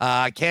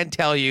 I can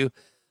tell you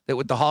that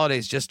with the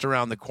holidays just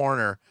around the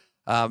corner,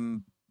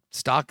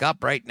 stock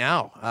up right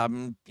now.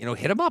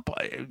 Hit them up.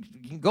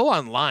 You can go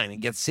online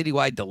and get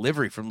citywide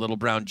delivery from Little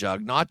Brown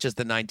Jug, not just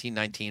the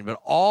 1919, but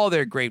all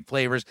their great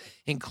flavors,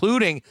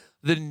 including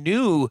the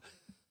new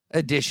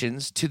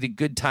additions to the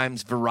Good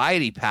Times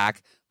Variety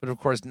Pack. But of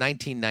course,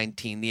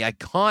 1919, the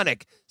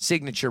iconic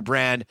signature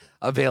brand,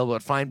 available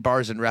at fine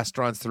bars and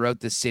restaurants throughout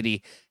the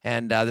city.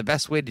 And the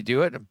best way to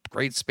do it, a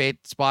great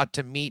spot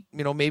to meet,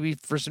 maybe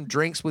for some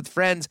drinks with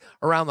friends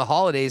around the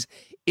holidays,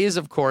 is,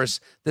 of course,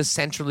 the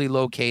centrally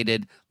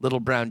located Little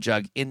Brown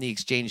Jug in the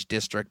Exchange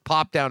District.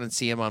 Pop down and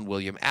see him on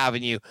William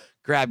Avenue.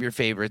 Grab your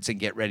favorites and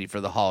get ready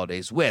for the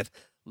holidays with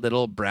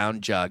Little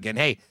Brown Jug. And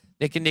hey,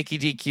 Nick and Nikki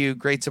DQ,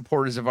 great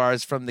supporters of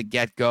ours from the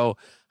get-go.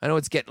 I know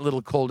it's getting a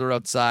little colder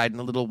outside and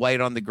a little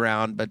white on the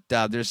ground, but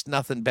there's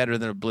nothing better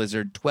than a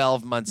blizzard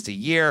 12 months a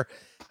year.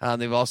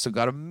 They've also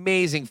got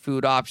amazing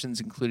food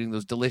options, including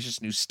those delicious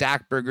new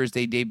stack burgers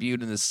they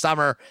debuted in the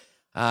summer,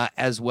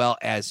 as well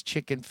as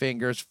chicken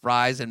fingers,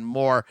 fries, and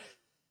more,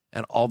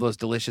 and all those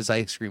delicious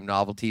ice cream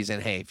novelties.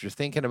 And hey, if you're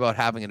thinking about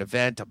having an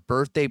event, a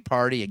birthday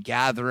party, a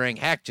gathering,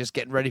 heck, just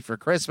getting ready for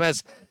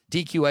Christmas,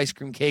 DQ ice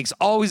cream cakes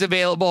always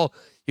available.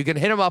 You can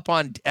hit them up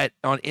on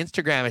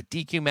Instagram at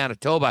DQ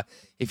Manitoba.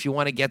 If you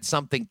want to get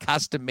something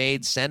custom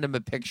made, send them a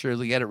picture.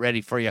 They'll get it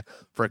ready for you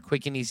for a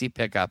quick and easy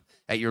pickup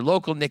at your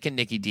local Nick and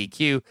Nicky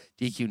DQ,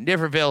 DQ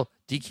Niverville,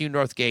 DQ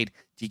Northgate,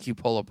 DQ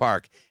Polo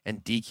Park,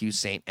 and DQ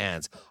St.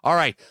 Anne's. All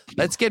right,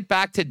 let's get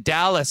back to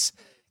Dallas.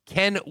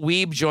 Ken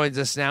Wiebe joins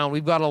us now, and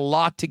we've got a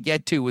lot to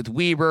get to with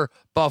Wiebe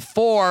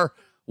before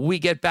we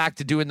get back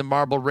to doing the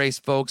marble race,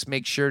 folks.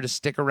 Make sure to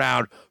stick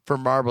around for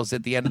marbles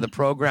at the end of the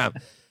program.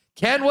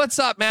 Ken, what's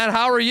up, man?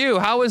 How are you?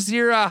 How was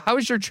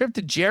your trip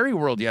to Jerry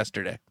World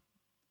yesterday?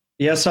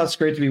 Yes, it's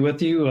great to be with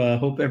you.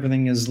 Hope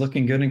everything is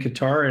looking good in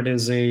Qatar. It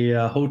is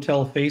a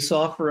hotel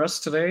face-off for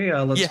us today.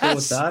 Let's go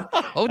with that.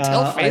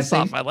 Hotel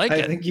face-off. I like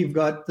it. I think you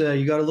got a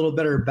little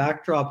better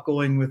backdrop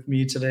going with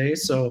me today.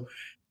 So,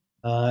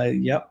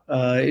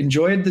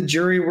 enjoyed the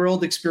Jury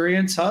World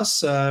experience,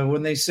 Huss.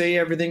 When they say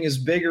everything is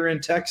bigger in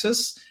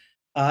Texas,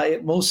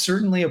 it most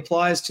certainly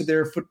applies to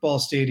their football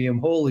stadium.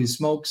 Holy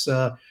smokes!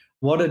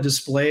 What a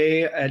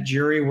display at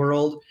Jury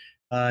World.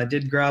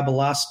 Did grab a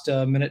last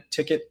minute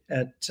ticket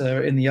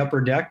in the upper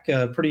deck.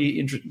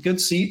 Good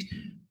seat,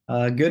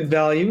 good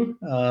value,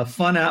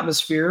 fun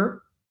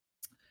atmosphere.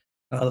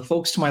 The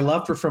folks to my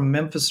left were from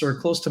Memphis or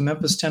close to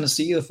Memphis,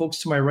 Tennessee. The folks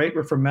to my right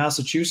were from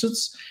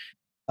Massachusetts.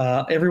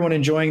 Everyone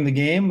enjoying the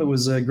game. It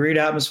was a great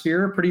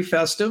atmosphere, pretty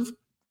festive.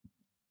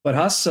 But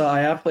Huss,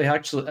 I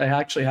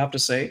actually have to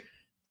say,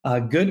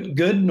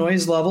 good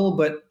noise level.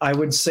 But I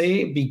would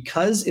say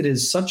because it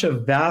is such a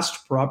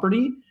vast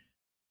property,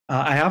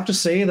 I have to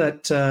say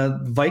that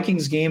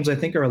Vikings games, I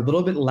think, are a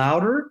little bit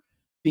louder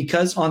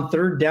because on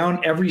third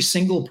down, every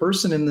single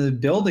person in the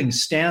building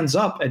stands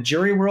up. At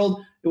Jerry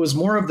World, it was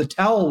more of the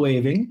towel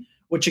waving,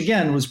 which,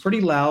 again, was pretty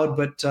loud,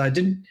 but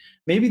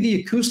maybe the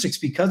acoustics,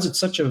 because it's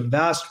such a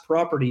vast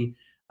property,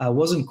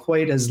 wasn't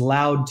quite as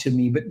loud to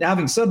me. But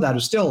having said that, it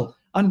was still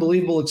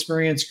unbelievable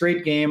experience,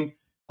 great game.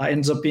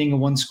 Ends up being a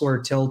one-score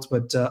tilt,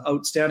 but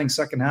outstanding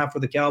second half for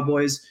the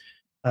Cowboys.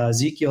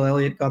 Ezekiel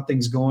Elliott got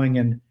things going,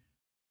 and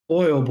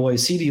boy, oh boy,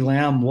 CeeDee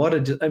Lamb,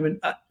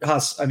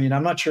 Huss, I'm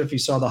not sure if you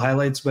saw the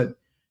highlights, but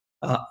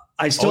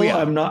I'm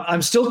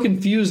still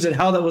confused at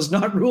how that was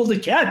not ruled a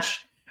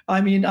catch. I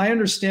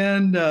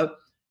understand,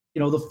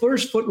 the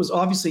first foot was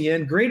obviously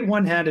in, great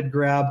one-handed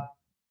grab.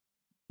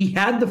 He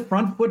had the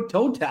front foot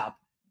toe tap.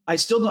 I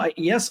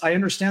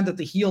understand that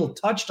the heel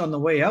touched on the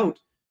way out,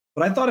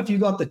 but I thought if you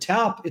got the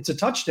tap, it's a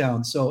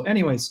touchdown. So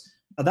anyways,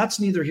 that's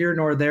neither here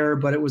nor there,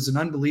 but it was an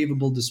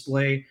unbelievable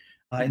display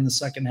in the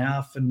second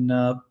half, and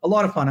a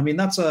lot of fun.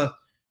 That's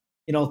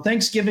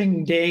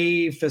Thanksgiving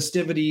Day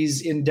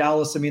festivities in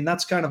Dallas.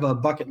 That's kind of a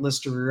bucket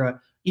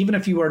lister, even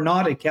if you are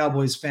not a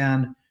Cowboys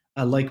fan,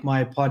 like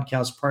my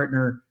podcast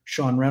partner,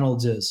 Sean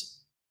Reynolds is.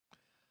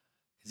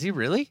 Is he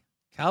really?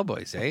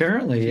 Cowboys, eh?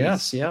 Apparently,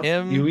 yes. Yeah.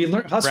 We're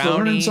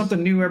learning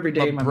something new every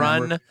day, my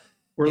man.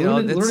 We're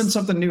learning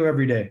something new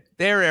every day.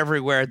 They're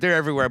everywhere,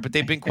 but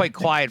they've been quite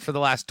quiet for the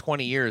last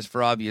 20 years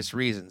for obvious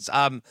reasons.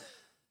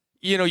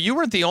 You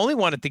weren't the only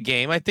one at the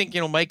game. I think,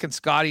 Mike and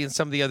Scotty and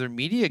some of the other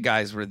media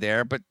guys were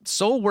there, but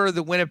so were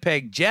the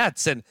Winnipeg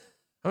Jets. And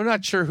I'm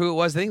not sure who it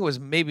was. I think it was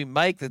maybe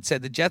Mike that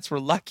said the Jets were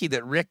lucky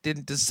that Rick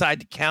didn't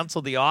decide to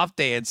cancel the off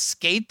day and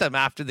skate them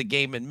after the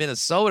game in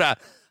Minnesota.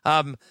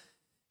 It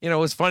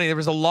was funny. There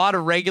was a lot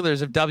of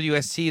regulars of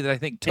WSC that I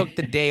think took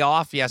the day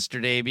off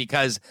yesterday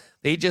because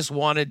they just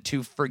wanted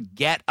to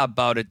forget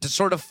about it, to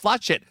sort of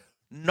flush it.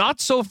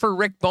 Not so for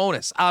Rick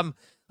Bowness.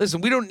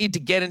 Listen, we don't need to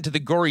get into the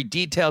gory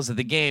details of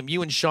the game.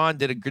 You and Sean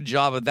did a good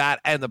job of that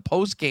and the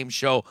post-game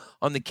show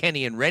on the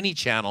Kenny and Rennie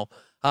channel.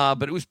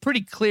 But it was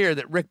pretty clear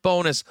that Rick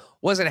Bowness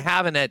wasn't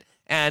having it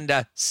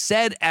and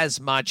said as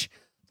much.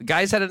 The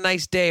guys had a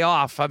nice day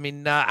off.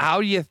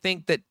 How do you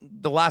think that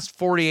the last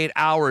 48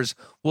 hours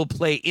will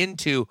play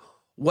into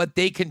what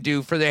they can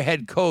do for their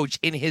head coach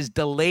in his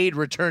delayed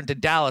return to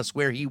Dallas,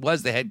 where he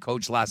was the head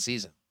coach last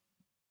season?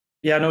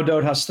 Yeah, no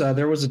doubt, Huss.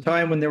 There was a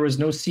time when there was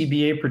no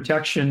CBA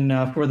protection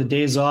for the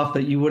days off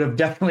that you would have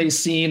definitely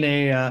seen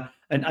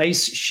an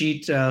ice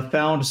sheet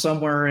found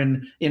somewhere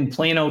in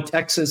Plano,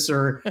 Texas,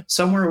 or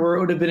somewhere where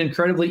it would have been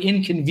incredibly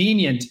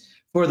inconvenient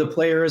for the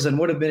players and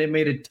would have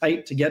made it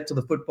tight to get to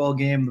the football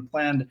game, the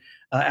planned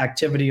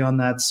activity on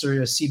that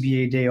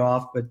CBA day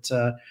off. But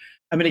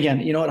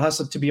again, you know what, Huss,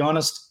 to be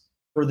honest,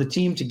 for the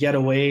team to get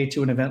away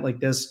to an event like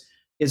this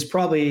is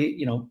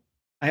probably,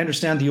 I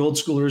understand the old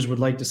schoolers would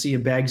like to see a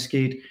bag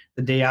skate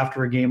the day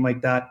after a game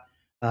like that.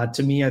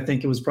 To me, I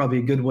think it was probably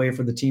a good way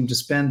for the team to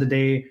spend the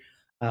day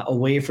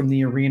away from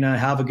the arena,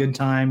 have a good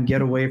time,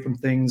 get away from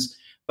things.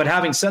 But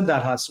having said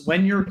that, Huss,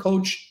 when your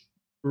coach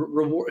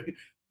rewards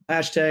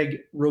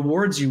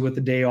you with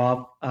the day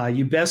off,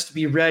 you best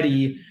be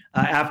ready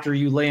after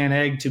you lay an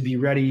egg to be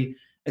ready,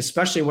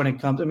 especially when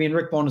it comes.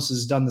 Rick Bowness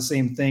has done the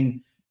same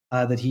thing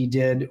that he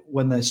did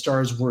when the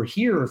Stars were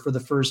here for the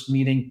first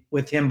meeting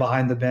with him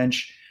behind the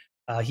bench.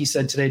 He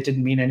said today it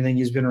didn't mean anything.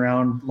 He's been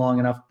around long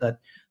enough that,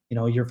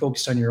 you're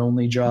focused on your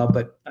only job.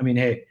 But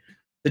hey,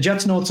 the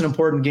Jets know it's an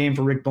important game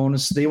for Rick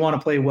Bowness. They want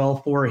to play well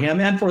for him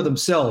and for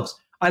themselves.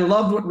 I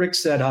loved what Rick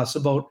said, Huss,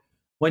 about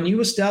when you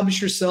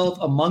establish yourself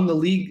among the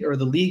league or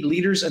the league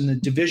leaders and the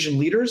division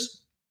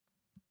leaders,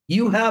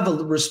 you have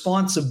a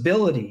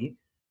responsibility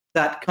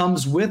that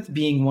comes with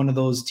being one of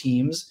those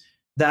teams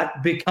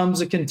that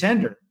becomes a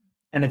contender.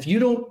 And if you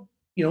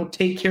don't,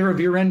 take care of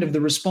your end of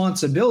the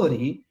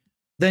responsibility,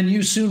 then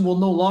you soon will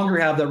no longer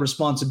have that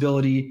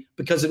responsibility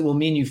because it will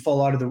mean you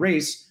fall out of the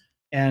race.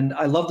 And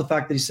I love the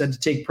fact that he said to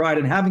take pride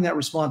in having that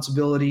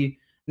responsibility.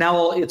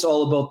 Now it's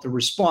all about the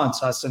response,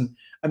 Huss. And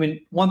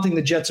one thing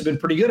the Jets have been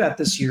pretty good at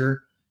this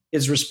year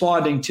is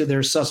responding to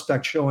their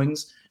suspect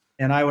showings.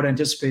 And I would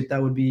anticipate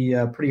that would be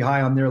pretty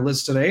high on their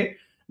list today.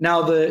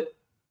 Now, the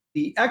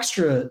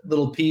extra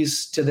little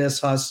piece to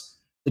this, Huss,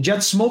 the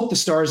Jets smoked the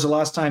Stars the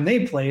last time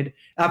they played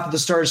after the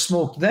Stars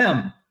smoked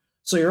them.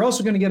 So you're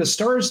also going to get a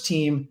Stars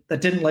team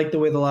that didn't like the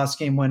way the last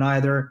game went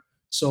either.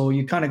 So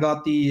you kind of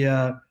got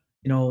the,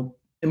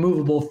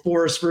 immovable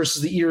force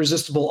versus the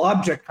irresistible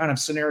object kind of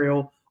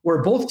scenario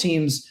where both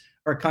teams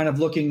are kind of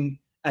looking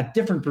at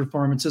different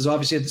performances.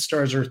 Obviously, the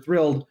Stars are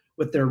thrilled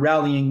with their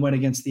rallying win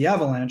against the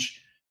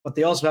Avalanche, but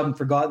they also haven't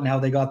forgotten how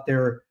they got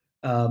their,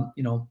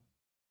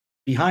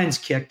 behinds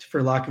kicked,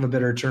 for lack of a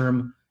better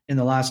term, in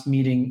the last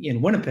meeting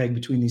in Winnipeg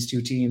between these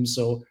two teams.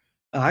 So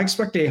I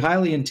expect a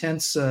highly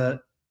intense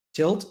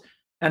tilt.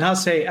 And I'll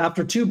say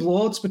after 2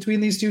 blowouts between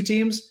these two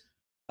teams,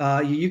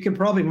 you can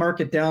probably mark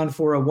it down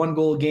for a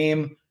 1-goal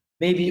game,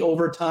 maybe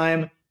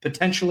overtime,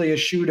 potentially a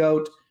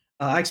shootout.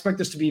 I expect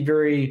this to be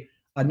very,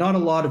 not a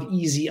lot of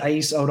easy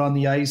ice out on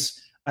the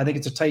ice. I think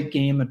it's a tight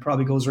game. It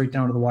probably goes right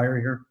down to the wire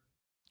here.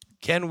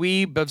 Ken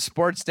Wiebe of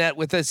Sportsnet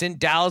with us in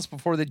Dallas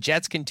before the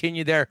Jets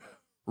continue their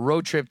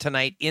road trip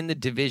tonight in the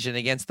division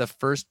against the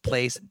first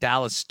place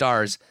Dallas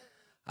Stars.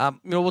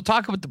 We'll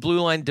talk about the blue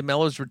line.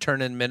 DeMello's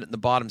return in a minute in the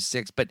bottom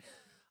 6, but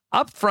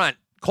up front,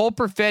 Cole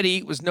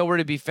Perfetti was nowhere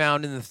to be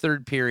found in the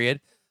third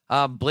period.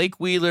 Blake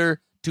Wheeler,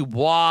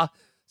 Dubois,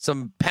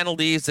 some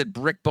penalties that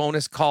Rick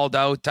Bowness called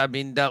out. I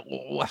mean,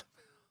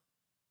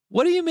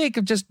 what do you make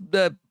of just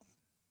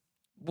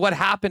what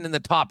happened in the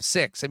top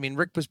 6? I mean,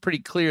 Rick was pretty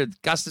clear.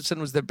 Gustafsson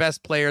was the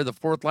best player. The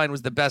fourth line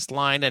was the best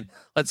line. And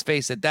let's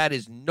face it, that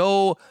is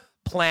no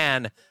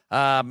plan,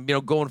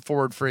 going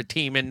forward for a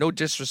team. And no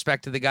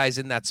disrespect to the guys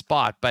in that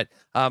spot, but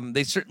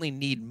they certainly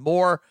need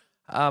more.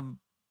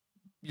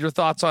 Your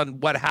thoughts on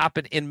what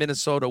happened in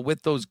Minnesota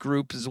with those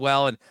groups as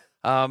well,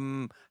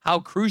 and how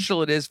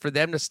crucial it is for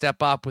them to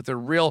step up with a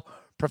real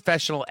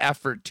professional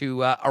effort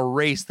to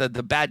erase the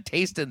bad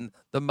taste in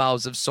the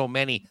mouths of so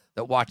many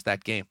that watch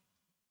that game.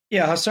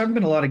 Yeah, so I've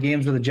been a lot of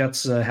games where the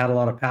Jets had a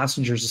lot of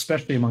passengers,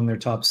 especially among their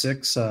top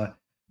 6.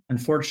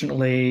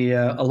 Unfortunately,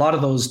 a lot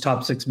of those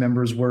top 6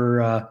 members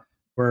were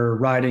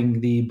riding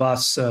the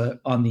bus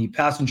on the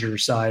passenger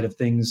side of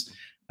things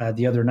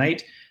the other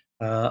night.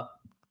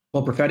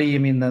 Well, Perfetti,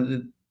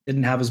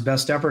 didn't have his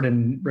best effort,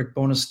 and Rick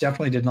Bowness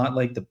definitely did not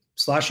like the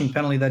slashing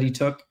penalty that he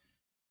took.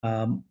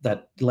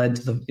 That led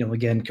to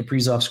again,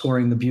 Kaprizov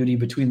scoring the beauty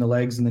between the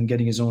legs and then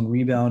getting his own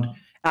rebound.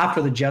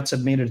 After the Jets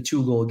had made it a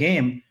 2-goal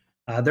game,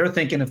 they're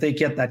thinking if they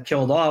get that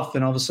killed off,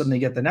 then all of a sudden they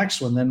get the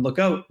next one, then look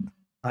out.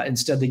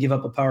 Instead, they give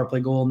up a power play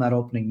goal in that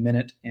opening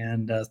minute,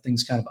 and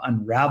things kind of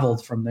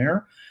unraveled from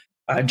there.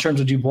 In terms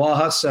of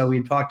Dubois,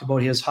 we talked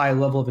about his high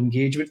level of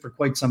engagement for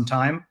quite some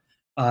time.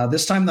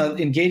 This time the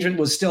engagement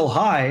was still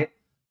high,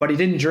 but he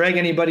didn't drag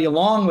anybody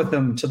along with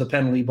him to the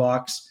penalty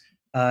box.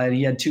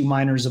 He had 2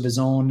 minors of his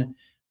own.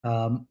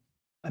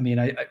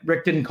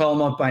 Rick didn't call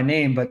him out by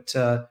name, but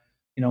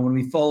when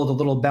we followed the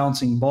little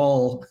bouncing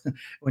ball,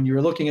 when you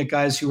were looking at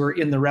guys who were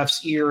in the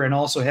ref's ear and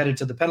also headed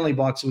to the penalty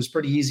box, it was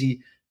pretty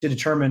easy to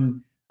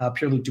determine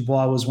Pierre-Luc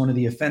Dubois was one of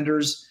the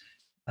offenders.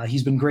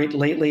 He's been great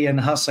lately, and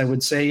Huss, I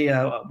would say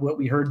what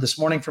we heard this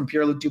morning from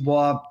Pierre-Luc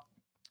Dubois,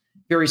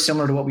 very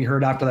similar to what we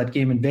heard after that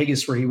game in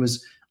Vegas, where he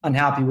was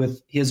unhappy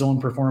with his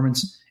own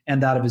performance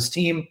and that of his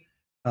team.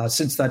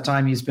 Since that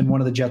time, he's been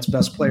one of the Jets'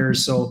 best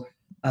players. So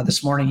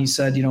this morning he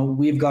said,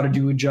 we've got to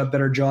do a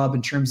better job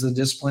in terms of the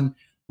discipline,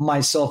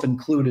 myself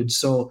included.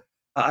 So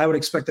I would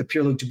expect that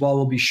Pierre-Luc Dubois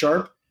will be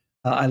sharp.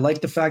 I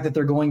like the fact that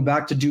they're going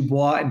back to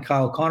Dubois and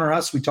Kyle Connor.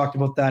 We talked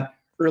about that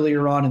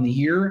earlier on in the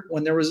year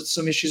when there was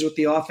some issues with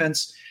the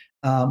offense.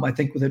 I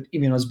think with it,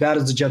 as bad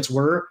as the Jets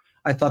were,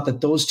 I thought that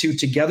those two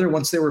together,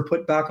 once they were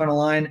put back on a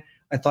line,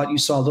 I thought you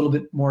saw a little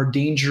bit more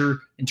danger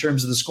in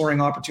terms of the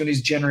scoring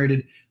opportunities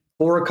generated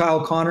for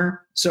Kyle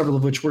Connor, several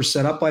of which were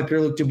set up by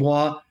Pierre-Luc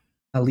Dubois,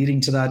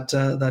 leading to that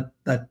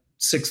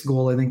 6th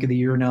goal, I think, of the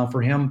year now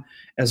for him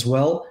as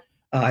well.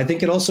 I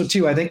think it also,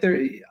 too, I think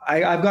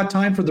I've got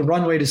time for the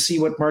runway to see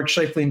what Mark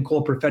Scheifele and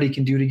Cole Perfetti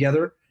can do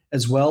together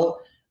as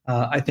well.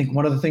 I think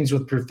one of the things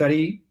with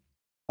Perfetti,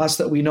 us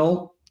that we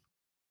know,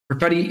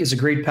 Perfetti is a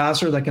great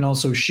passer that can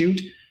also shoot.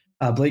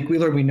 Blake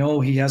Wheeler, we know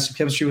he has some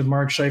chemistry with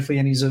Mark Scheifele,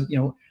 and he's a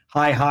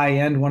high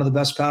end, one of the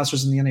best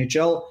passers in the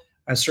NHL.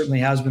 Certainly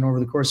has been over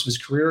the course of his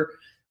career.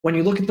 When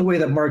you look at the way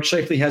that Mark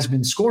Scheifele has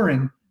been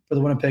scoring for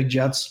the Winnipeg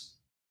Jets,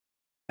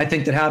 I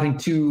think that having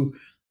 2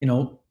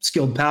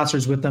 skilled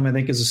passers with them, I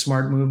think, is a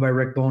smart move by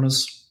Rick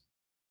Bowness.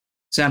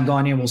 Sam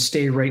Gagner will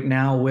stay right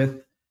now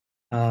with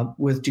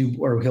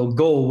he'll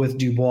go with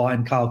Dubois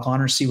and Kyle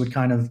Connor, see what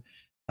kind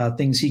of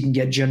things he can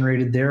get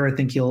generated there. I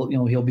think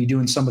he'll be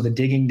doing some of the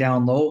digging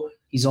down low.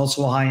 He's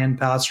also a high-end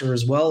passer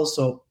as well.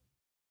 So,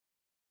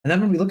 and then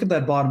when we look at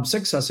that bottom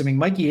 6,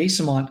 Mikey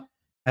Eyssimont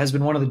has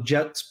been one of the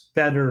Jets'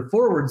 better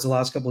forwards the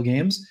last couple of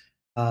games.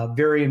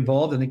 Very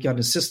involved. I think he got an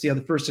assist,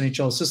 first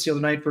NHL assist the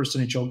other night, first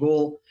NHL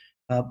goal.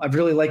 I've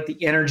really liked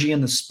the energy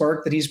and the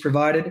spark that he's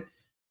provided.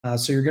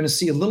 So you're going to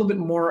see a little bit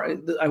more,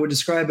 I would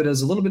describe it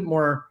as a little bit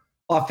more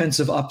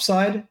offensive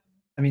upside.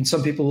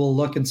 Some people will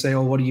look and say,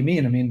 oh, what do you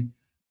mean?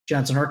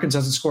 Jansen Harkins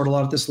hasn't scored a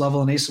lot at this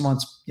level, and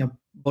Eyssimont's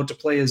about to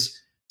play his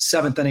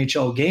 7th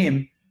NHL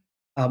game.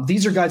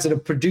 These are guys that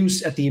have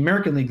produced at the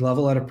American League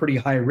level at a pretty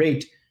high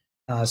rate,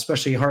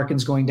 especially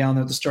Harkins going down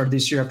there at the start of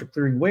this year after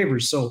clearing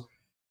waivers. So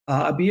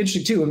I'd be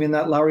interested too. I mean,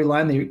 that Lowry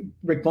line,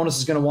 Rick Bowness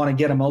is going to want to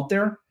get him out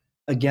there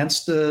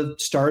against the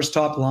Stars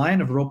top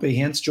line of Rope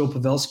Hintz, Joe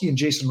Pavelski, and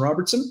Jason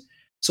Robertson.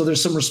 So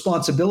there's some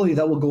responsibility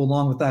that will go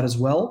along with that as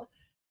well.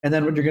 And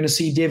then what you're going to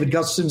see, David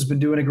Gustafson's been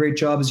doing a great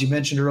job, as you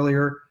mentioned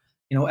earlier.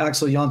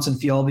 Axel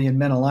Jonsson-Fjällby and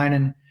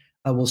Menelainen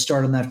will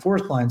start on that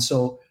fourth line.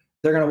 So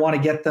they're going to want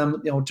to get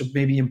them, to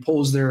maybe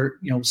impose their,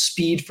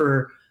 speed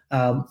for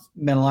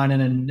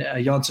Menelainen and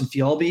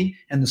Jonsson-Fjällby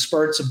and the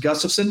spurts of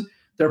Gustafsson.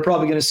 They're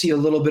probably going to see a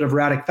little bit of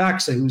Radek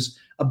Faksa, who's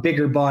a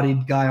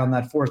bigger-bodied guy on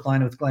that fourth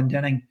line with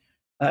Glendening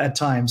at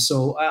times.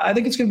 So I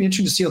think it's going to be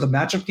interesting to see how the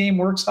matchup game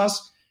works,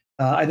 Huss.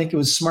 I think it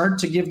was smart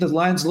to give the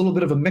Lions a little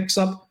bit of a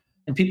mix-up,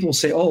 and people will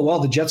say, oh, well,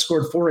 the Jets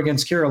scored 4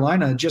 against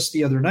Carolina just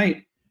the other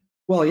night.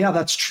 Well, yeah,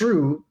 that's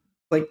true.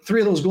 Like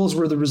 3 of those goals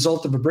were the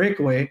result of a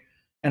breakaway,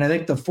 and I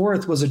think the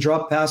 4th was a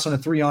drop pass on a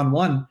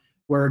 3-on-1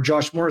 where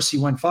Josh Morrissey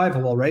went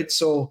 5-hole, right?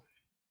 So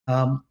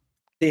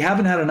they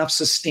haven't had enough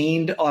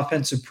sustained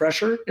offensive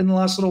pressure in the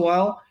last little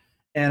while,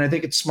 and I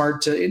think it's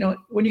smart to,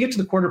 when you get to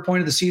the quarter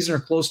point of the season or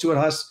close to it,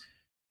 Huss,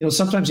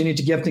 sometimes you need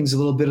to give things a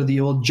little bit of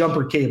the old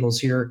jumper cables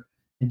here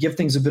and give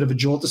things a bit of a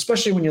jolt,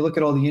 especially when you look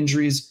at all the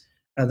injuries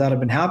that have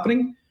been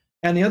happening.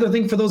 And the other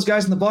thing for those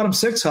guys in the bottom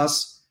 6,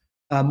 Huss,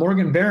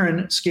 Morgan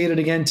Barron skated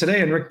again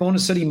today, and Rick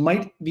Bowness said he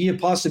might be a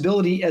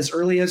possibility as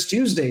early as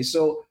Tuesday.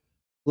 So,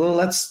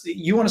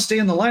 you want to stay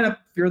in the lineup.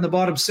 If you're in the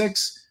bottom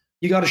 6,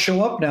 you got to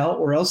show up now,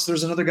 or else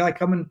there's another guy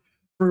coming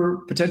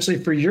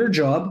potentially for your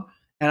job.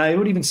 And I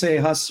would even say,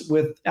 Huss,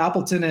 with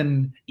Appleton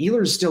and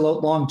Ehlers still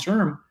out long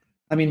term,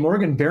 I mean,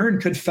 Morgan Barron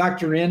could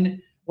factor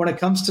in when it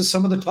comes to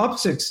some of the top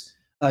 6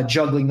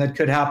 juggling that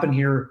could happen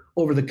here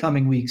over the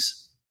coming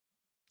weeks.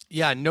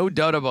 Yeah, no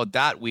doubt about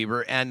that,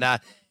 Weber. And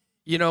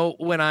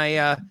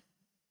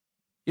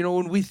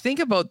when we think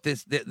about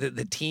this,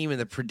 the team and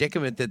the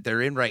predicament that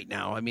they're in right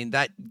now, I mean,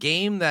 that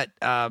game that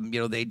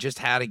they just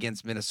had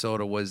against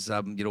Minnesota was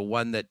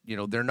one that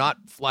they're not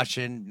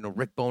flushing.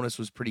 Rick Bowness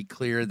was pretty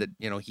clear that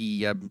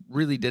he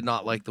really did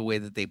not like the way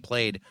that they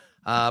played.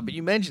 But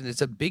you mentioned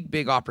it's a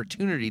big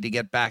opportunity to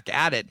get back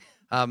at it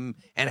and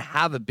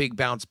have a big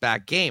bounce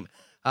back game.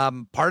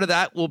 Part of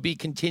that will be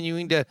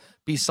continuing to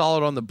be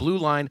solid on the blue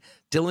line.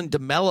 Dylan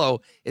DeMello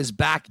is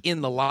back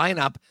in the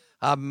lineup.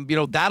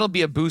 That'll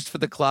be a boost for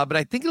the club, and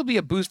I think it'll be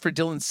a boost for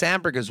Dylan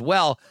Sandberg as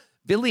well.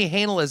 Ville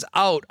Heinola is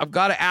out. I've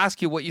got to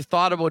ask you what you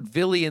thought about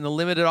Ville and the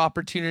limited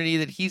opportunity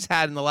that he's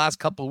had in the last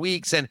couple of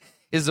weeks, and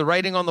is the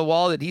writing on the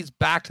wall that he's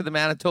back to the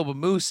Manitoba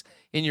Moose,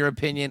 in your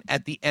opinion,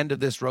 at the end of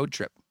this road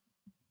trip?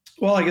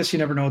 Well, I guess you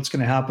never know what's going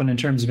to happen in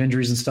terms of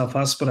injuries and stuff,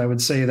 Huss, but I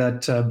would say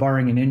that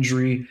barring an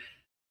injury,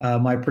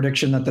 my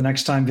prediction that the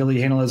next time Ville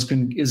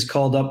Heinola is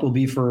called up will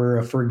be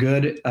for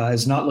good.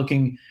 Is not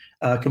looking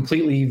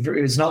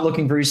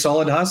very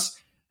solid, Huss.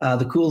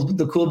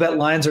 The cool bet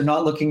lines are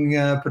not looking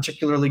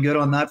particularly good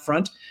on that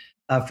front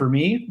for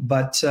me.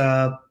 But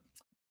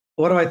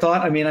what do I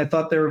thought? I mean, I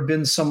thought there have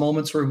been some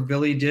moments where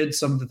Ville did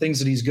some of the things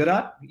that he's good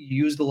at. He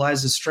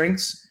utilized his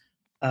strengths.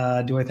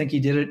 Do I think he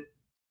did it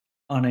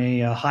on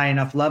a high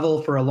enough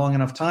level for a long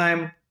enough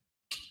time?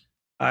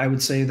 I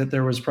would say that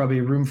there was probably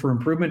room for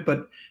improvement.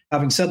 But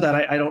having said that,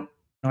 I don't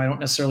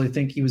necessarily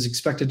think he was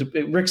expected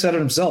to. Rick said it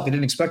himself. He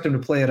didn't expect him to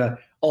play at an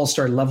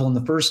all-star level in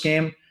the first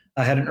game.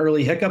 Had an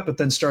early hiccup, but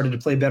then started to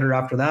play better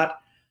after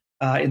that.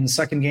 In the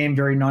second game,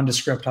 very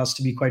nondescript, Huss,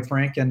 to be quite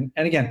frank. And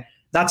again,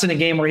 that's in a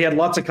game where he had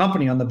lots of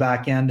company on the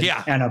back end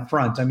and up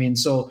front. I mean,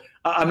 so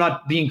I'm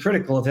not being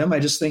critical of him. I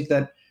just think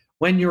that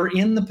when you're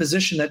in the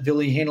position that Ville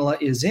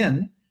Heinola is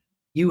in,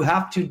 you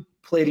have to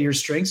play to your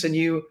strengths, and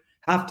you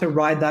have to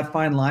ride that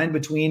fine line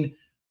between,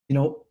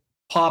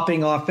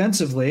 popping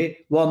offensively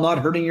while not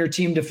hurting your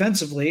team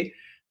defensively.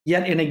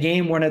 Yet in a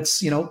game when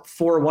it's, 4-1,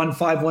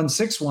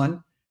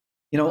 5-1,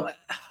 6-1,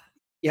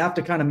 you have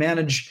to kind of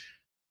manage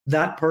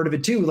that part of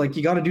it too. Like,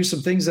 you got to do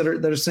some things that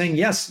are saying,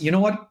 yes, you know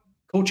what,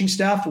 coaching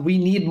staff, we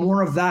need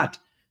more of that.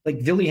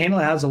 Like, Ville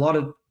Heinola has a lot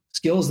of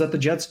skills that the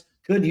Jets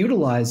could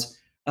utilize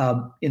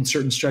in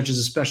certain stretches,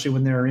 especially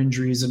when there are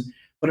injuries.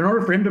 But in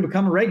order for him to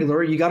become a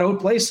regular, you got to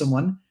outplay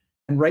someone.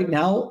 And right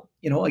now,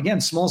 again,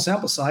 small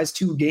sample size,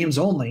 2 games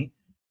only.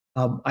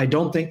 I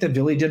don't think that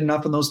Ville did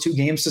enough in those 2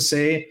 games to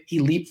say he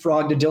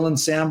leapfrogged a Dylan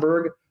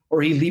Sandberg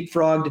or he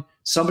leapfrogged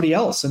somebody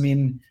else. I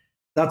mean,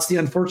 that's the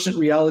unfortunate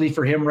reality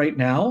for him right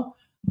now.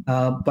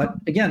 But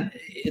again,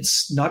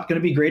 it's not going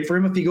to be great for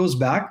him if he goes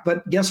back.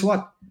 But guess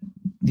what?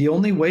 The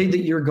only way that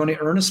you're going to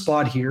earn a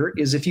spot here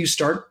is if you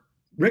start.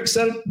 Rick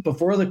said it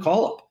before the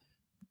call-up.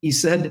 He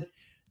said,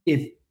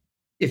 if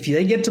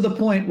they get to the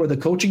point where the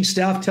coaching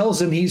staff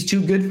tells him he's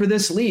too good for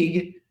this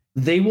league,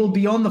 they will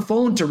be on the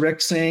phone to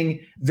Rick saying,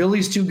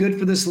 Ville's too good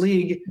for this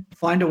league.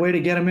 Find a way to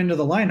get him into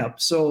the lineup.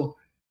 So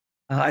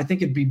I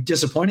think it'd be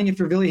disappointing if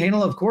you're Ville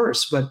Heinola, of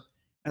course, but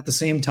at the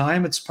same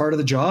time, it's part of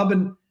the job.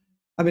 And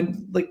I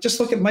mean,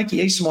 just look at Mikey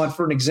Eyssimont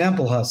for an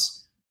example,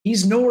 Huss.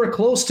 He's nowhere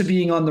close to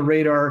being on the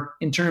radar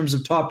in terms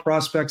of top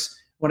prospects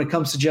when it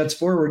comes to Jets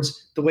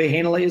forwards the way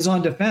Heinola is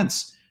on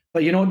defense.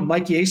 But you know what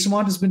Mikey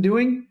Asimont has been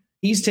doing?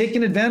 He's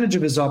taken advantage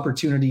of his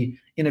opportunity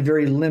in a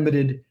very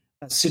limited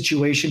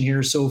situation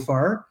here so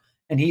far.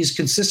 And he's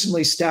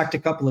consistently stacked a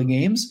couple of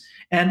games.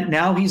 And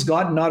now he's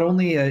gotten not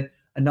only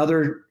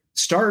another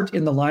start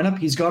in the lineup,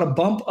 he's got a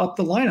bump up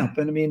the lineup.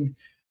 And I mean,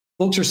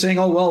 folks are saying,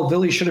 oh, well,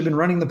 Villy should have been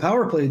running the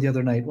power play the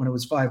other night when it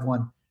was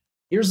 5-1.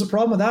 Here's the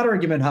problem with that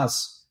argument,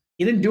 Huss.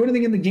 He didn't do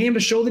anything in the game to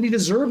show that he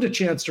deserved a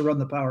chance to run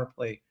the power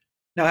play.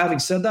 Now, having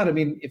said that, I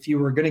mean, if you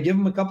were going to give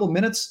him a couple of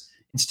minutes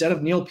instead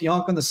of Neil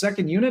Pionk on the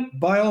second unit,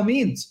 by all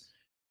means.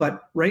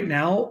 But right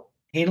now,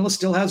 Heinola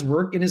still has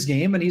work in his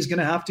game, and he's going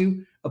to have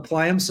to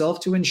apply himself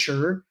to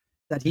ensure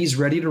that he's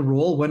ready to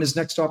roll when his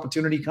next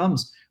opportunity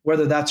comes,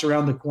 whether that's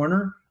around the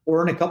corner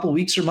or in a couple of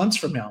weeks or months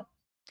from now.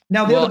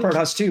 Now, the other part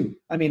has too.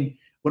 I mean,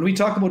 when we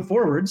talk about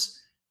forwards,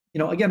 you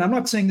know, again, I'm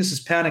not saying this is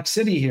panic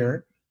city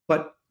here,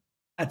 but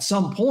at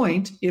some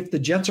point, if the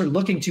Jets are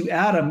looking to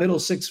add a middle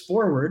six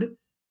forward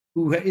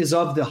who is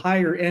of the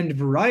higher end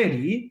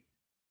variety,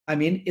 I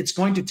mean, it's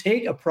going to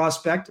take a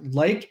prospect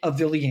like a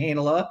Villy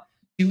Heinola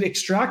to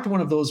extract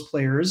one of those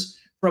players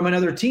from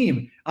another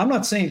team. I'm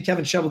not saying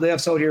Kevin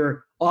Cheveldayoff's out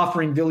here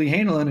offering Villy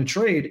Heinola in a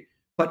trade,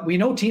 but we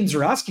know teams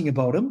are asking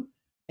about him.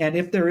 And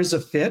if there is a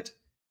fit,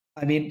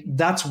 I mean,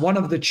 that's one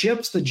of the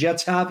chips the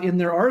Jets have in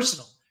their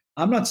arsenal.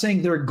 I'm not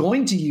saying they're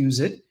going to use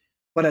it,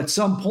 but at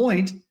some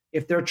point,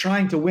 if they're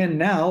trying to win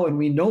now, and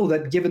we know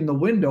that given the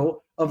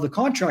window of the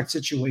contract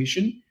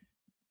situation,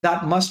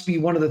 that must be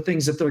one of the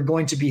things that they're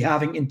going to be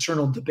having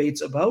internal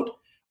debates about.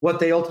 What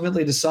they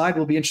ultimately decide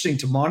will be interesting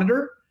to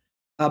monitor.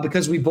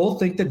 Because we both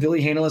think that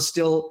Villy Heinola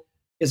still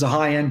is a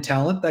high-end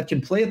talent that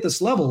can play at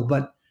this level.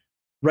 But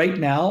right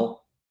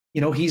now,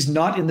 you know, he's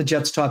not in the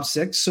Jets' top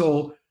six.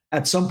 So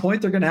at some point,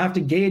 they're going to have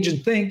to gauge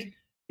and think,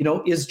 you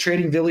know, is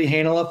trading Villy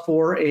Heinola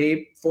for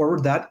a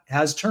forward that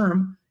has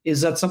term,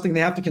 is that something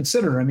they have to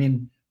consider? I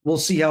mean, we'll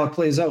see how it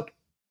plays out.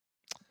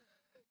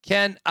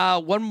 Ken,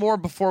 one more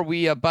before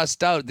we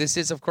bust out. This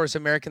is, of course,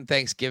 American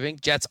Thanksgiving.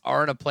 Jets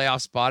are in a playoff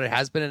spot. It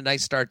has been a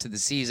nice start to the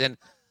season.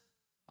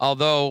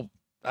 Although,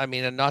 I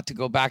mean, and not to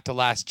go back to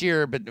last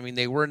year, but I mean,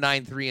 they were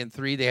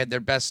 9-3-3. They had their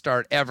best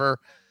start ever.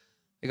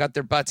 They got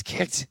their butts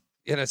kicked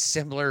in a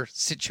similar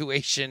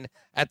situation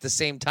at the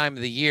same time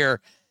of the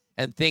year,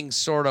 and things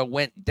sort of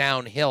went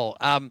downhill.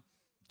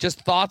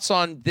 Just thoughts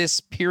on this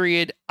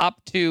period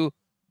up to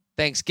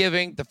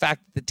Thanksgiving, the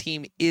fact that the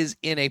team is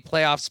in a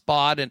playoff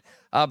spot, and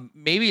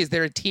maybe is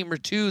there a team or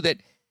two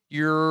that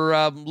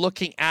you're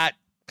looking at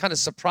kind of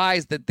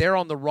surprised that they're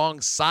on the wrong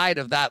side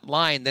of that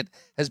line that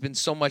has been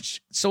so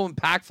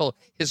impactful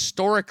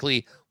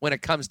historically when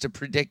it comes to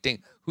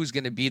predicting who's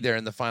going to be there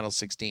in the final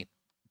 16?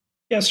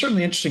 Yeah,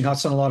 certainly interesting.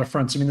 Huts on a lot of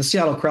fronts. I mean, the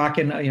Seattle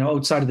Kraken, you know,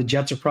 outside of the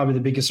Jets, are probably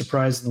the biggest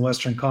surprise in the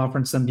Western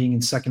Conference, them being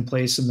in second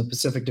place in the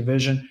Pacific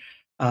Division.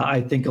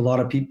 I think a lot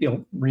of people, you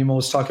know, Remo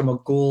was talking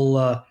about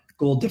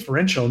goal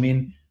differential. I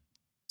mean,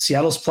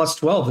 Seattle's plus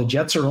 12. The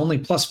Jets are only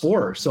plus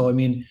 4. So, I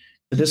mean,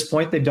 to this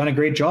point, they've done a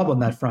great job on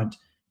that front.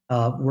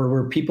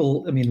 Where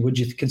people, I mean, would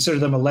you consider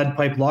them a lead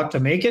pipe lock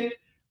to make it?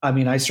 I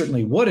mean, I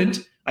certainly wouldn't.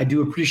 I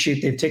do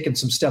appreciate they've taken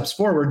some steps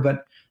forward,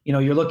 but, you know,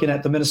 you're looking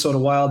at the Minnesota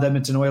Wild,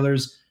 Edmonton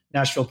Oilers,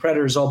 Nashville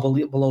Predators all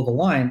below the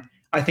line.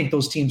 I think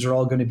those teams are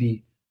all going to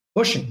be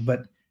pushing.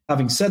 But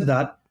having said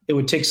that, it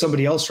would take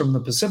somebody else from the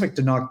Pacific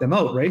to knock them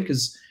out, right?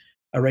 Because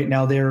right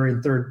now they're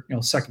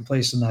in second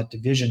place in that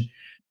division.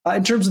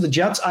 In terms of the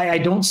Jets, I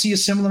don't see a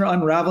similar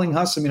unraveling,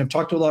 Huss. I mean, I've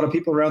talked to a lot of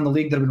people around the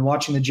league that have been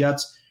watching the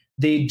Jets.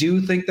 They do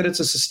think that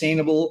it's a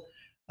sustainable,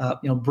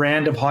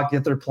 brand of hockey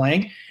that they're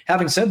playing.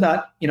 Having said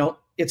that, you know,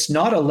 it's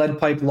not a lead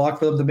pipe lock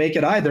for them to make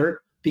it either,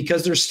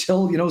 because there's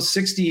still,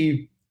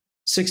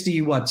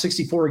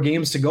 64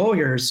 games to go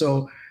here.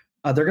 So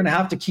they're going to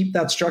have to keep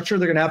that structure.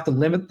 They're going to have to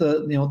limit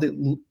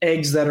the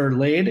eggs that are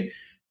laid.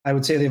 I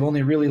would say they've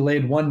only really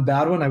laid one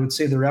bad one. I would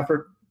say their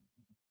effort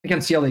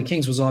against the LA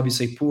Kings was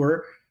obviously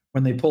poor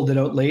when they pulled it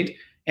out late.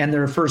 And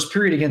their first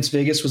period against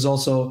Vegas was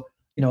also,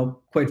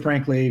 quite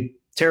frankly,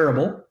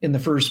 terrible in the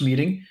first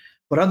meeting.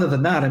 But other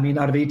than that, I mean,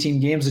 out of 18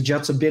 games, the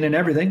Jets have been in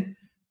everything.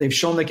 They've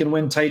shown they can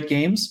win tight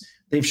games.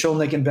 They've shown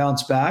they can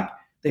bounce back.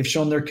 They've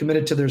shown they're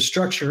committed to their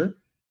structure.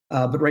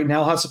 But right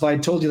now, Huss, if I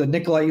had told you that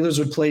Nikolai Ehlers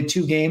would play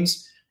 2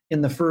 games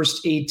in the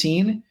first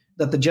 18,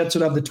 that the Jets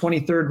would have the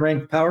 23rd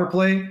ranked power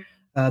play,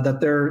 that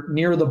they're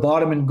near the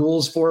bottom in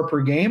goals for per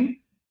game,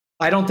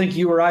 I don't think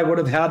you or I would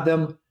have had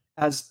them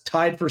as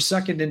tied for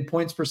second in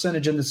points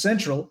percentage in the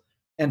Central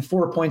and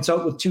 4 points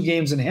out with 2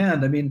 games in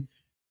hand. I mean,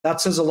 that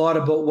says a lot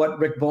about what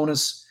Rick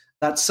Bowness,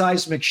 that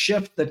seismic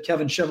shift that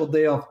Kevin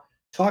Cheveldayoff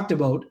talked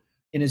about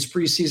in his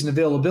preseason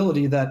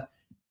availability, that,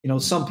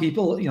 some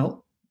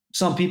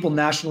people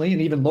nationally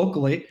and even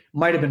locally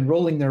might have been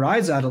rolling their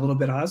eyes at a little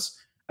bit, Huss.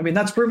 I mean,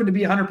 that's proven to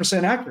be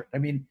 100% accurate. I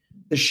mean,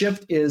 the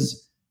shift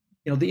is,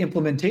 the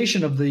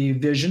implementation of the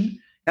vision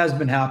has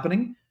been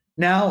happening.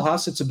 Now,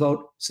 Huss, it's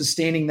about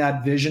sustaining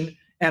that vision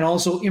and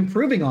also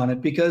improving on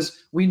it,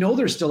 because we know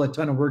there's still a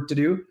ton of work to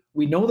do.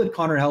 We know that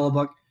Connor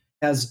Hellebuck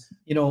has,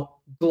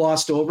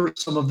 glossed over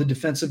some of the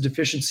defensive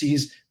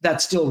deficiencies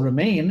that still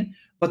remain.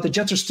 but the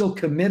Jets are still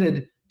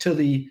committed to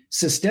the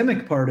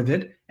systemic part of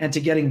it and to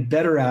getting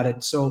better at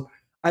it. So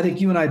I think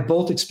you and I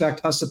both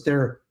expect us that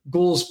their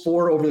goals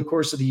for over the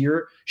course of the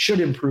year should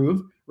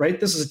improve, right?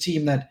 This is a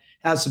team that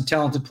has some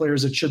talented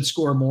players that should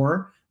score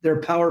more.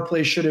 Their power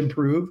play should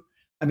improve.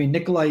 I mean,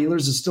 Nikolai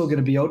Ehlers is still going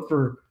to be out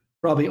for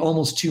probably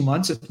almost 2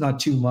 months, if not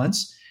 2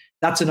 months.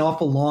 That's an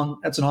awful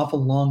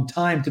long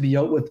time to be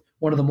out with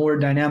one of the more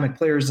dynamic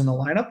players in the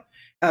lineup.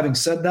 Having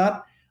said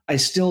that, I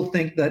still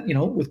think that,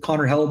 with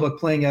Connor Hellebuyck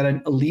playing at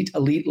an elite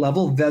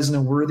level,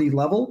 Vezina-worthy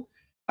level,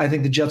 I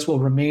think the Jets will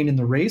remain in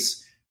the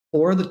race,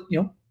 or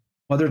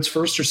whether it's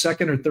first or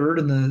second or third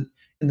in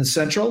the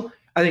Central.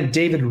 I think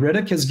David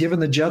Riddick has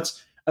given the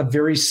Jets a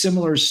very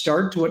similar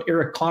start to what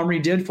Eric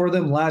Comrie did for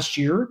them last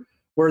year,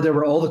 where there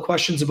were all the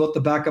questions about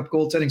the backup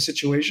goaltending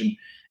situation.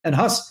 And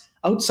Huss,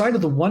 outside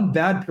of the one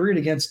bad period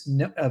against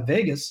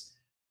Vegas,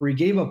 where he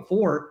gave up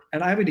 4,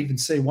 and I would even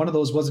say one of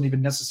those wasn't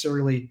even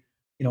necessarily,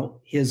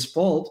 his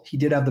fault. He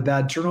did have the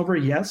bad turnover,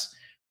 yes.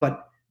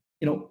 But,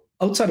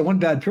 outside of one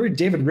bad period,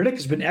 David Riddick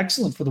has been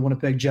excellent for the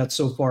Winnipeg Jets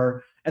so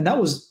far. And that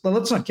was,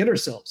 let's not kid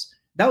ourselves,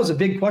 that was a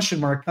big question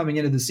mark coming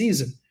into the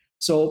season.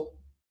 So,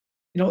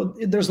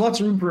 there's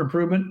lots of room for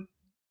improvement.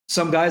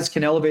 Some guys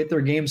can elevate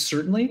their games,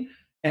 certainly.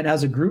 And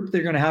as a group,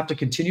 they're going to have to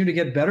continue to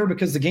get better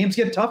because the games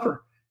get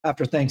tougher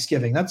after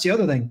Thanksgiving. That's the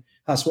other thing.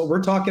 That's what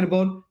we're talking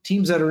about.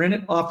 Teams that are in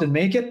it often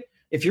make it.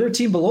 If you're a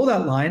team below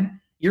that line,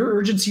 your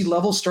urgency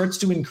level starts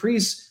to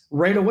increase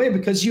right away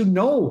because you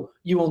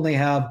only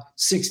have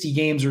 60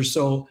 games or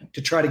so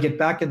to try to get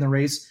back in the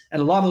race.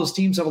 And a lot of those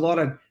teams have a lot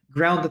of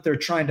ground that they're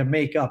trying to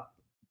make up.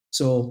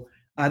 So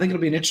I think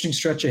it'll be an interesting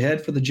stretch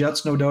ahead for the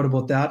Jets, no doubt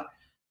about that.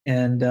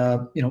 And,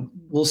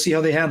 we'll see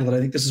how they handle it. I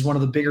think this is one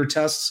of the bigger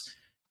tests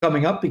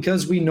coming up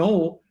because we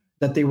know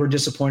that they were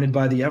disappointed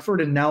by the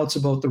effort. And now it's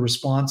about the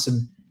response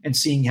and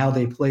seeing how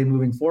they play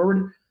moving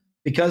forward.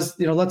 Because,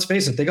 let's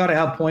face it, they got to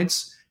have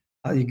points.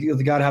 They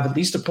got to have at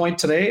least a point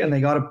today, and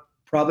they got to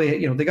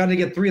probably, they got to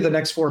get 3 of the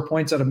next 4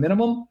 points at a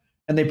minimum.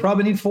 And they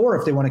probably need 4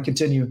 if they want to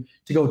continue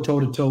to go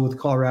toe-to-toe with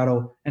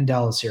Colorado and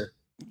Dallas here.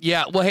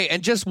 Yeah, well, hey,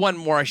 and just one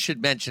more I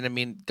should mention. I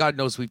mean, God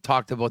knows we've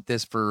talked about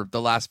this for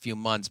the last few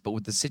months, but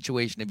with the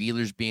situation of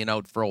Ehlers being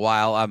out for a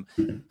while,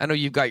 I know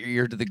you've got your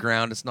ear to the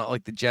ground. It's not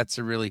like the Jets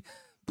are really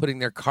putting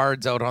their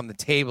cards out on the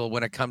table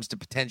when it comes to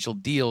potential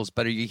deals,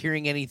 but are you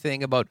hearing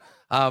anything about,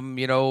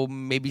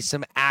 maybe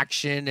some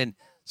action and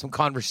some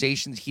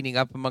conversations heating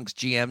up amongst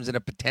GMs and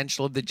a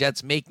potential of the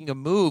Jets making a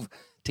move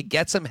to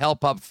get some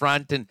help up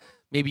front and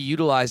maybe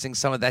utilizing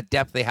some of that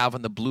depth they have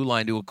on the blue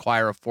line to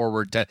acquire a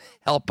forward to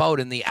help out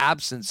in the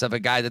absence of a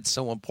guy that's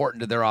so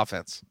important to their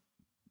offense?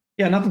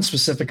 Yeah, nothing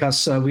specific,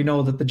 Us. We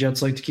know that the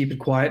Jets like to keep it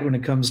quiet when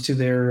it comes to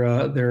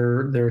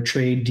their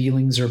trade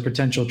dealings or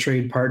potential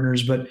trade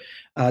partners. But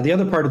the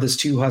other part of this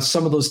too, Huss,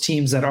 some of those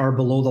teams that are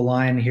below the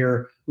line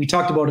here, we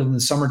talked about it in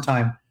the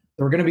summertime.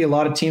 There are going to be a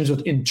lot of teams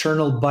with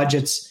internal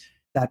budgets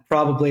that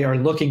probably are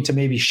looking to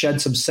maybe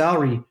shed some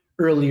salary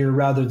earlier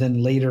rather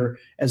than later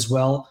as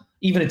well.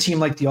 Even a team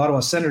like the Ottawa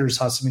Senators,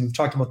 Huss, I mean, we've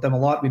talked about them a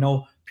lot. We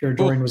know Pierre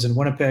Dorian was in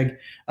Winnipeg.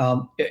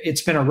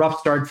 It's been a rough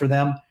start for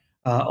them.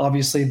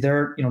 Obviously,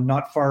 they're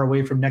not far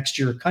away from next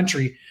year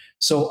country.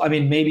 So, I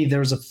mean, maybe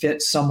there's a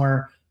fit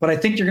somewhere. But I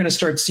think you're going to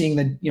start seeing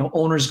that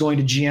owners going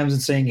to GMs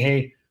and saying,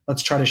 hey,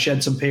 let's try to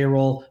shed some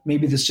payroll.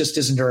 Maybe this just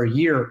isn't our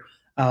year.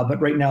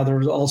 But right now,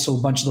 there's also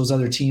a bunch of those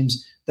other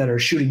teams that are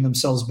shooting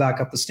themselves back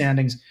up the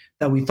standings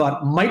that we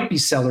thought might be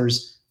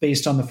sellers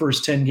based on the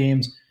first 10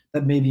 games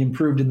that maybe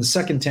improved in the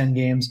second 10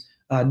 games.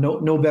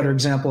 No better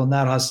example in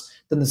that, Huss,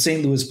 than the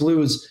St. Louis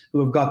Blues, who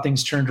have got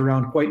things turned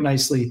around quite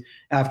nicely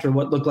after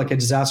what looked like a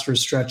disastrous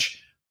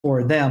stretch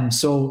for them.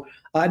 So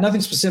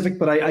nothing specific,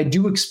 but I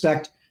do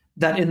expect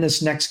that in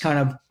this next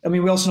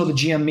we also know the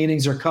GM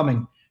meetings are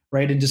coming,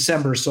 right, in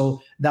December.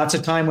 So that's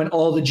a time when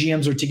all the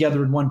GMs are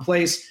together in one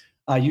place.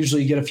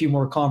 Usually you get a few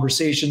more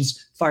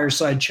conversations,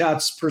 fireside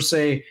chats per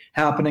se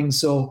happening.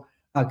 So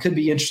could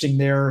be interesting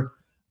there.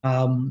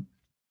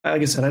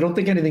 Like I said, I don't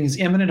think anything is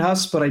imminent,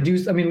 Huss, but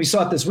we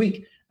saw it this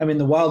week. I mean,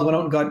 the Wild went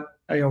out and got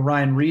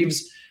Ryan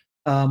Reeves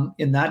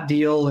in that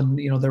deal. And,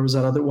 there was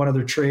one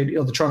other trade,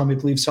 the Toronto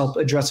Maple Leafs helped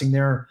addressing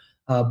their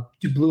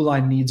blue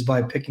line needs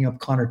by picking up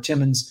Connor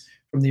Timmins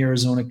from the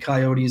Arizona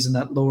Coyotes and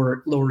that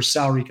lower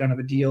salary kind of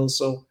a deal.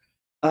 So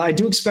I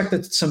do expect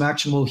that some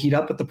action will heat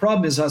up. But the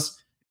problem is, Huss,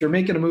 if you're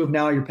making a move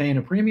now, you're paying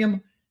a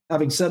premium.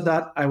 Having said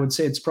that, I would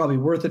say it's probably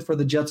worth it for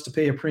the Jets to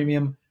pay a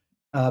premium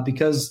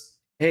because,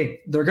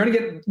 hey, they're going to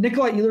get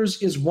Nikolai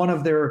Ehlers is one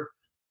of their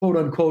quote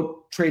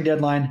unquote trade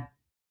deadline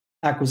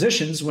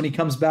acquisitions when he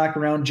comes back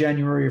around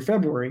January or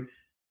February.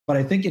 But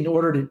I think in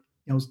order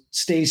to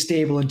stay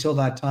stable until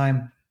that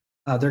time,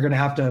 they're going to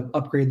have to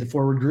upgrade the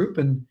forward group,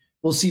 and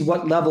we'll see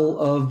what level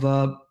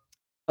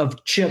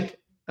of chip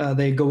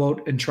they go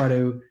out and try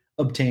to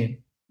obtain.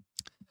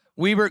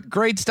 Wiebe,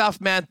 great stuff,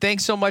 man.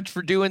 Thanks so much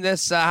for doing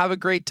this. Have a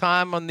great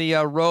time on the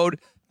road.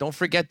 Don't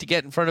forget to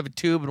get in front of a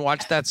tube and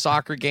watch that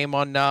soccer game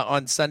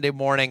on Sunday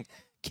morning.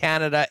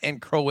 Canada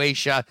and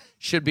Croatia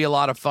should be a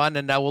lot of fun,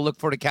 and we'll look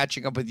forward to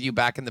catching up with you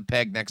back in the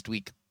Peg next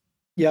week.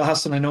 Yeah,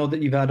 Hassan, I know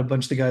that you've had a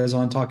bunch of the guys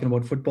on talking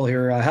about football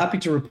here. Happy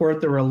to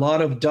report there were a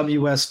lot of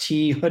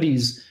WST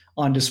hoodies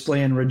on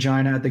display in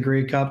Regina at the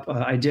Grey Cup.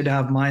 I did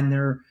have mine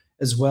there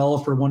as well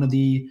for one of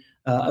the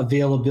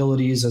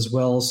availabilities as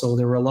well. So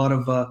there were a lot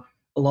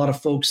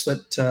of folks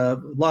that a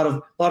lot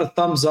of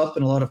thumbs up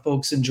and a lot of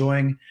folks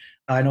enjoying.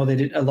 I know they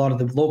did. A lot of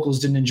the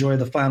locals didn't enjoy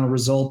the final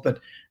result, but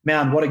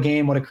man, what a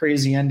game! What a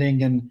crazy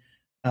ending! And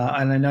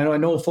I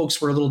know folks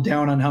were a little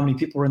down on how many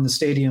people were in the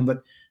stadium,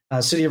 but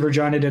City of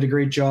Regina did a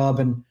great job,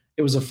 and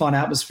it was a fun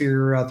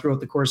atmosphere throughout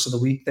the course of the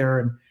week there.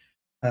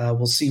 And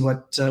we'll see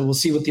what the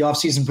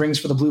offseason brings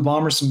for the Blue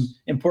Bombers. Some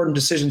important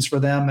decisions for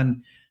them,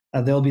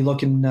 and they'll be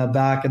looking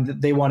back,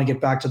 and they want to get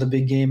back to the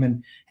big game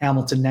in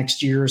Hamilton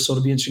next year. So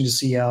it'll be interesting to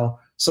see how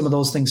some of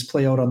those things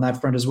play out on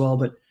that front as well.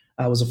 But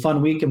it was a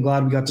fun week. I'm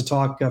glad we got to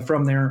talk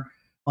from there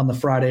on the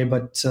Friday.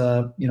 But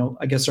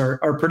I guess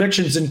our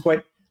predictions didn't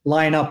quite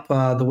line up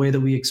the way that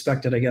we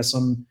expected, I guess,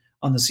 on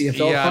the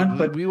CFL front.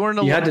 But we weren't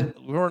alone.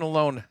 We weren't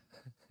alone.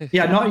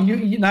 Yeah,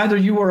 neither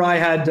you or I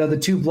had the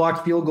 2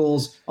 blocked field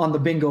goals on the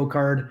bingo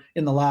card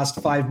in the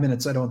last 5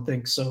 minutes, I don't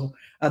think. So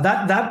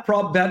that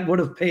prop bet would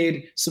have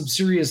paid some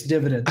serious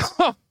dividends.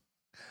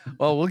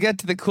 Well, we'll get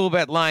to the cool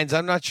bet lines.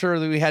 I'm not sure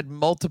that we had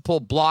multiple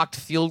blocked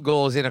field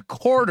goals in a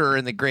quarter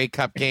in the Grey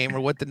Cup game or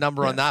what the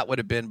number on that would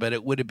have been, but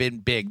it would have been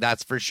big,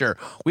 that's for sure.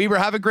 Wiebe,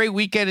 have a great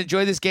weekend.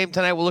 Enjoy this game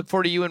tonight. We'll look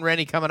forward to you and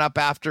Rennie coming up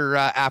after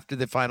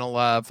the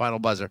final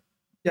buzzer.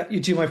 Yeah,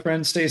 you too, my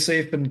friend. Stay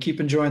safe and keep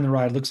enjoying the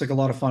ride. Looks like a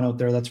lot of fun out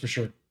there, that's for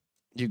sure.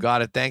 You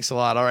got it. Thanks a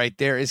lot. All right,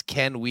 there is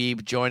Ken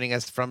Wiebe joining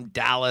us from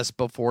Dallas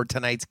before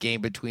tonight's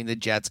game between the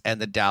Jets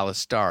and the Dallas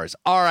Stars.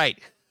 All right,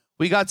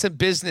 we got some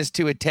business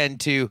to attend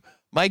to.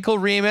 Michael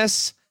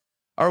Remus,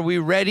 are we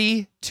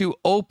ready to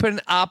open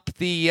up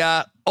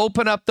the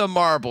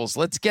marbles?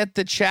 Let's get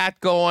the chat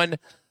going.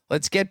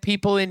 Let's get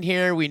people in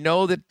here. We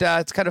know that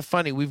it's kind of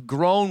funny. We've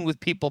grown with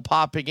people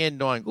popping in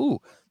knowing, ooh,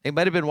 they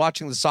might have been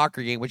watching the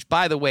soccer game, which,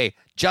 by the way,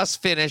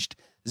 just finished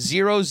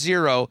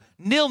 0-0,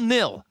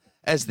 0-0,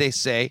 as they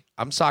say.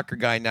 I'm a soccer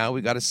guy now. We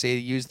got to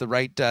use the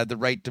right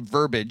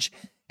verbiage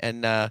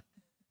and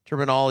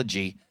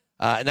terminology.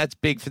 And that's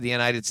big for the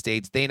United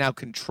States. They now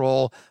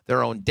control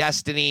their own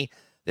destiny.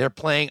 They're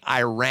playing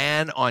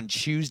Iran on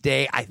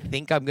Tuesday. I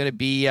think I'm going to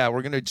be,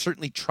 we're going to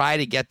certainly try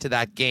to get to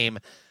that game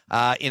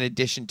in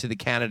addition to the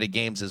Canada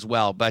games as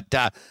well. But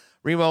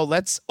Remo,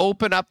 let's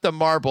open up the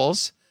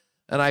marbles.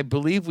 And I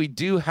believe we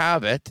do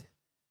have it.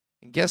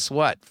 And guess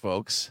what,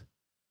 folks?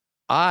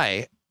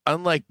 I,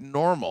 unlike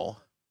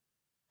normal,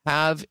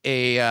 have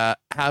a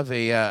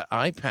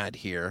iPad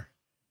here.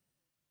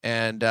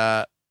 And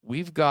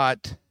we've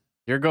got...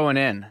 You're going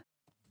in.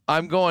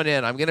 I'm going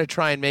in. I'm going to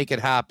try and make it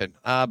happen.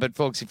 But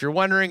folks, if you're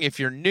wondering, if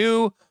you're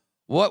new,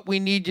 what we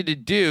need you to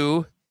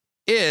do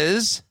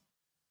is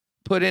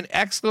put in !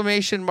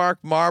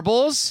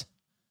 marbles,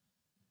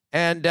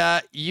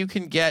 and you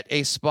can get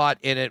a spot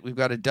in it. We've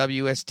got a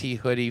WST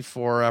hoodie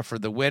for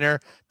the winner.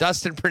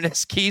 Dustin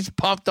Perniski's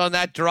pumped on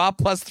that draw,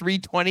 plus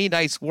 320.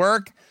 Nice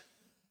work.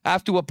 I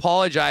have to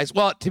apologize.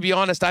 Well, to be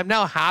honest, I'm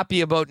now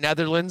happy about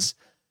Netherlands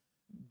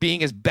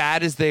being as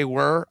bad as they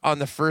were on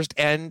the first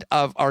end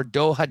of our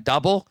Doha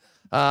double,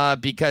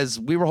 because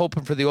we were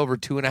hoping for the over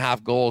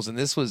 2.5 goals, and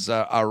this was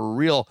a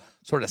real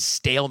sort of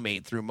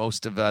stalemate through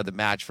most of the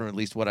match, from at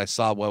least what I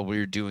saw while we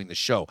were doing the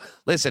show.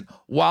 Listen,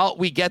 while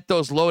we get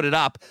those loaded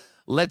up,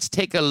 let's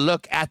take a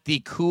look at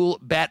the cool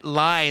bet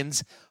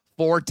lines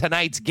for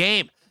tonight's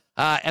game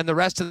and the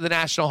rest of the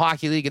National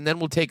Hockey League, and then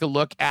we'll take a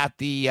look at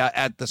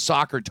the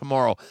soccer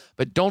tomorrow.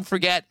 But don't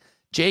forget,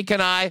 Jake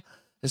and I,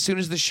 as soon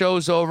as the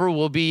show's over,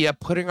 we'll be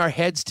putting our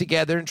heads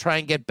together and try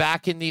and get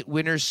back in the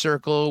winner's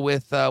circle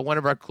with one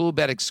of our Cool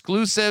Bet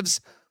exclusives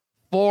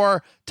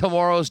for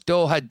tomorrow's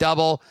Doha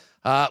double.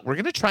 We're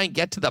going to try and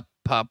get to the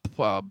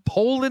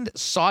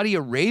Poland-Saudi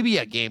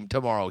Arabia game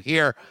tomorrow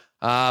here.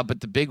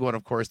 But the big one,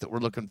 of course, that we're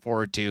looking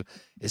forward to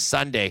is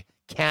Sunday,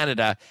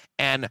 Canada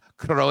and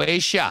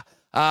Croatia.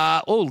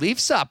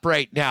 Leafs up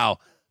right now,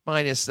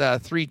 minus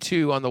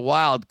 3-2 on the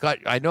Wild.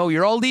 I know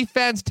you're all Leaf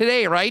fans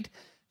today, right?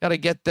 Got to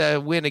get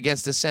the win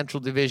against the Central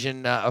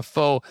Division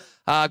foe.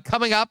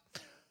 Coming up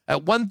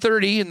at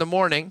 1:30 in the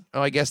morning.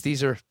 Oh, I guess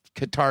these are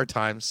Qatar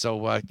times,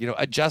 so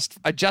adjust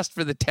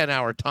for the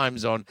 10-hour time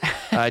zone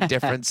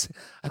difference.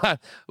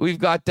 We've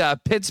got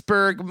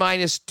Pittsburgh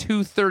minus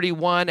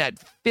 231 at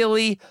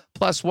Philly,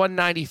 plus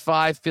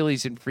 195.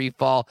 Philly's in free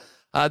fall.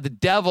 The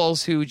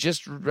Devils, who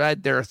just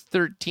read their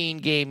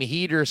 13-game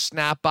heater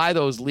snap by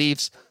those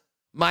Leafs,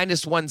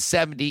 minus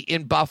 170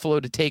 in Buffalo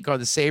to take on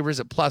the Sabres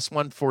at plus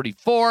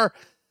 144.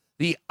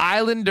 The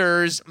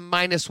Islanders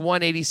minus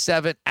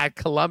 187 at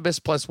Columbus,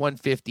 plus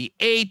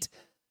 158.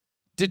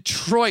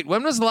 Detroit,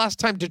 when was the last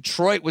time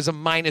Detroit was a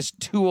minus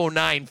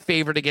 209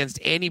 favorite against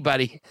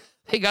anybody?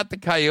 They got the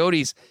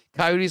Coyotes.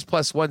 Coyotes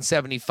plus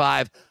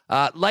 175.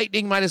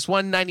 Lightning minus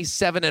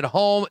 197 at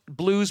home.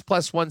 Blues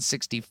plus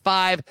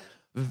 165.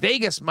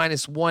 Vegas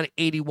minus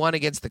 181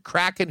 against the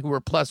Kraken, who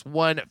were plus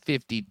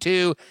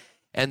 152.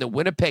 And the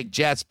Winnipeg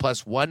Jets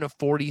plus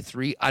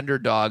 143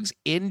 underdogs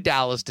in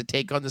Dallas to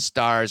take on the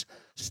Stars.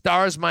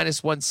 Stars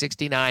minus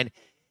 169,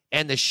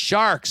 and the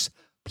Sharks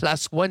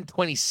plus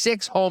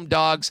 126 home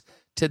dogs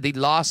to the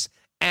Los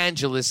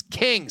Angeles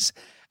Kings.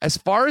 As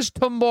far as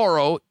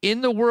tomorrow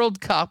in the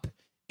World Cup,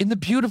 in the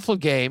beautiful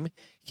game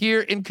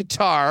here in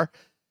Qatar,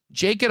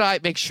 Jake and I,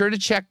 make sure to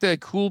check the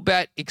Cool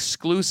Bet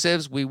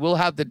exclusives. We will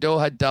have the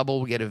Doha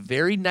double. We get a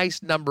very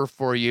nice number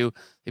for you.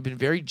 They've been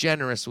very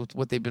generous with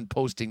what they've been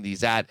posting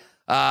these at.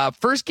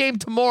 First game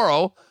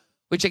tomorrow,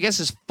 which I guess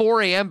is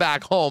 4 a.m.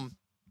 back home,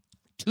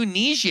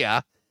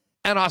 Tunisia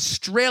and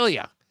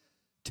Australia.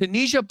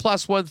 Tunisia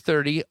plus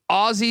 130.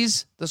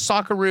 Aussies, the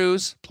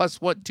Socceroos, plus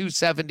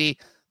 270.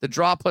 The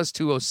draw plus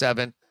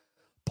 207.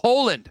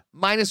 Poland,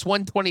 minus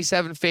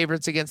 127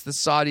 favorites against the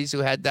Saudis, who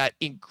had that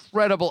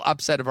incredible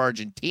upset of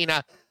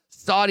Argentina.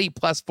 Saudi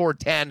plus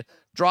 410,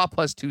 draw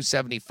plus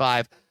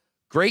 275.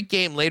 Great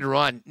game later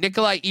on.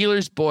 Nikolai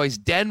Ehlers' boys,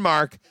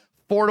 Denmark,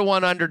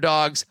 4-1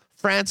 underdogs.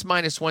 France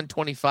minus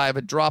 125,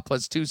 a draw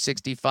plus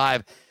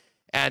 265.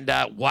 And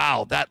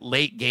wow, that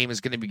late game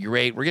is going to be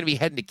great. We're going to be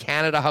heading to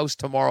Canada House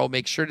tomorrow.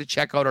 Make sure to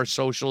check out our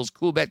socials.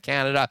 Coolbet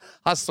Canada,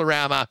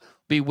 Hustlerama,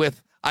 be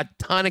with a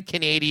ton of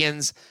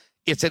Canadians.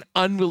 It's an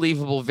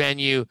unbelievable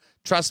venue.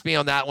 Trust me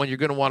on that one. You're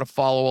going to want to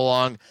follow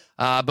along.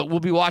 But we'll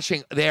be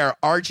watching there.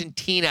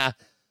 Argentina,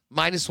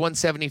 minus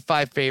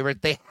 175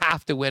 favorite. They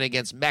have to win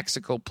against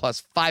Mexico,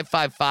 plus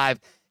 555.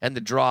 And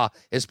the draw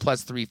is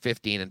plus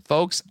 315. And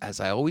folks, as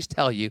I always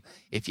tell you,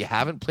 if you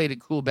haven't played a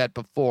Cool Bet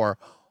before,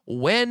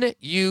 when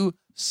you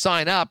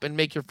sign up and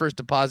make your first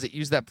deposit,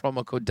 use that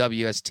promo code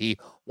WST,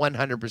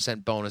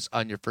 100% bonus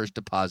on your first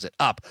deposit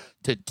up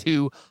to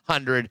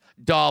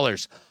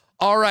 $200.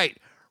 All right.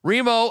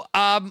 Remo,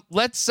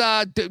 let's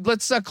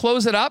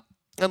close it up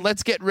and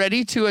let's get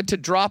ready to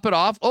drop it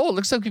off. Oh, it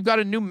looks like we've got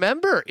a new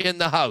member in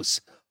the house.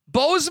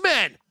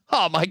 Bozeman.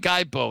 Oh, my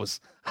guy, Bose.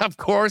 Of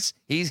course,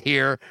 he's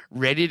here,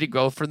 ready to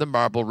go for the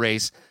marble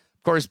race.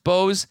 Of course,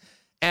 Bose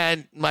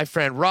and my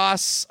friend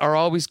Ross are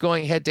always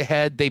going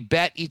head-to-head. They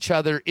bet each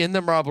other in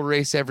the marble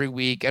race every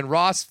week, and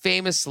Ross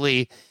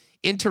famously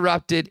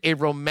interrupted a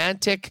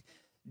romantic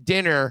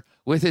dinner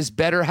with his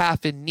better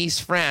half in Nice,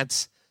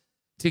 France,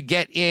 to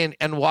get in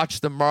and watch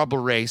the marble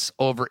race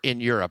over in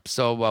Europe.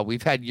 So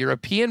we've had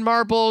European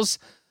marbles.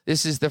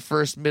 This is the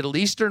first Middle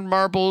Eastern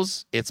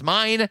marbles. It's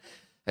mine,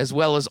 as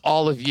well as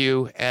all of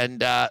you.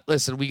 And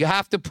listen, we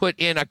have to put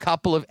in a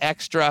couple of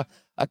extra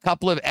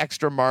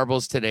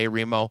marbles today,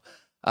 Remo.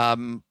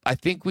 I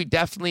think we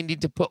definitely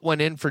need to put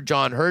one in for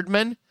John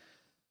Herdman,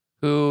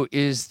 who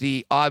is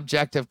the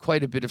object of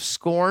quite a bit of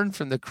scorn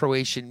from the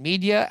Croatian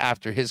media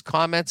after his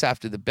comments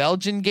after the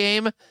Belgian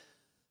game.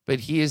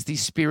 But he is the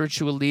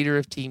spiritual leader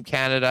of Team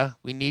Canada.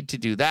 We need to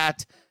do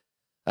that.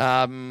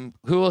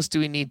 Who else do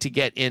we need to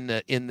get in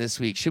this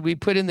week? Should we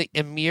put in the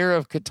Emir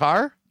of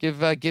Qatar? Give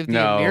the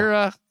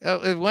Emir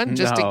one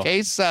just in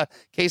case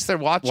they're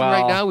watching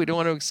right now. We don't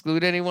want to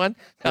exclude anyone.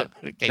 No,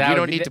 okay, you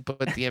don't need to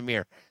put the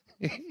Emir.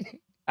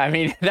 I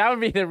mean, that would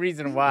be the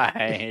reason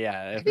why.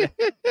 Yeah.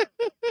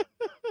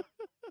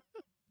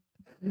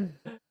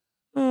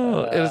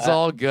 It's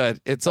all good.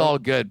 It's all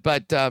good.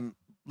 But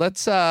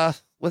let's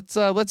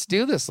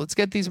do this. Let's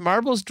get these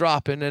marbles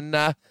dropping and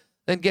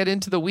then get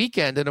into the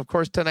weekend and of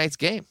course tonight's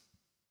game.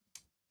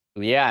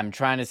 Yeah, I'm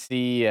trying to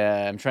see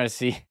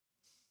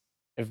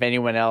if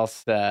anyone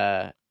else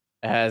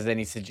has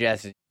any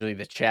suggestions. Usually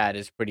the chat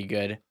is pretty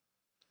good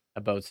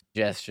about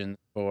suggestions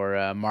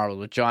for marble.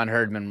 But John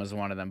Herdman was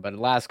one of them. But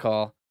last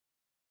call,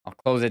 I'll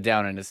close it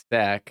down in a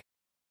sec.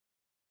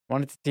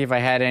 Wanted to see if I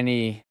had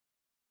any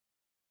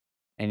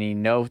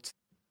notes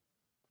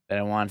that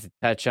I wanted to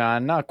touch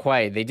on. Not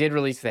quite. They did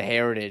release the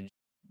Heritage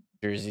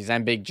jerseys.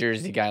 I'm a big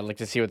jersey guy. I'd like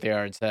to see what they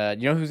are. It's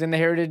you know who's in the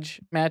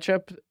Heritage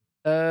matchup?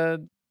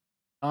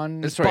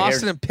 It's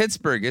Boston and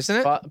Pittsburgh, isn't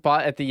it?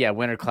 At the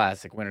Winter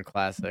Classic.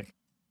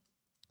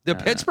 The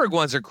Pittsburgh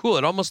ones are cool.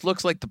 It almost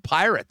looks like the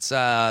Pirates.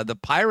 The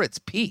Pirates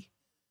P.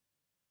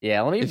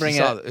 Yeah, let me bring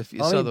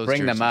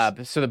them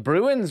up. So the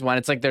Bruins one,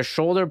 it's like their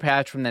shoulder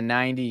patch from the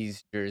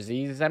 '90s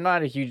jerseys. I'm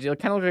not a huge. It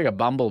kind of looks like a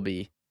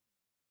bumblebee.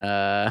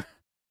 Yeah,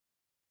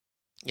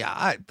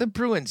 the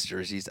Bruins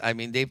jerseys. I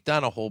mean, they've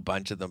done a whole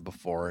bunch of them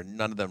before, and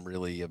none of them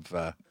really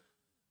have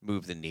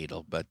moved the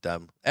needle. But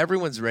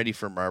everyone's ready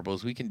for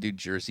marbles. We can do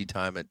jersey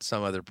time at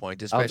some other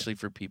point, especially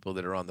for people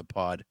that are on the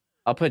pod.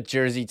 I'll put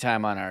jersey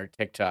time on our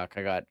TikTok.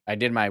 I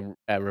did my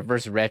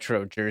reverse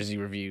retro jersey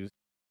reviews,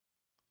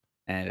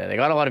 and they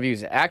got a lot of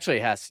views.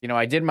 Actually, Hess,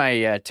 I did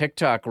my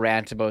TikTok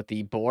rant about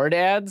the board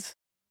ads.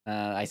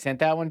 I sent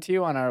that one to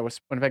you on our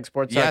Winnipeg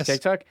Sports Talk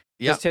TikTok.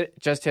 Just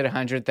hit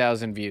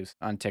 100,000 views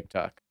on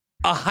TikTok.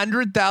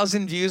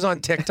 100,000 views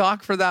on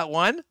TikTok for that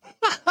one?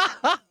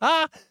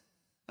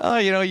 Oh,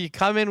 you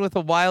come in with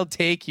a wild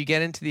take, you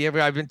get into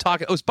I've been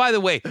talking. Oh, by the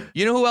way,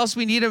 you know who else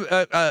we need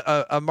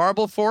a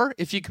marble for?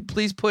 If you could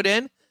please put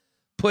in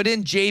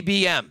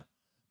JBM.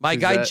 My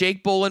guy, that?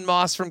 Jake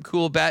Bolenmoss from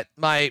Cool Bet,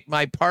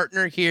 my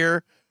partner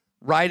here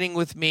riding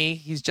with me.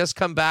 He's just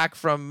come back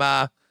from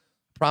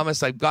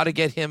promise I've got to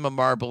get him a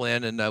marble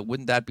in, and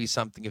wouldn't that be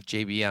something if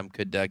JBM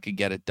could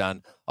get it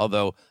done?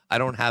 Although I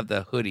don't have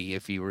the hoodie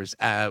if he was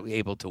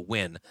able to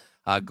win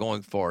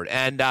going forward,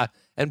 and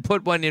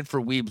put one in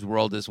for Wiebe's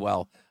World as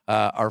well.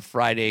 Our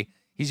Friday,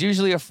 he's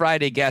usually a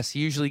Friday guest. He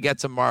usually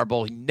gets a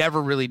marble. He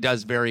never really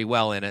does very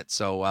well in it,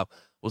 so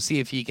we'll see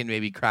if he can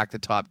maybe crack the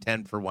top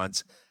 10 for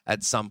once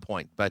at some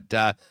point. But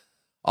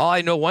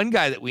I know one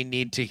guy that we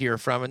need to hear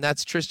from, and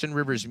that's Tristan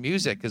Rivers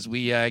Music, as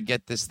we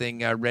get this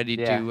thing ready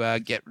to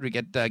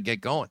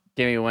get going.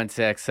 Give me 1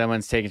 sec.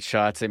 Someone's taking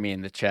shots at me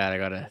in the chat. I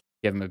gotta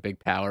give him a big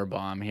power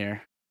bomb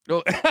here.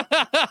 Oh.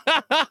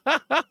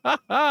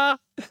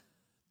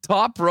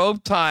 Top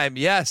rope time,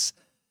 yes.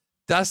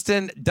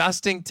 Dustin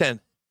Dustington.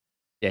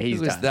 Yeah, he's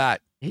Who done. is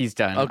that? He's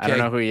done. Okay. I don't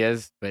know who he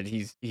is, but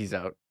he's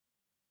out.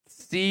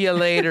 See you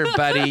later,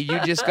 buddy. You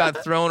just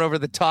got thrown over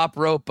the top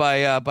rope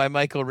by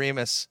Michael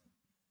Remus.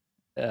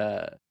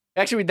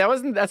 Actually,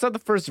 that's not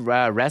the first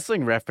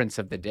wrestling reference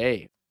of the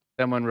day.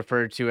 Someone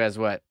referred to as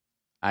what?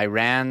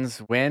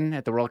 Iran's win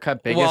at the World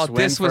Cup, biggest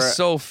win. This was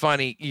so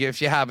funny.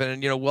 If you haven't,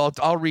 and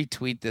I'll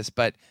retweet this,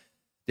 but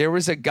there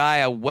was a guy,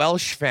 a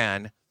Welsh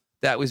fan,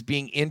 that was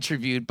being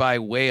interviewed by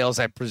Wales,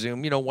 I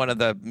presume, one of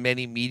the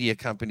many media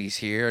companies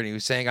here, and he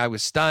was saying, I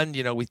was stunned.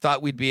 We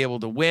thought we'd be able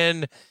to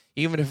win,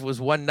 even if it was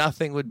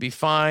 1-0 would be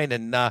fine,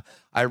 and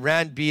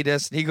Iran beat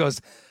us. And he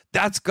goes,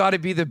 that's got to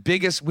be the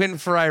biggest win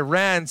for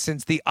Iran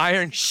since the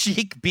Iron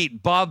Sheik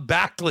beat Bob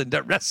Backlund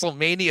at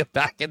WrestleMania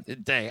back in the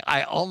day.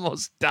 I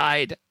almost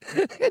died.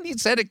 And he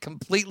said it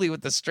completely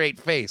with a straight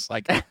face.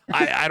 Like,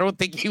 I don't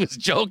think he was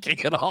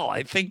joking at all.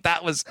 I think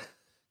that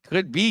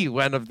could be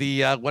one of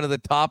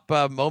the top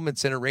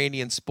moments in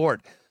Iranian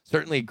sport.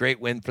 Certainly a great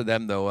win for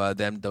them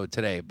though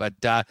today. But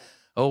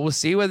we'll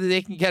see whether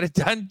they can get it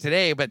done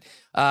today. But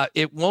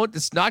it won't.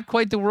 It's not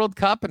quite the World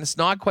Cup, and it's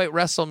not quite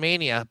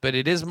WrestleMania, but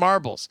it is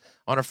marbles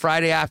on a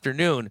Friday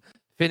afternoon,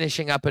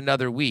 finishing up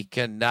another week.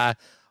 And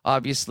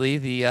obviously,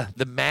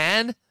 the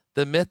man,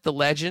 the myth, the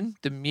legend,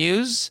 the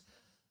muse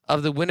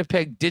of the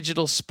Winnipeg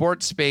digital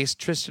sports space,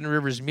 Tristan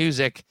Rivers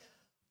Music,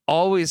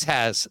 always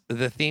has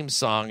the theme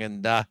song.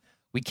 And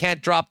we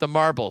can't drop the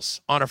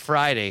marbles on a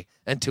Friday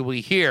until we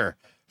hear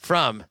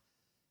from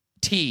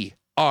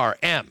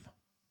TRM.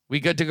 We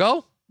good to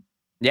go?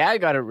 Yeah, I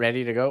got it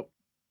ready to go.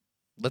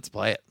 Let's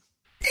play it.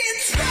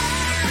 It's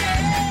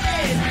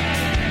Friday.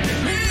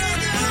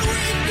 Another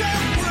week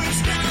of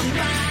work's gone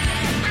by.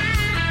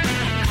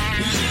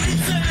 You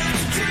deserve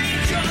to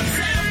treat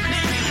yourself.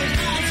 Maybe an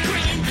ice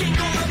cream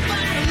cake or a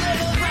bottle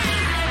of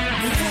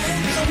wine. Before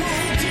the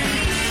whole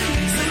day,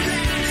 so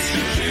last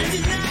you can't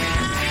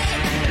deny.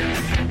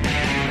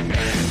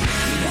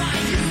 Why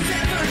use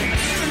effort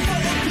even for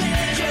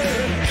pleasure?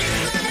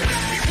 It's not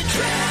right to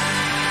try.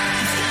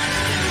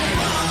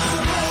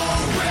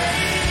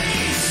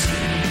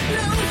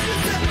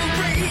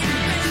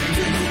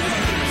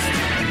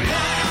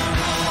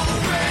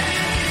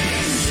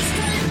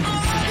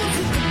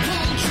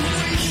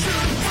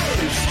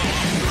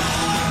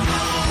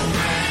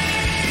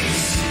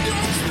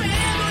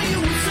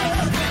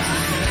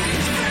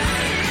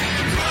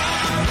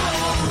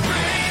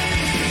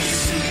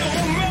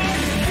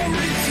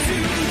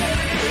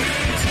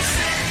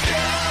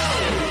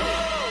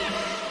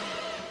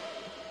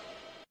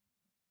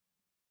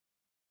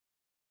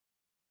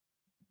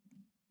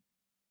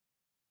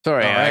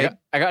 Sorry, All right.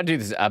 I got to do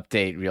this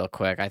update real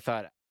quick. I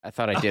thought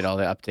I did all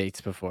the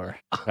updates before,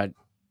 but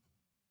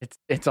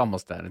it's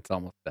almost done. It's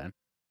almost done.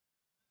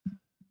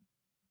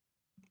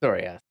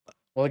 Sorry,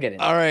 we'll get in.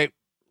 All right.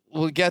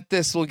 We'll get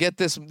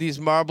these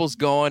marbles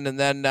going. And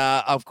then,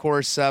 of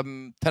course,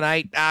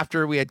 tonight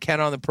after we had Ken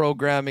on the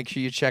program, make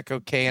sure you check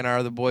out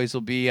K&R. The boys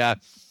will be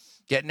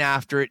getting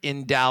after it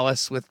in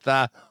Dallas with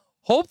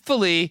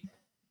hopefully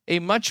a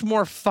much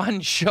more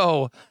fun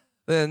show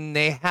than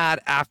they had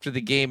after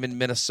the game in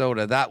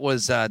Minnesota. That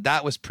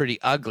was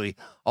pretty ugly.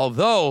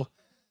 Although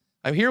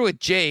I'm here with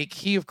Jake.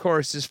 He, of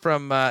course, is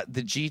from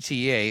the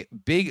GTA,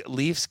 big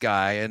Leafs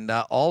guy, and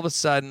all of a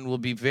sudden will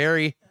be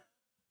very,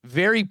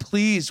 very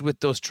pleased with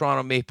those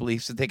Toronto Maple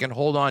Leafs that they can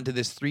hold on to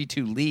this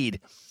 3-2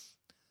 lead.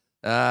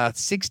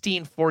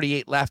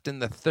 16:48 left in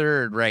the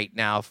third right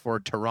now for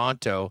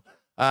Toronto.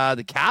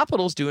 The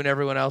Capitals doing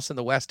everyone else in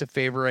the West a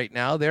favor right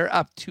now. They're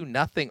up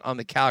 2-0 on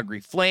the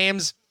Calgary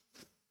Flames.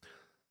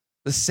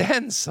 The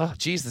Sens, the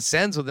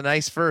Sens with a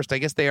nice first. I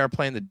guess they are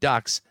playing the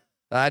Ducks.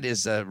 That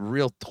is a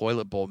real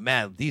toilet bowl.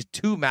 Man, these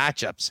two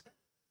matchups,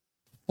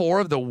 4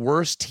 of the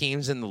worst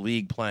teams in the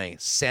league playing.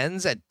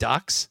 Sens at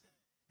Ducks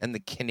and the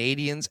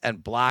Canadians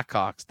and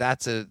Blackhawks.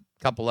 That's a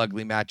couple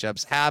ugly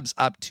matchups. Habs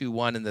up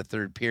 2-1 in the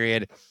third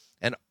period.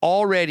 And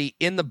already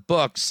in the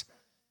books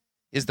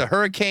is the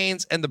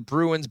Hurricanes and the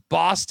Bruins.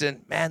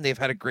 Boston, man, they've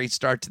had a great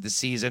start to the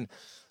season.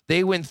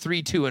 They win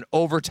 3-2 in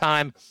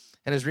overtime.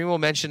 And as Remo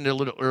mentioned a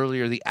little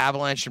earlier, the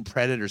Avalanche and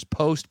Predators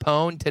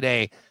postponed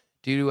today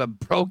due to a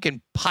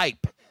broken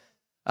pipe.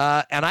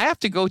 And I have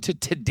to go to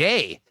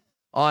today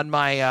on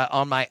my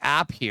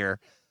app here,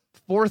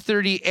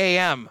 4:30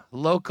 a.m.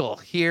 local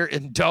here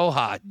in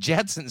Doha.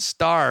 Jets and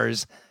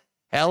Stars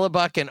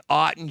Hellebuck and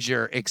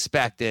Ottinger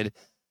expected.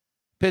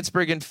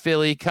 Pittsburgh and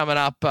Philly coming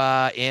up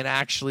in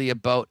actually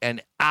about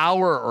an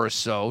hour or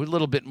so, a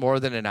little bit more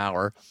than an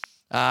hour.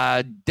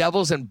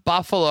 Devils and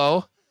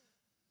Buffalo,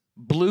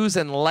 Blues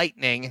and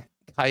Lightning,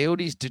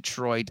 Coyotes,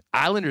 Detroit,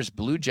 Islanders,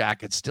 Blue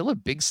Jackets. Still a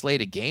big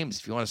slate of games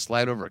if you want to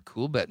slide over a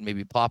cool bet and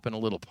maybe pop in a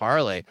little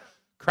parlay.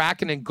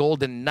 Kraken and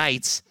Golden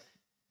Knights.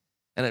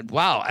 And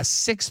wow, a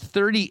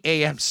 6:30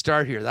 a.m.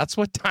 start here. That's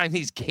what time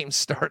these games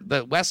start.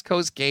 The West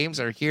Coast games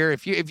are here.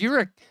 If you're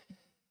a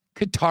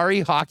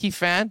Qatari hockey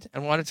fan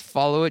and wanted to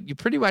follow it, you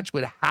pretty much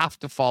would have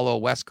to follow a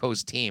West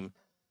Coast team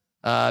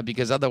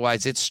because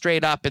otherwise it's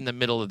straight up in the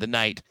middle of the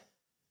night.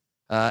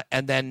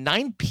 And then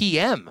 9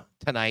 p.m.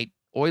 tonight,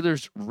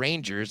 Oilers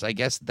Rangers. I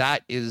guess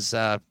that is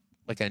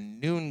like a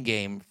noon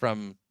game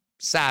from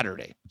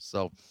Saturday.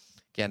 So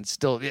again,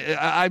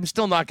 I'm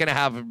still not going to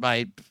have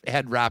my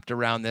head wrapped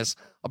around this.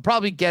 I'll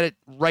probably get it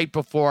right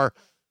before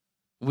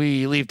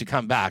we leave to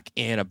come back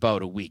in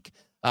about a week.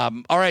 All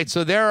right,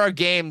 so there are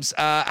games.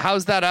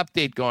 How's that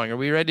update going? Are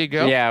we ready to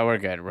go? Yeah, we're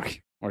good.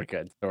 We're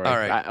good. Sorry. All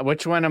right.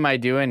 Which one am I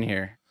doing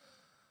here?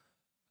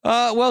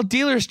 Well,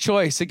 dealer's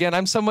choice. Again,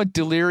 I'm somewhat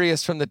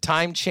delirious from the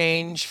time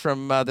change,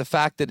 from the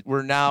fact that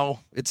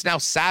it's now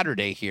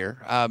Saturday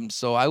here.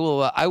 So I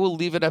will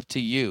leave it up to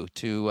you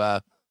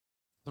to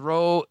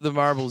throw the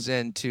marbles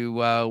into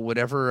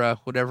whatever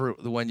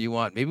the one you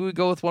want. Maybe we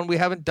go with one we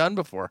haven't done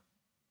before.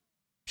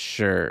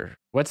 Sure.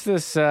 What's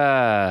this?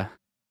 I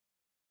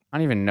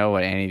don't even know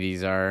what any of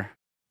these are.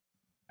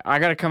 I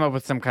got to come up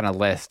with some kind of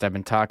list. I've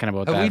been talking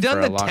about that. Have we done for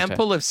a the long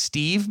Temple time. of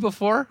Steve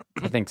before?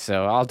 I think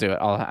so. I'll do it.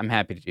 I'm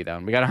happy to do that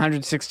one. We got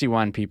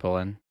 161 people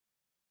in.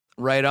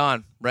 Right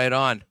on.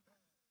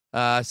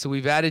 So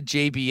we've added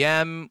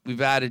JBM.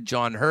 We've added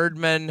John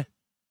Herdman. I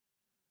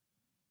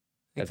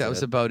think That's that was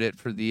it. about it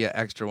for the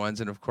extra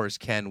ones. And of course,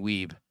 Ken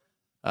Wiebe.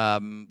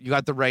 You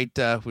got the right,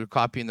 we're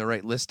copying the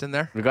right list in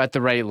there. We got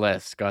the right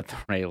list. For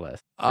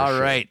All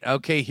sure. right.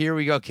 Okay, here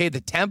we go. Okay,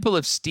 the Temple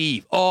of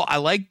Steve. Oh, I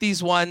like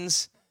these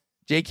ones.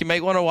 Jake, you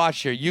might want to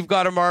watch here. You've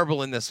got a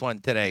marble in this one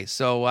today.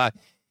 So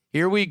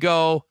here we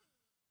go.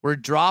 We're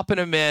dropping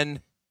them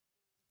in.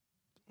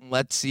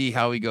 Let's see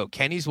how we go.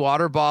 Kenny's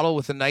water bottle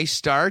with a nice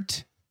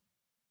start.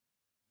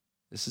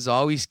 This is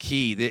always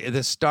key.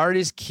 The start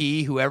is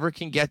key. Whoever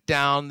can get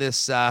down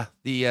this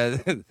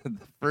the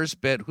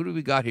first bit. Who do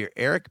we got here?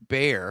 Eric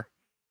Bayer.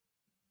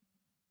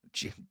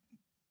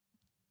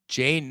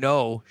 Jay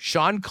No.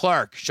 Sean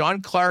Clark.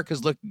 Sean Clark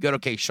is looking good.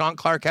 Okay, Sean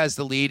Clark has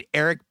the lead.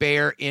 Eric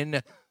Bayer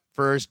in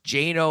first.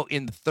 Jano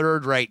in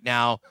third right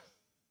now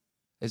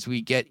as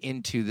we get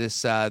into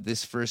this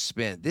this first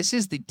spin. This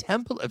is the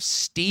Temple of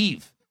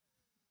Steve,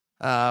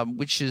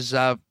 which is,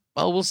 well,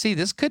 we'll see.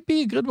 This could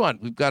be a good one.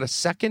 We've got a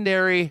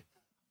secondary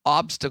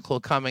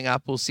obstacle coming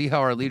up. We'll see how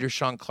our leader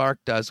Sean Clark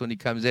does when he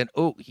comes in.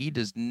 Oh, he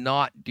does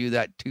not do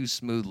that too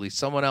smoothly.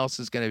 Someone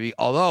else is going to be,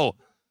 although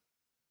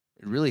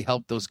it really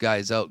helped those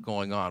guys out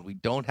going on. We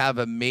don't have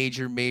a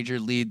major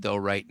lead though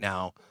right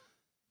now.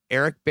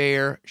 Eric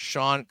Bayer,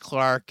 Sean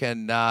Clark,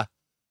 and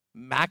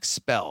Max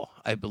Spell,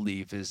 I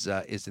believe, is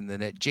in the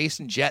net.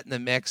 Jason Jett in the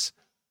mix.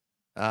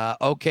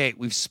 Okay,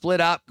 we've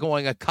split up,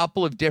 going a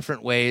couple of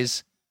different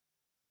ways.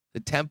 The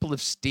Temple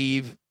of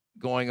Steve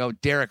going out.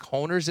 Derek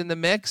Honer's in the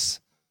mix.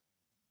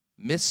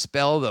 Miss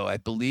Spell, though, I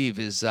believe,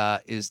 is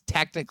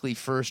technically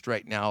first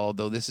right now,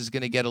 although this is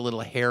going to get a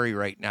little hairy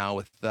right now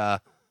with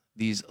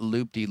these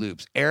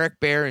loop-de-loops.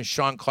 Eric Bayer and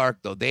Sean Clark,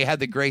 though, they had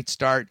the great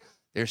start.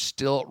 They're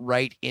still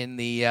right in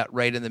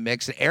the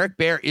mix. And Eric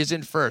Bayer is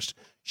in first.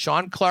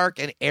 Sean Clark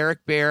and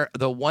Eric Bayer,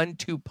 the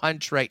 1-2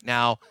 punch right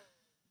now.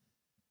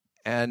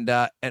 And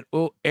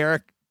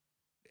Eric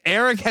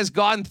has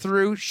gone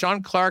through.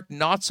 Sean Clark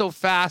not so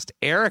fast.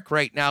 Eric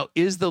right now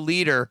is the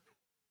leader.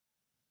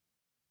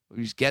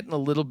 He's getting a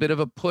little bit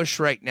of a push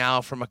right now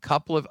from a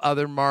couple of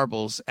other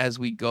marbles as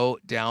we go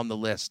down the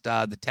list.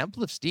 The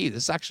Temple of Steve.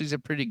 This actually is a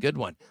pretty good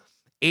one.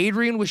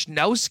 Adrian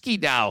Wisnowski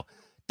now.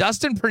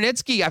 Dustin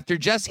Pernitsky, after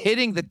just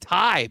hitting the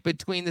tie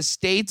between the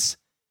States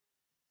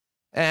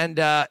and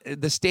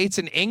the States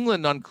and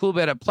England on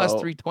Coolbet at plus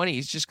 320.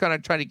 He's just kind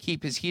of trying to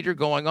keep his heater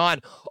going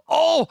on.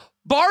 Oh,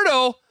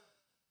 Bardo.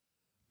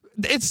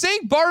 It's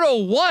saying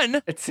Bardo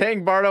won. It's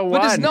saying Bardo won.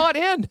 But it's not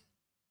in.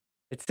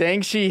 It's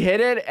saying she hit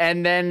it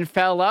and then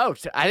fell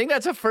out. I think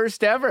that's a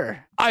first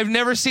ever. I've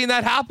never seen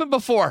that happen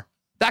before.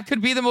 That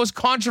could be the most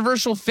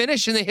controversial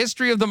finish in the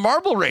history of the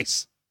marble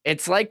race.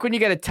 It's like when you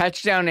get a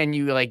touchdown and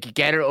you like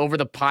get her over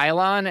the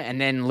pylon and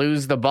then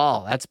lose the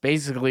ball. That's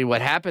basically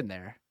what happened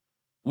there.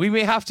 We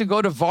may have to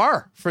go to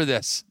VAR for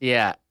this.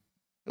 Yeah.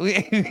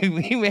 We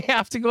may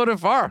have to go to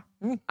VAR.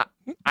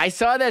 I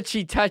saw that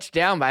she touched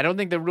down, but I don't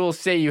think the rules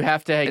say you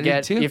have to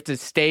you have to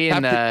stay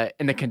in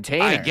the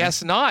container. I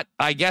guess not.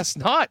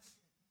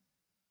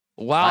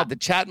 Wow, the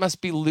chat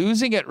must be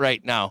losing it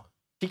right now.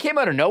 She came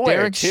out of nowhere,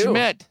 Derek too.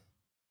 Schmidt.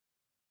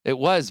 It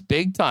was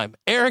big time.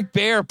 Eric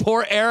Bayer,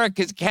 poor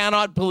Eric,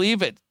 cannot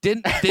believe it.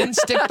 Didn't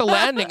stick the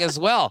landing as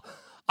well.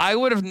 I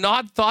would have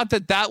not thought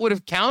that would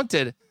have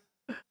counted.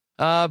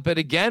 But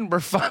again, we're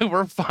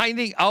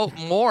finding out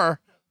more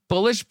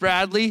Bullish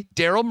Bradley,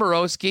 Daryl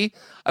Morosky.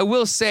 I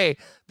will say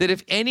that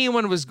if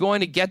anyone was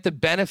going to get the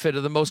benefit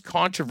of the most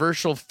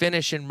controversial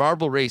finish in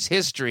marble race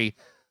history,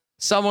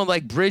 someone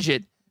like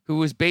Bridget, who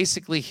was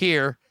basically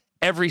here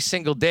every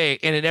single day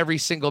and in every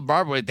single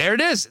marble race. There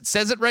it is. It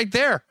says it right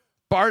there.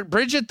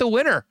 Bridget, the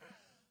winner.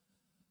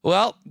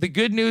 Well, the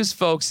good news,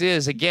 folks,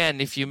 is, again,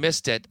 if you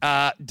missed it,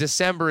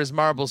 December is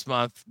Marbles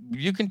Month.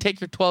 You can take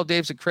your 12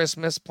 days of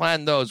Christmas,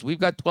 plan those. We've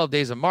got 12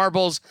 days of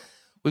marbles.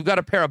 We've got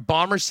a pair of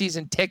Bomber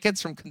season tickets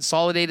from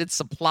Consolidated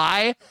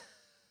Supply,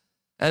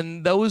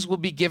 and those will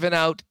be given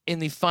out in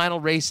the final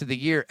race of the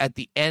year at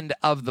the end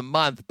of the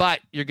month, but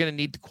you're going to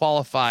need to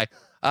qualify.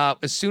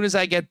 As soon as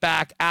I get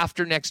back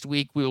after next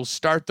week, we will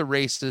start the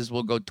races.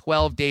 We'll go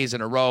 12 days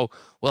in a row.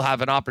 We'll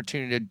have an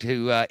opportunity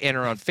to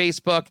enter on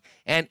Facebook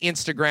and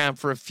Instagram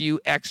for a few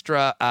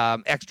extra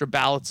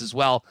ballots as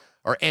well,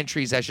 or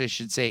entries, as I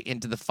should say,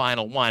 into the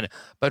final one.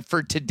 But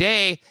for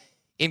today,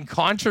 in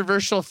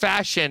controversial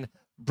fashion,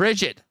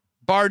 Bridget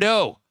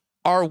Bardot,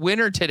 our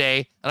winner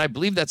today, and I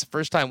believe that's a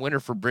first-time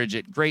winner for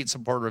Bridget. Great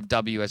supporter of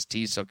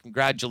WST, so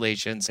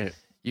congratulations.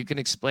 You can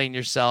explain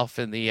yourself,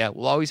 and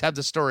we'll always have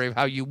the story of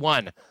how you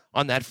won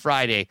on that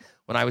Friday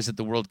when I was at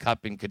the World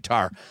Cup in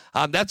Qatar.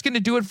 That's going to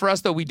do it for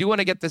us, though. We do want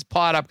to get this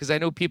pod up because I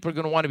know people are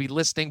going to want to be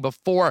listening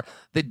before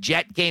the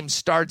Jet game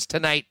starts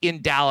tonight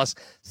in Dallas,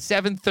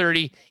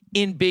 7:30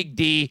 in Big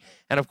D.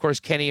 And, of course,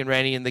 Kenny and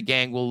Rennie and the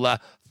gang will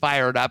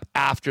fire it up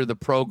after the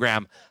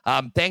program.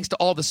 Thanks to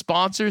all the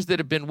sponsors that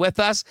have been with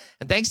us,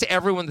 and thanks to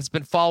everyone that's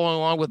been following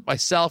along with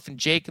myself and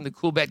Jake and the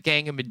Cool Bet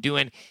gang have been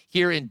doing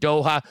here in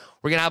Doha.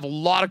 We're going to have a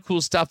lot of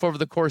cool stuff over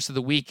the course of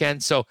the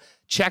weekend, so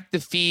check the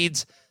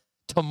feeds.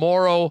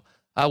 Tomorrow,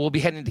 we'll be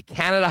heading to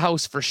Canada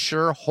House for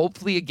sure,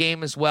 hopefully a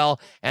game as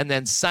well. And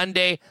then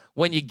Sunday,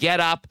 when you get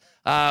up,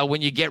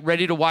 when you get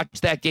ready to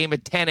watch that game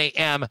at 10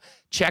 a.m.,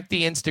 check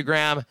the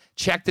Instagram,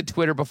 check the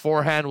Twitter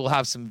beforehand. We'll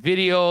have some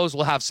videos,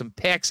 we'll have some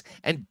pics,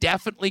 and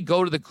definitely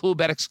go to the Cool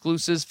Bet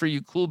exclusives for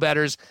you Cool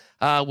Betters.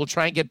 We'll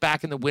try and get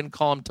back in the win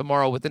column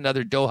tomorrow with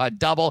another Doha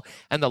double.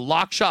 And the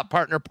Lock Shot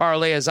Partner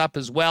Parlay is up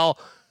as well.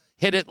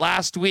 Hit it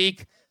last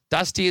week.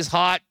 Dusty is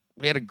hot.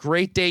 We had a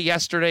great day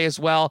yesterday as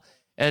well.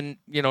 And,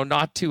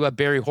 not to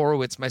Barry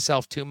Horowitz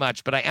myself too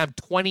much, but I am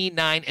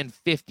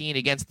 29-15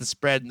 against the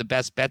spread in the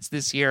best bets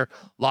this year.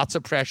 Lots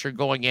of pressure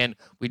going in.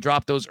 We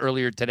dropped those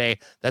earlier today.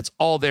 That's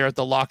all there at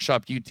the Lock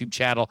Shop YouTube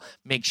channel.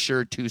 Make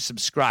sure to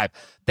subscribe.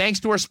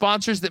 Thanks to our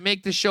sponsors that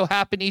make this show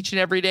happen each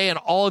and every day, and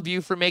all of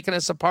you for making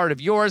us a part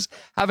of yours.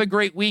 Have a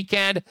great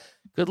weekend.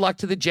 Good luck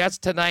to the Jets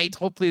tonight.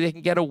 Hopefully they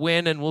can get a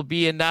win, and we'll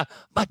be in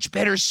much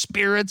better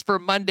spirits for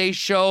Monday's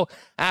show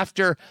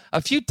after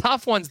a few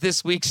tough ones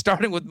this week,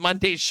 starting with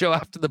Monday's show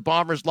after the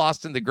Bombers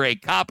lost in the Grey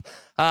Cup.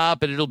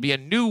 But it'll be a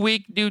new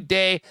week, new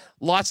day.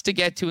 Lots to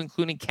get to,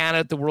 including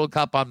Canada at the World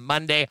Cup on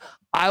Monday.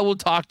 I will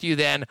talk to you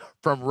then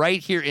from right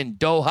here in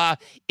Doha.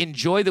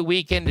 Enjoy the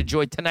weekend.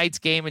 Enjoy tonight's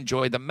game.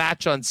 Enjoy the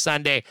match on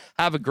Sunday.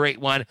 Have a great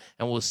one,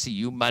 and we'll see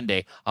you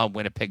Monday on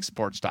Winnipeg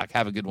Sports Talk.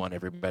 Have a good one,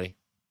 everybody.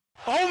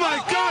 Oh my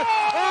God!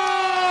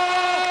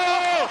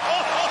 Oh!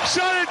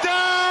 Shut it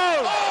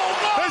down!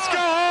 Let's go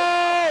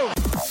home!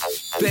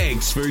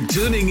 Thanks for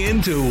tuning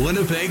in to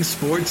Winnipeg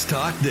Sports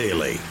Talk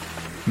Daily.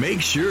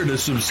 Make sure to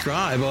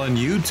subscribe on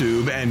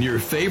YouTube and your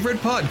favorite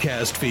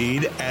podcast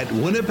feed at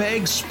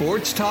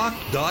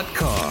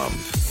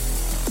winnipegsportstalk.com.